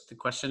that what the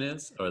question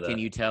is? Or can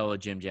you tell a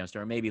Jim Jam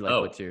story? Maybe like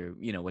what's your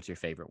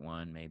favorite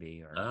one?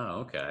 Maybe or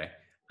okay.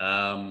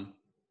 I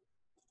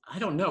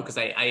don't know because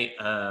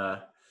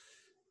I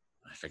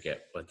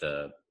forget what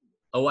the.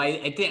 Oh,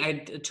 I think I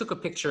took a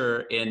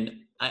picture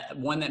in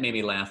one that made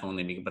me laugh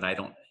only, but I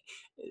don't.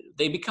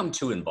 They become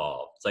too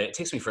involved. Like it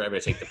takes me forever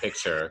to take the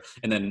picture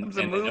and then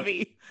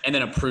and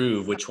then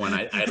approve which one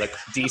I look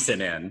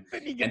decent in,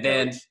 and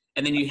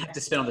then you have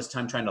to spend all this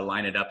time trying to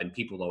line it up, and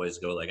people always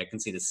go like, I can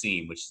see the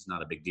seam, which is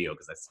not a big deal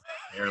because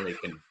I barely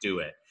can do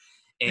it.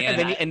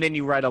 And then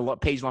you write a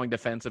page-long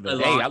defense of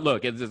it. Hey,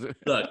 look,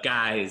 look,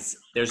 guys,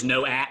 there's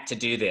no app to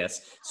do this.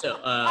 So,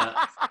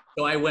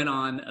 so I went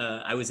on.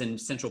 I was in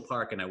Central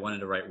Park, and I wanted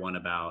to write one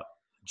about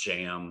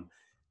Jam,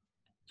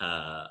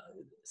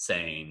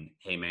 saying,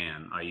 "Hey,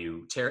 man, are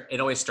you?" It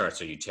always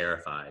starts, "Are you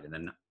terrified?" And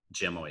then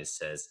Jim always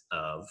says,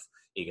 "Of."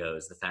 He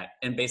goes, "The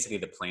fact," and basically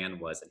the plan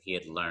was that he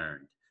had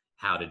learned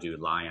how to do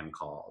lion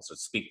calls or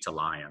speak to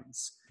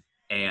lions.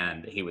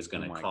 And he was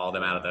going to call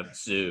them out of the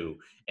zoo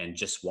and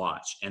just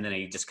watch. And then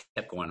he just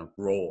kept going,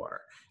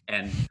 roar.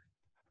 And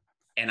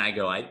I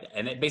go,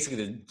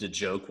 basically the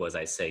joke was,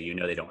 I say,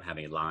 they don't have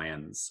any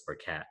lions or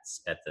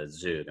cats at the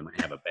zoo. They might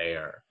have a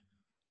bear.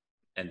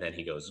 And then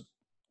he goes,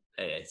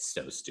 hey, it's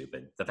so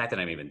stupid. The fact that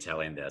I'm even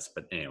telling this,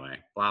 but anyway,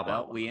 blah,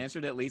 blah. Well, we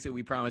answered it, Lisa.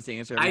 We promised to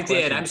answer. I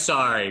did. I'm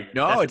sorry.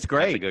 No, it's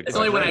great. It's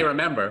only what I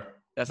remember.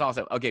 That's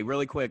awesome. Okay,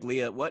 really quick,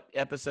 Leah, what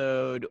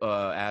episode?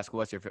 Ask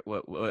which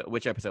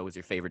episode was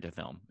your favorite to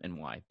film and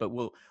why? But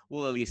we'll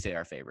at least say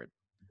our favorite.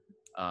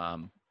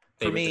 Favorite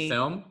to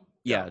film?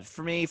 Yeah,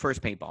 for me,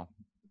 first paintball,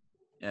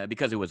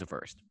 because it was a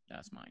first.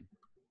 That's mine.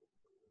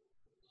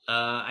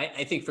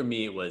 I think for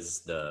me it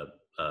was the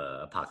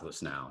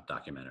Apocalypse Now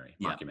mockumentary.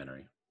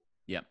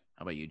 Yeah.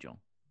 How about you,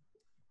 Joel?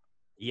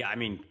 Yeah, I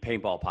mean,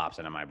 paintball pops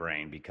into my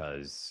brain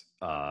because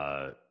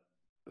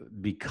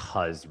we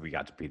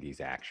got to be these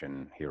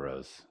action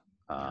heroes.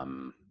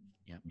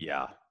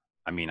 Yeah.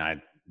 I mean,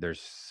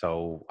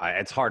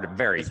 it's hard,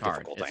 very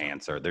difficult to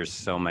answer. There's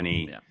so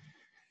many,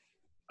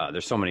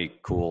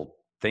 cool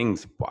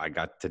things I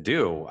got to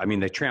do. I mean,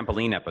 the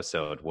trampoline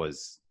episode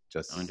was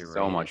just underrated,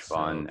 so much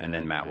fun. And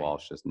then Matt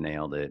Walsh just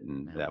nailed it.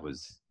 And that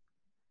was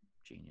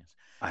genius.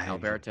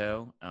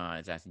 Alberto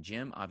is asking,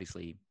 Jim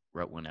obviously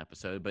wrote one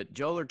episode, but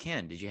Joel or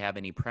Ken, did you have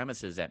any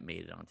premises that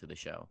made it onto the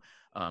show?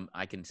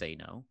 I can say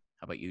no.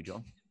 How about you,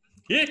 Joel?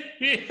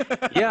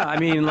 Yeah, I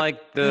mean,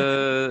 like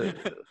the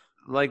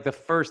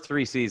first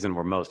 3 seasons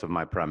were most of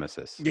my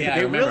premises. Yeah,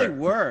 they really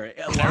were.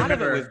 A lot of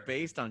it was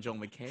based on Joel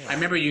McHale. I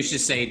remember you used to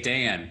say,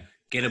 Dan,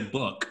 get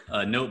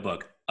a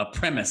notebook. A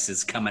premise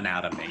is coming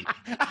out of me.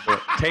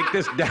 Take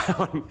this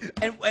down.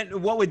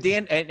 And what would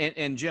Dan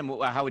and Jim?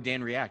 How would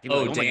Dan react?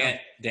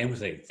 Dan would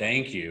say,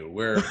 "Thank you.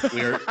 We're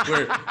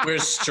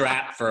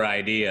strapped for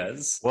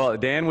ideas." Well,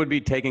 Dan would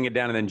be taking it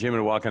down, and then Jim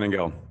would walk in and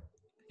go,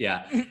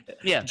 "Yeah,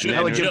 yeah."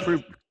 How would Jim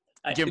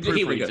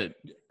proofreads it?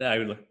 I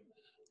would look.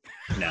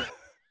 No.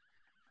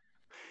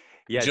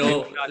 Yeah,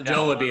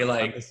 Joel would be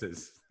like, "This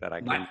is that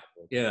I can."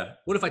 Yeah.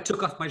 What if I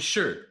took off my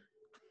shirt?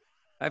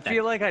 I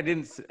feel like I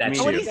didn't. That's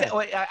How would you. he say?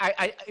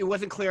 It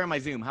wasn't clear on my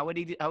Zoom. How would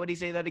he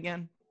say that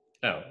again?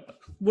 Oh,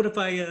 what if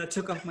I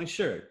took off my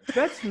shirt?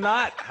 That's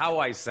not how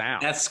I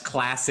sound. That's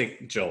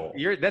classic Joel.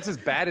 That's as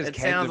bad as It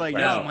Ken's sounds like,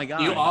 impression. oh my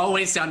God. You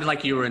always sounded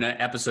like you were in an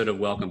episode of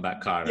Welcome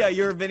Back, Kotter. Yeah,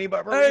 you're Vinny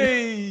Barber.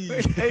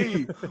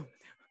 Hey.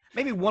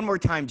 Maybe one more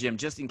time, Jim,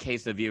 just in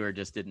case the viewer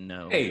just didn't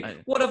know. Hey,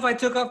 what if I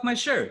took off my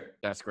shirt?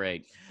 That's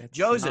great. That's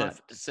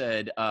Joseph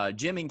said,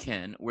 Jim and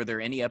Ken, were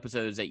there any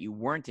episodes that you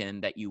weren't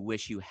in that you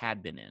wish you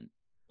had been in?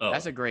 Oh,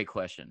 That's a great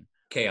question.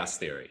 chaos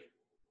theory.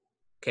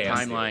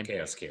 Timeline.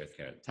 Chaos.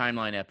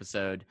 Timeline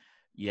episode.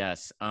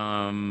 Yes.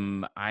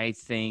 I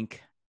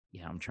think,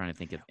 I'm trying to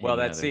think of Well,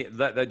 any that other. scene,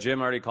 that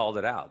Jim already called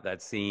it out.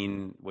 That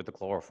scene with the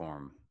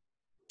chloroform.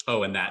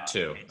 Oh, and that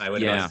too. I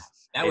would Yeah. have.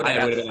 That would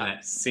have been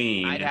that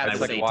scene. I'd have I to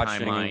would- say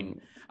timeline.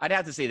 I'd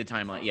have to say the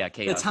timeline. Yeah, the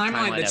chaos.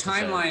 timeline. The episode.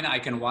 timeline I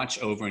can watch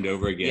over and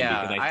over again.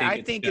 Yeah, because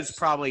I think it's just-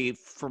 probably,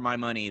 for my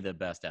money, the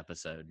best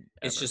episode.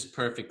 It's ever. just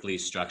perfectly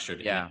structured.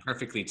 Yeah. And it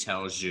perfectly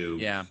tells you.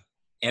 Yeah.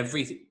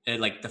 Everything,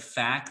 like the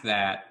fact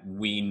that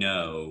we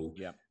know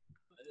Yep.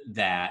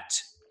 that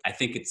I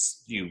think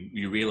it's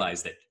you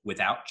realize that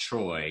without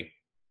Troy,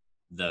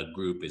 the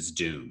group is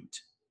doomed.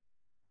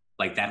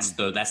 Like that's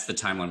the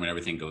timeline when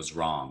everything goes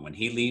wrong. When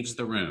he leaves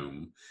the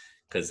room,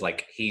 because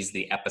like he's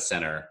the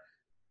epicenter.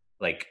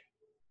 Like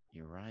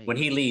You're right. when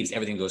he leaves,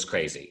 everything goes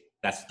crazy.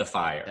 That's the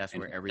fire. That's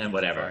where and everything's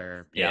whatever.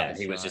 fire. Yeah, that's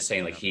he was right. just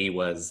saying like he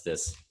was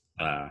this.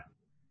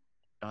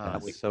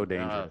 That was so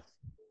dangerous.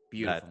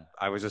 Beautiful.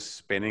 I was just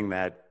spinning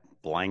that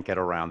blanket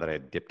around that I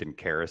had dipped in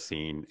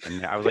kerosene,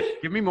 and I was like,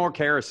 "Give me more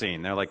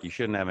kerosene." They're like, "You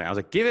shouldn't have it." I was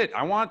like, "Give it!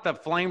 I want the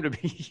flame to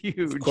be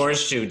huge." Of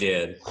course you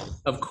did.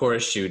 Of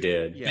course you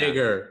did. Yeah.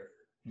 Bigger.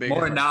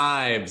 More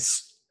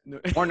knives.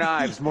 More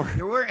knives, more.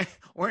 There weren't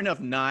enough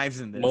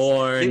knives in this.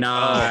 More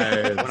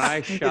knives. When I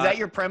Is shot, that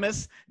your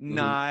premise?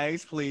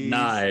 Knives, please.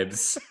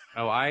 Knives.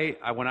 oh, I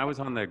when I was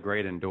on the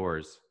Great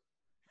Indoors,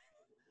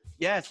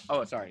 Yes.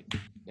 Oh, sorry.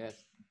 Yes.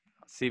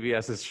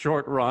 CBS's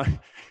short run,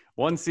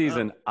 one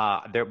season.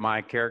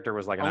 My character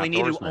was like an Only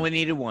outdoorsman.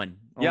 needed one.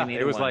 Yeah, Only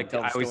needed it was one. like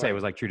Tell the I always say story. it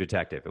was like True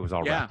Detective. It was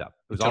all Yeah. wrapped up.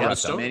 It was Tell all the wrapped up.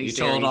 story. Many You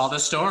told series. all the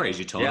stories.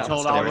 You told Yeah. all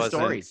Told the all stories. the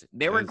wasn't- stories.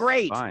 They It were was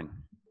great. Fine.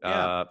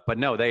 Yeah. But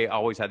no, they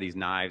always had these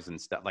knives and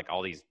stuff, like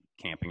all these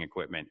camping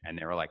equipment, and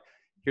they were like,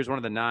 "Here's one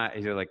of the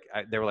knives." They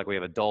were like, "We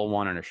have a dull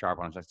one and a sharp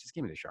one." I was like, "Just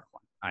give me the sharp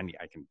one. I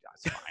can.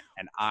 That's fine."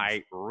 And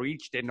I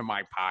reached into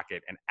my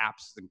pocket and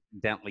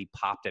accidentally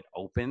popped it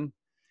open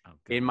Oh,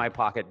 in my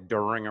pocket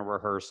during a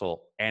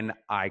rehearsal, and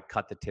I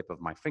cut the tip of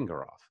my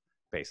finger off,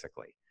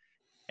 basically.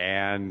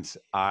 And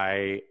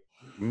I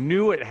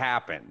knew it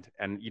happened,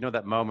 and you know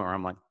that moment where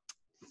I'm like,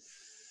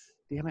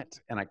 damn it.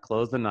 And I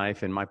closed the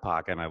knife in my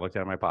pocket, and I looked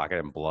at my pocket,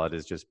 and blood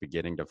is just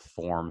beginning to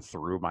form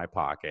through my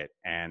pocket.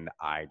 And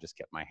I just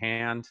kept my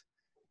hand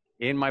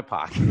in my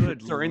pocket Good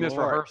during this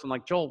Lord. rehearsal. I'm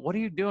like, Joel, what are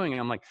you doing? And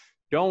I'm like,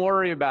 don't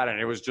worry about it. And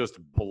it was just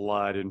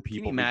blood and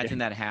people. Can you imagine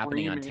began that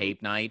happening on screaming.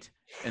 tape night,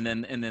 and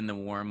then the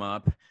warm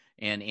up,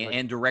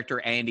 and director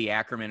Andy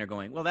Ackerman are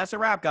going, well, that's a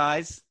wrap,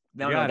 guys.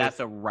 No, Yeah, that's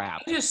a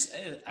wrap.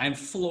 I'm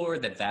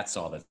floored that that's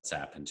all that's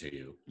happened to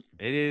you.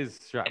 It is.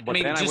 I But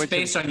mean, then just went to-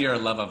 based on your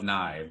love of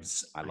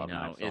knives. I love know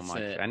knives so it's much.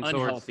 an And swords.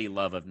 unhealthy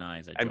love of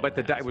knives. that And Joel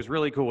but has. it was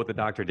really cool what the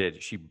doctor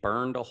did. She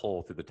burned a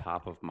hole through the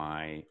top of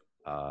my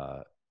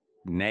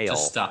nail. To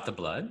stop the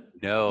blood?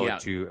 No, Yeah.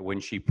 to when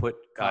she put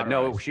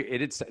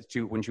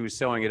when she was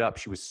sewing it up,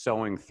 she was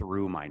sewing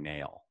through my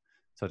nail.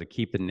 So to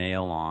keep the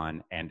nail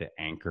on and to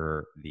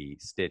anchor the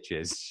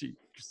stitches, she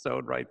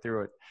sewed right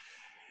through it.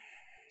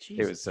 It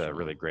Jesus, was a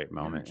really Joel. great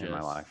moment in my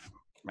just- life.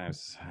 I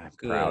was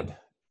Good. proud.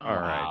 All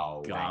right.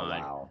 Wow, God.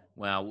 wow.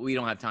 Well, we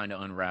don't have time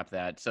to unwrap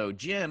that. So,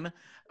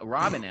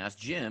 Robin asked,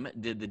 Jim,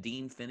 did the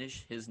dean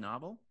finish his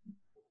novel?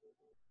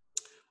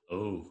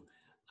 Oh,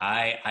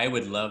 I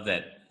would love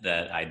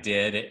that I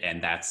did,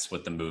 and that's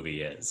what the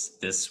movie is.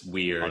 This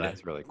weird, Oh,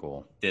 that's really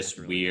cool.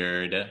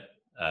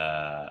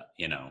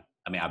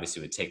 I mean, obviously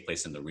it would take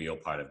place in the real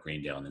part of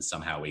Greendale, and then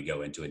somehow we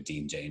go into a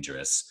Dean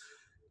Dangerous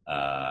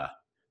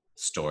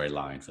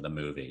storyline for the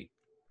movie.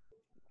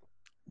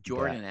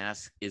 Jordan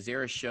asks, is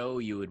there a show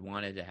you would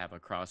wanted to have a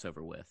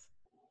crossover with?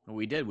 Well,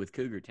 we did with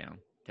Cougar Town,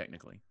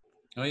 technically.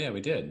 Oh yeah,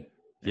 we did.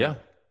 Yeah.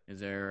 Is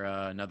there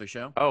another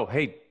show? Oh,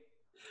 hey.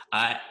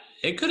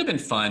 It could have been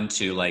fun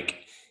to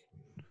like,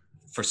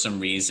 for some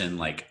reason,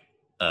 like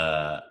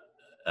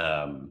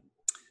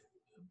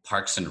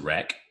Parks and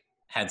Rec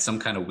had some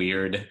kind of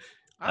weird.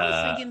 I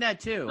was thinking that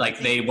too. Like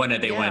I they think-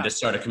 wanted yeah. to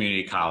start a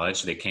community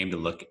college. They came to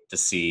look to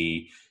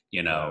see,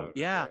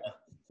 Yeah.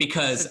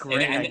 because That's a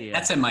great and idea.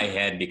 that's in my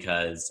head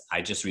because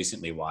I just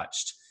recently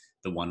watched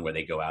the one where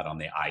they go out on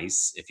the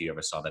ice. If you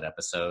ever saw that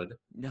episode,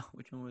 No,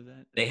 which one was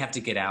that? they have to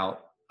get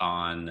out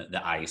on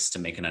the ice to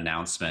make an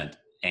announcement,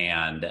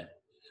 and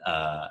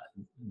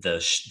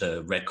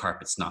the red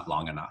carpet's not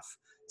long enough,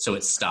 so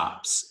it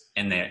stops.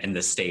 And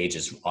the stage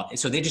is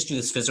so they just do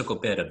this physical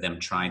bit of them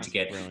trying to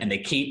get, brilliant. and they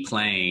keep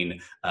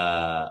playing.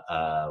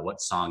 What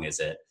song is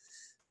it?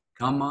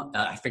 Come on,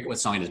 I forget what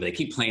song it is, but they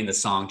keep playing the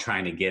song,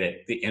 trying to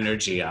get the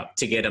energy up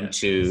to get them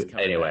to. It's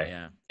coming Anyway, back,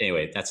 yeah.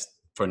 anyway, that's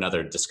for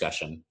another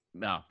discussion.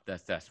 No,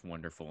 that's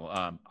wonderful.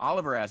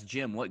 Oliver asked,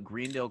 Jim, what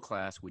Greendale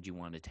class would you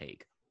want to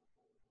take?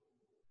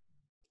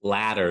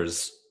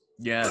 Ladders.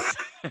 Yes.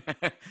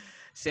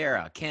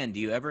 Sarah, Ken, do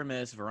you ever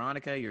miss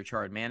Veronica, your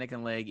charred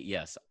mannequin leg?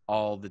 Yes,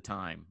 all the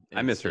time.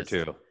 I miss her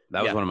too.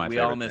 That was one of my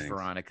favorite We all miss things.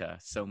 Veronica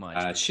so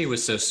much. She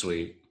was so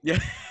sweet. Yeah.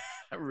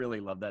 I really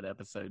love that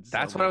episode.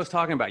 That's what I was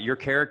talking about. Your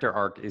character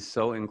arc is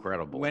so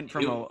incredible. Went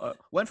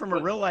from a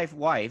real life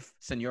wife,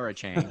 Senora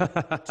Chang,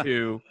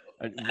 to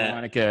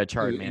Veronica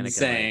charred mannequin.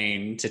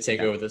 Insane to take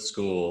over the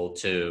school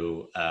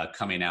to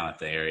coming out at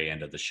the very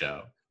end of the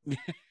show.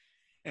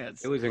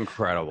 It was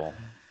incredible.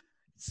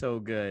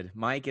 So good.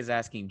 Mike is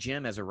asking,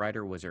 Jim, as a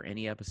writer, was there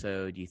any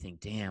episode you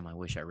think, damn, I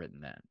wish I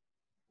written that?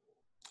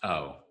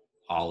 Oh,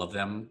 all of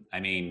them. I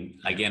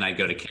mean, again, I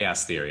go to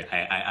chaos theory.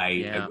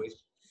 I wish.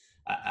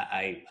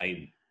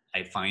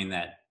 I find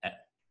that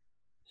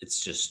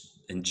it's just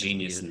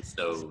ingenious in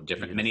so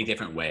different, many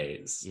different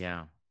ways.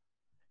 Yeah.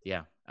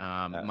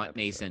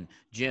 Mason,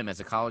 Jim, as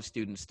a college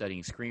student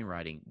studying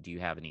screenwriting, do you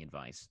have any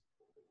advice?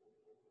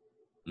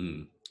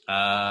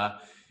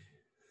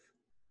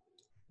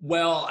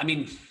 Well, I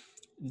mean,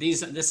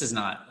 this is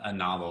not a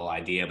novel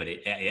idea, but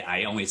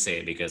I only say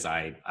it because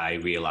I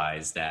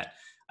realized that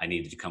I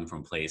needed to come from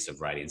a place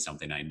of writing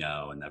something I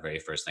know. And the very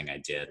first thing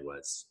I did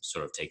was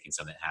sort of taking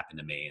something that happened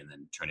to me and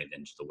then turn it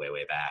into the way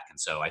back. And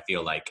so I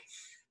feel like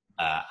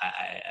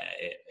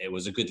it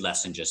was a good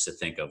lesson just to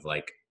think of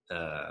like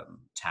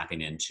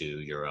tapping into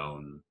your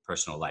own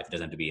personal life. It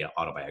doesn't have to be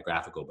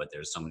autobiographical, but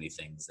there's so many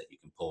things that you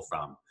can pull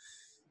from.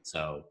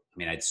 So, I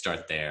mean, I'd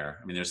start there.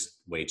 I mean, there's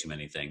way too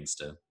many things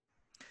to.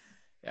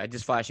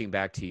 Just flashing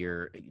back to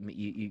you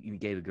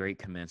gave a great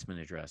commencement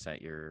address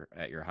at your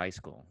high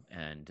school,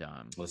 and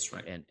that's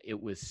right. And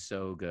it was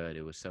so good.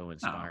 It was so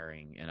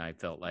inspiring, and I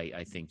felt like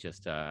I think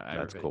just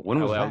that's cool. When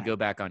was that? I would go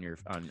back on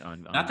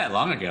not that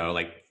long ago,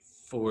 like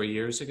 4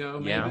 years ago.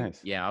 Maybe. Yeah,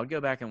 nice. Yeah. I would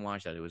go back and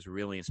watch that. It was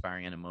really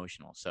inspiring and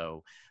emotional.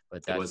 So,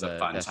 but that was a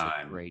fun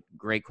time.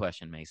 Great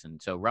question, Mason.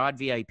 So Rod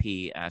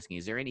VIP asking,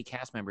 is there any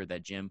cast member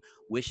that Jim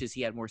wishes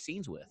he had more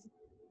scenes with?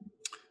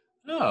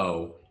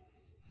 No.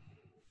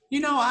 You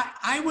know,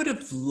 I would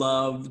have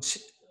loved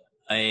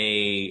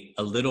a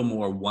little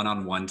more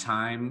one-on-one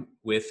time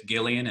with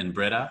Gillian and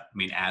Britta. I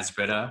mean, as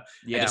Britta.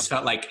 Yeah. I just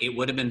felt like it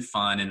would have been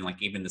fun, and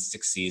like even the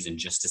 6th season,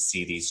 just to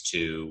see these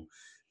two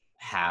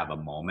have a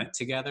moment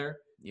together.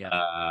 Yeah.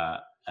 I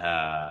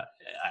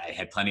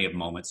had plenty of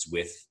moments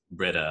with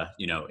Britta,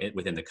 you know,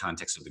 within the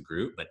context of the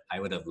group, but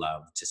I would have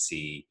loved to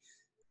see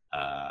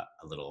a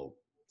little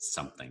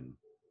something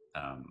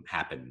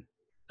happen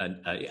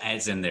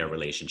as in their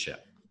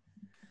relationship.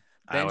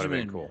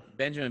 Benjamin, cool.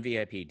 Benjamin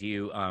VIP, do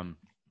you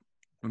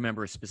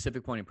remember a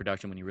specific point in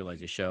production when you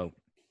realized the show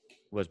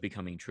was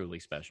becoming truly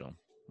special?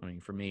 I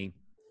mean, for me,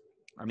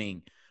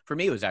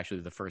 it was actually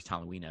the first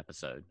Halloween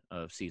episode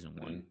of season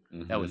 1.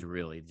 Mm-hmm. That was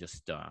really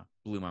just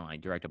blew my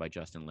mind. Directed by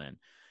Justin Lin,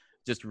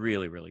 just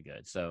really, really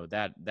good. So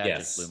that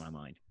just blew my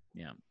mind.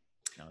 Yeah,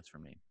 that was for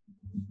me.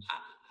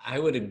 I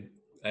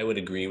would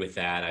agree with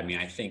that. I mean,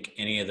 I think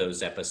any of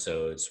those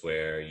episodes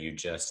where you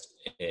just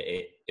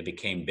it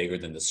became bigger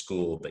than the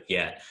school, but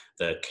yet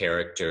the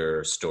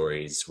character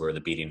stories were the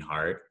beating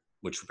heart,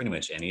 which were pretty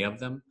much any of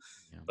them.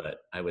 Yeah. But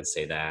I would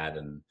say that,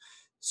 and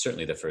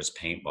certainly the first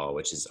paintball,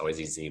 which is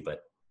always easy,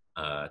 but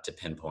to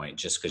pinpoint,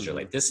 just because you're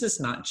like, this is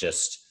not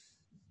just,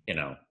 you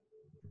know,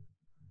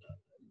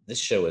 this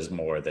show is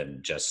more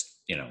than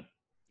just, you know,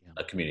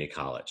 a community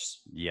college.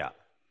 Yeah.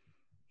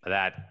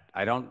 That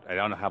I don't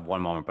have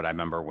one moment, but I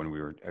remember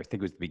when I think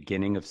it was the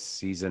beginning of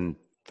season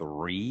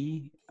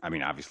 3. I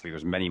mean, obviously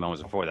there's many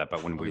moments before that,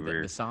 but when we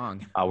were the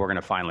song, we're going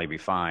to finally be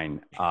fine.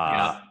 Good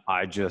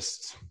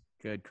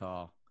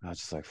call. I was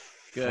just like,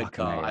 good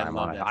call.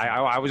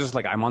 I was just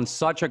like, I'm on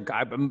such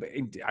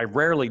I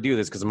rarely do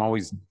this because I'm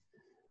always,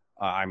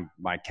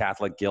 my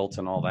Catholic guilt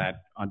and all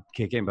that on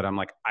kick in, but I'm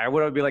like, I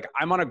would be like,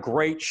 I'm on a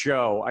great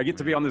show. I get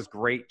to be on this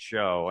great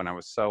show, and I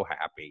was so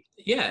happy.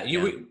 Yeah,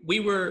 we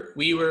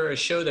were a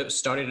show that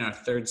started in our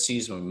 3rd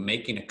season. We were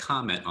making a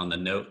comment on the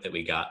note that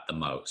we got the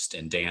most,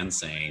 and Dan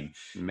saying,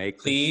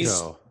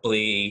 "Please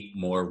be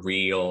more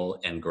real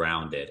and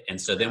grounded."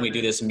 And so then we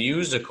do this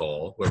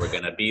musical where we're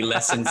going to be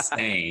less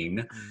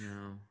insane.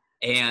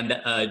 And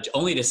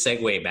only to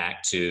segue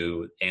back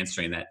to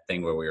answering that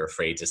thing where we were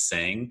afraid to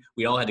sing,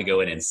 we all had to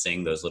go in and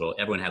sing those little,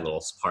 everyone had a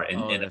little part.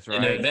 And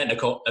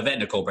Yvette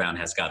Nicole Brown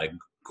has got a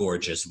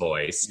gorgeous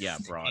voice. Yeah,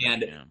 broad.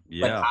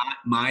 But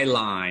my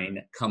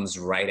line comes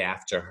right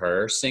after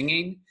her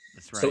singing.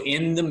 That's right. So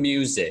in the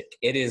music,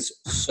 it is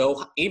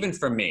so, even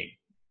for me,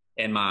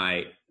 in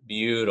my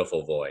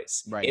beautiful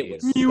voice. Right. It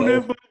was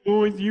beautiful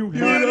voice, you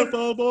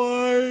beautiful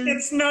voice.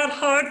 It's not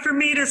hard for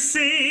me to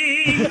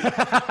sing.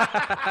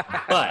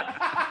 But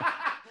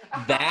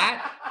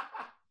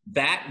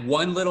that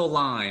one little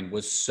line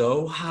was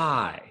so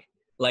high,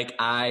 like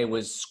I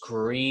was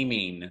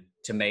screaming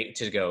to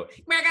go,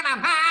 we're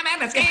gonna bomb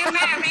and it's gonna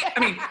I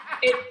mean,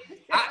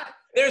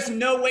 There's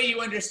no way you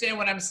understand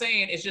what I'm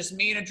saying. It's just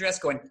me in a dress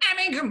going, I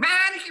mean, come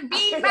on,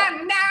 be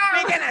fun now.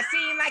 We're gonna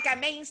seem like a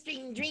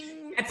mainstream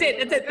dream. That's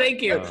it.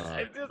 Thank you.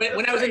 But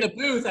when I was in the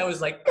booth, I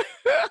was like,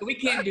 we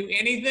can't do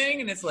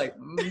anything. And it's like,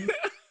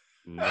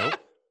 Nope.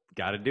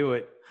 Got to do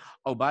it.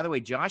 Oh, by the way,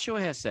 Joshua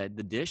has said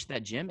the dish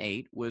that Jim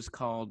ate was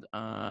called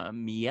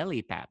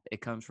mieli pap. It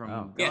comes from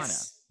Ghana.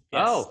 Yes.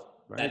 Oh,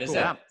 that is cool.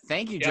 it. Yeah.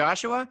 Thank you, Yep.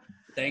 Joshua.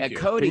 Thank you.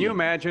 Cody. Can you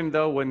imagine,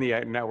 though, when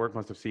the network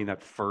must have seen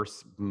that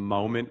first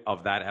moment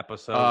of that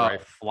episode where I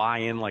fly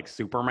in like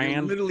Superman?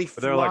 You're literally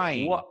They're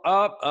flying. like,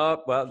 what?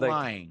 Up. Well,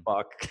 Flying.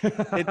 fuck.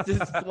 It's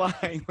just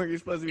flying where you're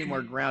supposed to be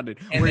more grounded.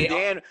 And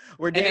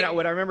What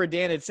I remember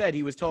Dan had said,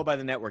 he was told by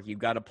the network, you've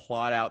got to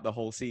plot out the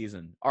whole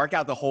season, arc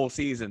out the whole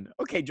season.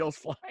 Okay, Joel's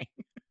flying.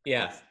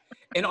 Yeah.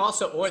 And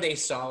also, or they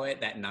saw it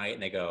that night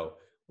and they go,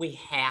 we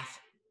have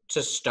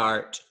to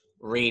start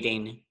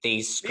reading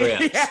these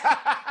scripts.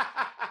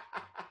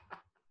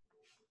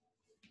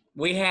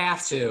 We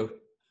have to.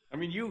 I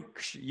mean, you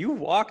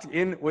walked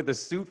in with a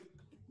suit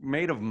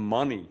made of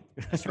money.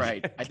 That's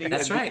right. I think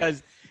That's right.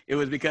 Because it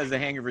was because The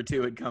Hangover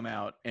 2 had come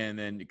out, and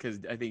then because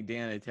I think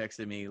Dan had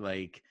texted me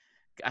like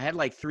I had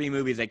like 3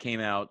 movies that came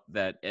out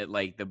that at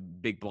like the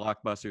big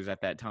blockbusters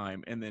at that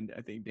time, and then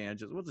I think Dan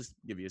we'll just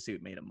give you a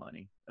suit made of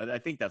money. I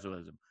think that's what it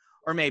was,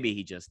 or maybe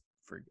he just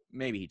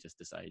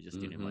decided just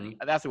to do money.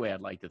 That's the way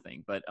I'd like to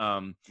think. But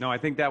no, I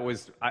think that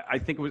was. I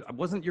think it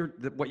wasn't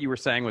what you were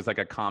saying was like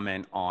a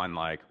comment on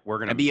like we're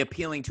gonna be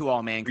appealing to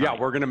all mankind. Yeah,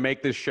 we're gonna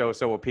make this show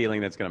so appealing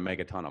that's gonna make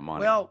a ton of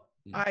money. Well,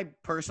 I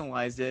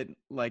personalized it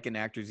like an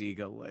actor's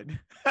ego would.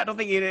 I don't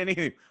think he did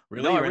anything.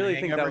 Really, No, I really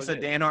think that was a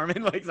Dan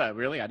Harmon like that.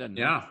 Really, I didn't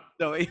know. Yeah.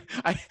 So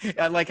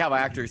I like how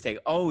actors take.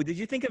 Oh, did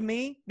you think of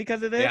me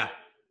because of this? Yeah.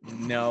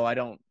 No, I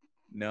don't.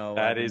 No,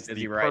 that is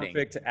the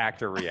perfect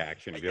actor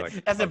reaction. Be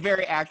like, that's a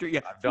very actor.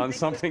 Yeah, I've done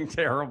something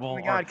terrible. Oh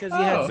my god, because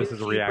you had this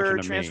is a reaction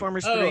to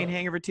Transformers me. 3 and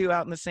Hangover 2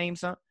 out in the same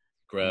song.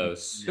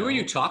 Gross. No. Who are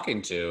you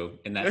talking to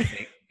in that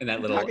thing, in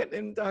that little?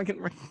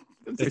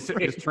 Is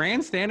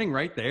Tran standing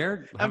right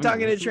there? I'm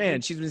talking to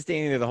Tran. She's been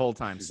standing there the whole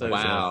time. So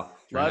wow.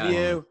 Love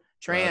you,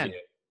 Tran.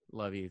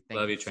 Love you. Thank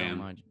Love you, so Tran.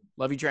 much.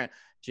 Love you, Tran.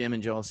 Jim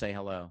and Joel say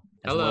hello.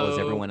 As Hello. well as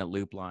everyone at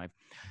Loop Live.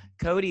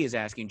 Cody is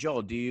asking,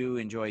 Joel, do you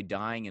enjoy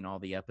dying in all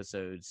the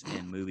episodes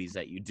and movies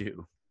that you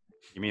do?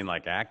 You mean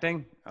like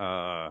acting?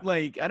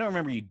 Like, I don't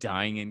remember you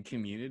dying in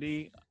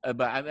Community,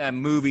 but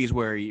movies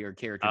where your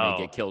character may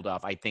get killed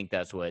off. I think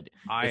that's what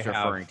it's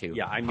referring to.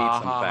 Yeah, I need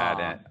some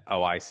bad.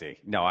 Oh, I see.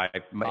 No,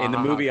 in the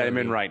movie I'm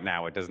in right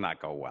now, it does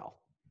not go well.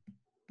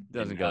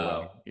 Doesn't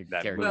go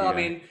well. Well, I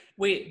mean,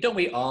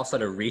 we all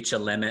sort of reach a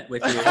limit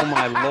with you? Oh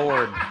my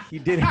lord, he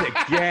did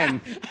it again.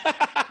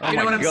 Oh you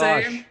know what I'm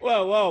saying?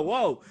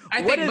 Whoa!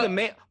 What is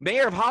the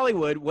mayor of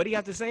Hollywood? What do you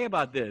have to say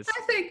about this?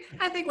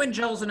 I think when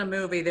Joel's in a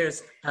movie,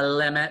 there's a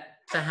limit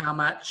to how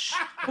much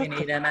you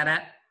need him in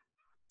it.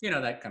 You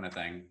know, that kind of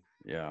thing.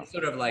 Yeah. It's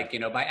sort of like,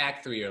 by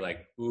Act 3, you're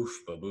like, oof,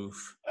 baboof.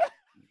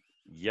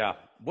 Yeah.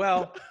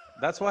 Well,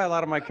 that's why a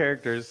lot of my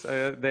characters,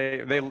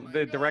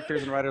 the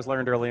directors and writers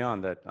learned early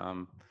on that.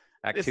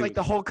 It's like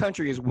the whole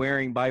country is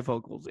wearing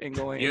bifocals and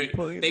going.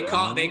 They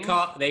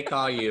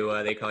call you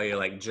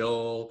like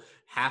Joel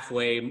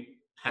halfway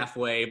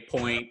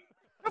point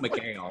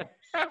McHale.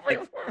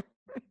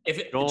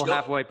 Joel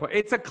halfway point.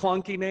 It's a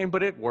clunky name,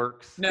 but it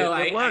works. No,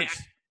 it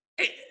works.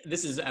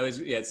 This is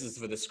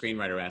for the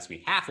screenwriter asked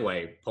me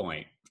halfway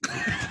point.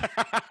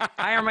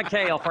 Hire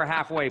McHale for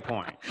halfway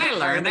point. I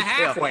learned the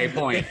halfway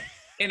point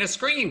in a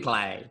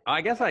screenplay.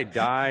 I guess I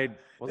died.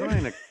 Wasn't I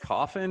in a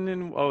coffin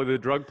in the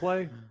drug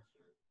play?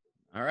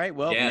 All right,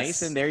 well, yes.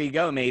 Mason, there you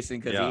go,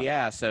 Mason,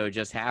 because so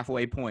just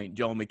halfway point,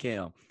 Joel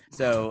McHale.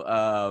 So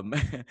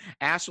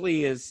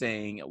Ashley is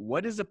saying,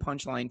 what is the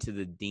punchline to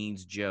the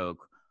Dean's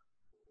joke?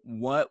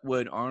 What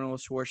would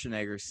Arnold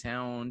Schwarzenegger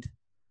sound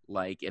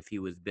like if he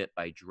was bit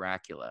by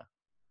Dracula?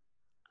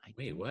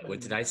 Wait, what?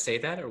 Did I say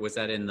that, or was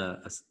that in the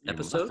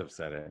episode? You must have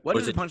said it. What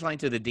is the punchline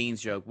to the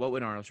Dean's joke? What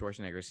would Arnold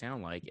Schwarzenegger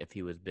sound like if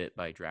he was bit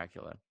by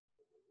Dracula?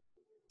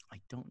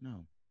 I don't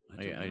know.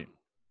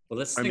 Well,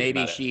 let's or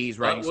maybe she's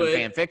writing some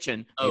fan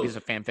fiction. Maybe it's a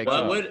fan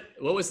fiction.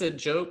 What was the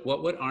joke?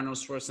 What would Arnold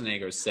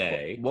Schwarzenegger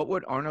say? What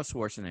would Arnold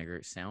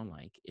Schwarzenegger sound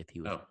like if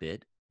he was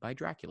bit by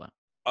Dracula?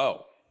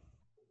 Oh.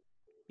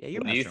 Yeah,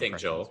 what do you think,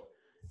 Joel?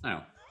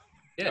 Oh.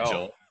 Yeah,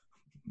 Joel.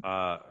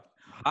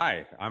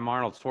 Hi, I'm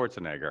Arnold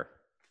Schwarzenegger.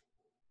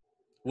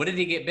 What did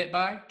he get bit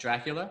by?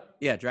 Dracula?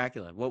 Yeah,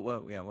 Dracula. What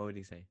would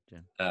he say,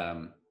 Jim?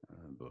 Oh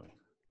boy.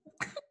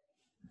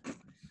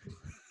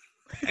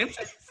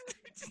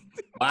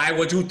 Why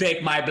would you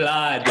take my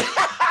blood?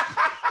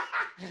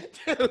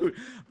 Dude,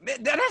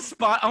 that's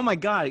spot. Oh my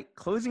God.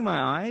 Closing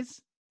my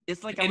eyes.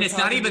 It's like, and it's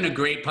not even a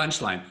great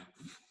punchline.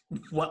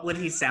 What would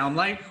he sound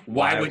like?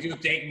 Why would you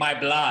take my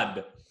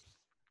blood?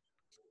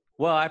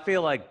 Well, I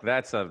feel like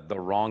that's the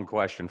wrong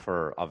question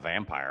for a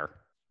vampire.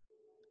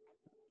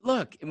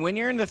 Look, when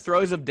you're in the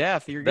throes of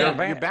death, you're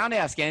bound to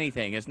ask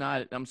anything. It's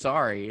not. I'm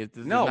sorry.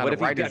 No, not but a if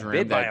you writer's get room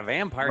bit by that a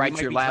vampire, you writes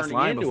might your be last turning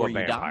line into before a you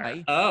vampire.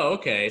 die. Oh,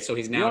 okay. So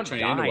he's You now don't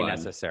turning die into one.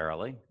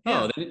 necessarily.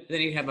 Oh, then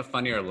he'd have a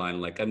funnier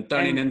line like, "I'm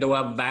turning into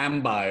a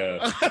vampire."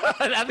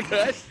 That's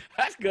good.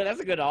 That's good.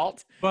 That's a good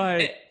alt.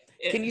 But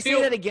Can you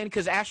say that again?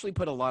 Because Ashley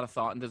put a lot of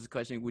thought into this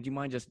question. Would you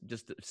mind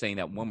just saying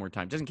that one more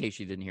time, just in case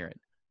you didn't hear it?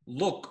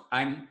 Look,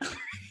 I'm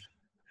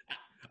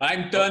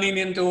turning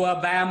into a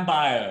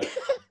vampire.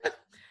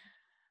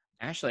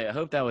 Ashley, I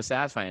hope that was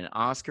satisfying. An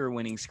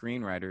Oscar-winning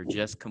screenwriter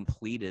just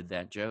completed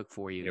that joke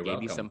for you. You're Gave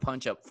welcome. you some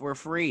punch-up for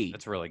free.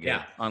 that's really good.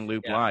 Yeah. On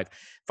Loop Live.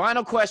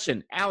 Final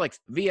question,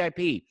 Alex,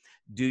 VIP.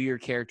 Do your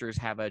characters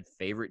have a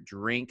favorite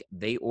drink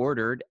they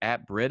ordered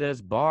at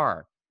Britta's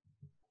bar?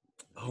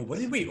 Oh, what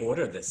did we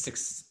order? The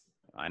 6.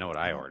 I know what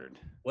I ordered.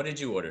 What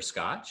did you order?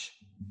 Scotch?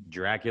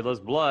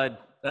 Dracula's blood.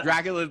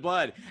 Dracula's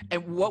blood.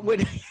 And what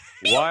would...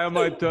 Why am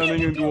I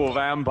turning into a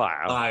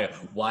vampire?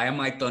 Why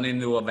am I turning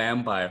into a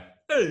vampire?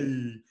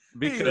 Hey.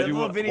 Because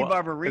you Vinny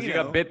Barbarino. Because you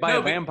got bit by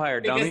a vampire,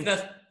 dummy.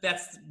 Because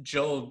that's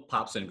Joel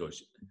pops in and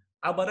goes,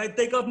 how about I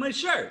take off my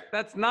shirt?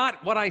 That's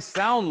not what I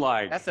sound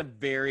like. That's a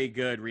very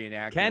good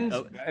reenactment. Ken's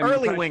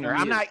early Winger.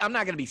 I'm not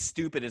going to be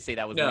stupid and say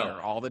that was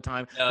Winger all the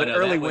time. But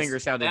early Winger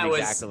sounded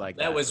exactly like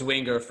that. That was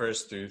Winger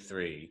 1st through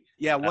 3.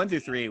 Yeah, 1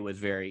 through 3 was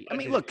very. I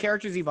mean, look,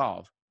 characters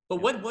evolve.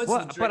 But what was the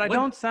drink? But I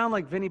don't sound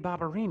like Vinny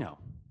Barbarino.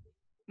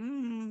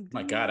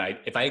 My God!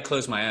 If I had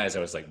closed my eyes, I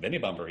was like, Vinny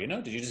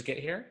Barbarino. Did you just get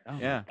here? Oh,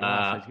 yeah.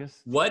 Gosh,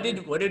 what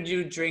did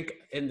you drink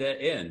in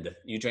the end?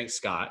 You drank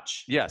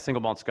Scotch. Yeah,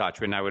 single malt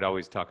Scotch, and I would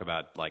always talk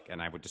about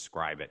and I would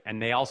describe it, and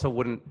they also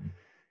wouldn't.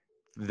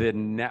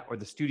 The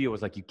studio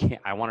was like, you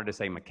can't. I wanted to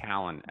say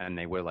McHale, and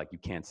they were like, you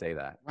can't say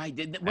that. Right?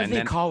 What did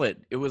they call it?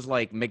 It was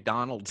like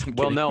McDonald's.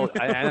 Well, no,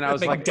 and I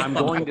was like, I'm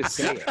going to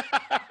say it.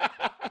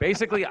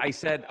 Basically, I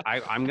said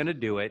I'm going to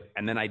do it,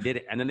 and then I did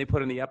it, and then they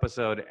put in the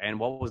episode, and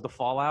what was the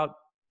fallout?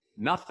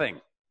 Nothing.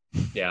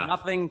 Yeah.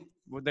 Nothing.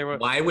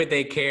 Why would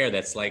they care?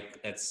 That's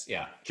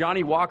yeah.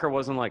 Johnny Walker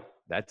wasn't like,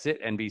 that's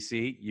it,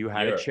 NBC. You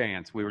had a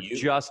chance. We were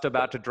just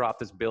about to drop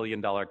this $1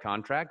 billion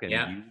contract, and you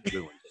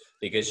ruined it.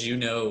 Because you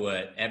know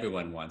what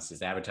everyone wants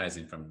is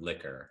advertising from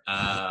liquor.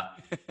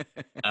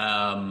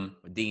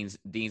 Dean's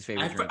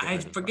favorite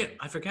drink.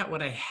 I forgot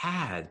what I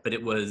had, but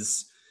it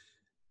was.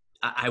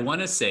 I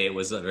want to say it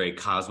was a very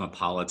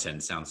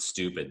cosmopolitan. Sounds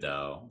stupid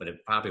though, but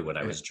it probably what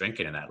I was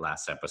drinking in that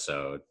last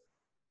episode.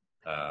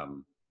 I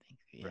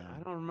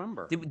don't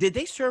remember. Did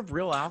they serve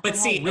real alcohol? But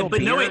see, real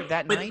beer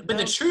that night? But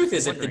the truth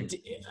is,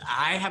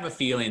 I have a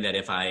feeling that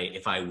if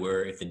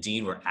the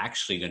dean were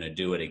actually going to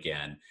do it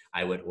again,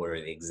 I would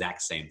order the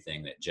exact same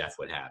thing that Jeff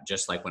would have,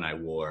 just like when I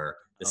wore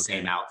the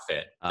same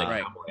outfit, the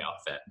cowboy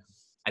outfit.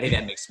 I think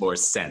that makes more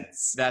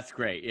sense. That's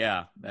great.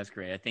 Yeah, that's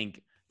great. I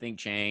think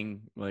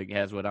Jeong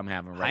has what I'm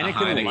having right now.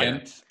 Heineken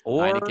Light,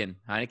 or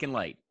Heineken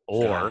Light,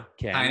 or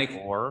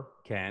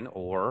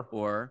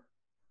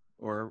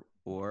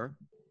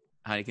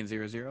Heineken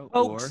 00,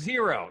 Coke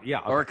Zero,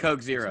 or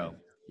Coke Zero.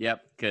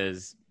 Yep,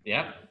 because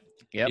Yep.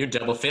 You're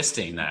double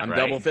fisting that. I'm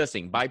double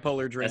fisting,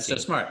 bipolar drinking. That's so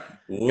smart.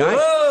 Whoa!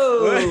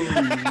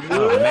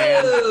 Oh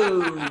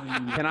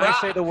man! Can I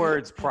say the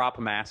words prop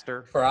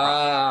master?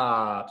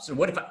 Props. So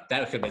what if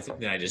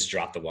then I just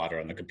drop the water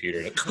on the computer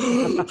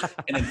and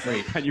then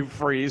freeze. And you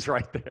freeze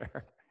right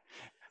there.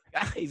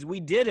 Guys, we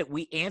did it.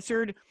 We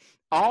answered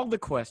all the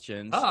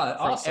questions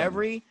from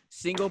every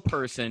single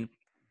person.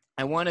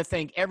 I want to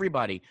thank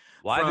everybody.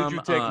 Why did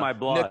you take my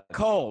blood?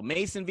 Nicole,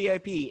 Mason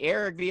VIP,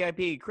 Eric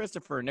VIP,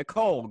 Christopher,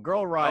 Nicole,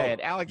 Girl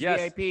Riot, Alex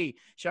VIP,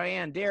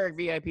 Cheyenne, Derek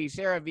VIP,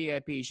 Sarah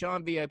VIP,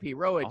 Sean VIP,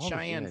 Rohit,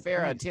 Cheyenne,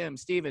 Farah, Tim,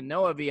 Steven,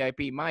 Noah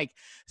VIP, Mike,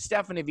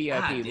 Stephanie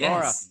VIP,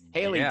 Laura,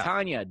 Haley,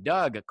 Tanya,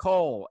 Doug,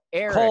 Cole,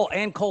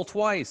 Eric. Cole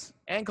twice.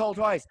 And Cole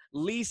twice.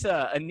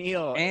 Lisa,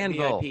 Anil,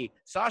 VIP.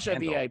 Sasha,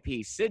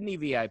 VIP. Sydney,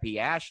 VIP.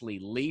 Ashley.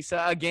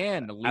 Lisa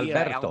again.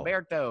 Leah,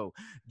 Alberto.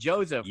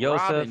 Joseph,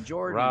 Robin,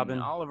 Jordan,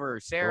 Oliver,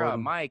 Sarah,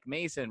 Mike,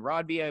 Mason,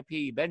 Rod,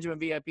 VIP. Benjamin,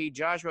 VIP.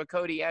 Joshua,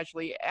 Cody,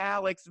 Ashley,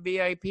 Alex,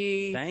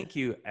 VIP. Thank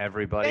you,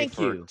 everybody,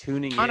 for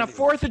tuning in. On a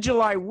 4th of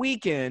July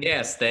weekend.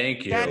 Yes,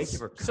 thank you. That's thank you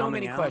for so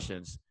many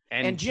questions.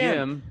 And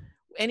Jim.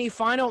 Any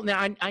final?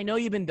 Now, I know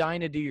you've been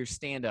dying to do your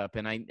stand-up,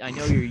 and I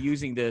know you're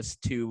using this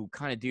to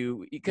kind of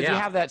do because you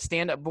have that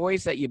stand-up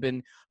voice that you've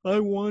been.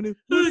 I want it.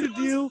 What's the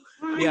deal?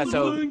 Yeah.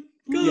 So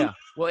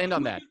we'll end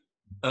on that.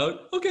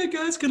 Okay,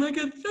 guys,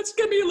 let's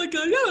give me like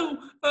an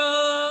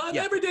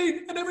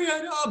every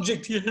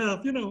object you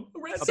have, a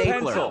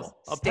stapler.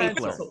 A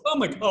pencil. Oh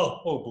my God.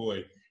 Oh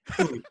boy.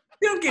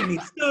 Don't get me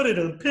started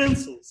on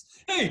pencils.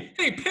 Hey,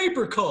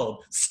 paper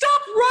called.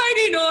 Stop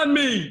writing on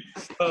me.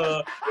 It's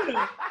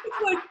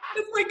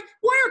like,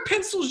 why are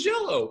pencils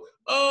yellow?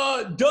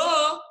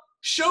 Duh.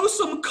 Show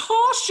some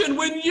caution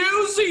when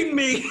using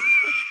me.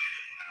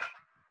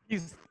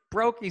 He's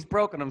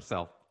broken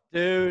himself.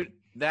 Dude,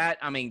 That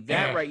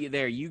right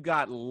there, you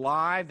got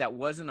live. That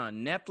wasn't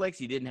on Netflix.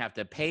 You didn't have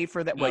to pay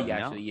for that. Well,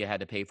 you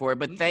had to pay for it.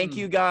 But thank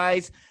you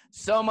guys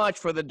so much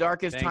for the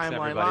Darkest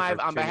Timeline Live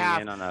on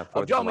behalf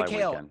of Joe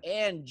McHale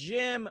and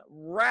Jim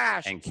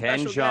Rash and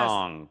Ken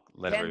Jeong.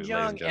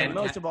 And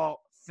most of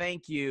all,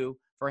 thank you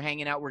for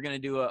hanging out. We're going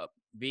to do a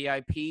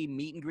VIP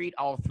meet and greet.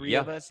 All three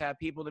of us have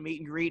people to meet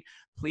and greet.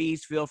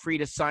 Please feel free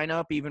to sign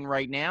up even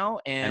right now.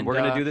 And we're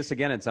going to do this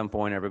again at some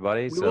point,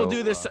 everybody. We will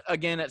do this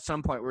again at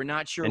some point. We're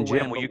not sure when.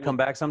 Jim, will you come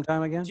back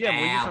sometime again? Jim,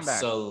 will you come back?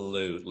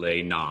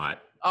 Absolutely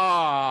not.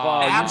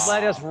 Oh, you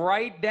let us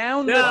write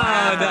down the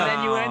time, and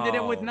then you ended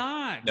it with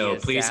not. No,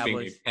 please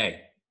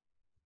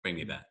bring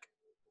me back.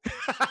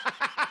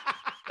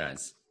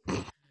 Guys.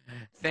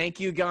 Thank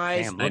you,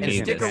 guys. And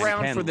stick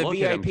around for the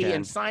VIP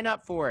and sign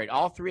up for it.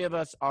 All three of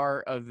us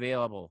are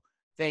available.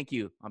 Thank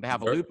you. On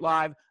behalf of Loop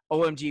Live,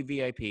 OMG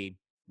VIP,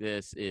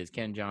 this is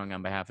Ken Jeong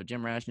on behalf of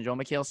Jim Rash and Joel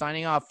McHale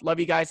signing off. Love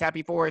you guys.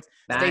 Happy 4th.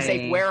 Stay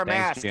safe. Wear a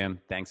mask. Thanks, Jim.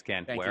 Thanks,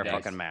 Ken. Wear a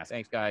fucking mask.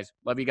 Thanks, guys.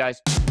 Love you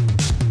guys.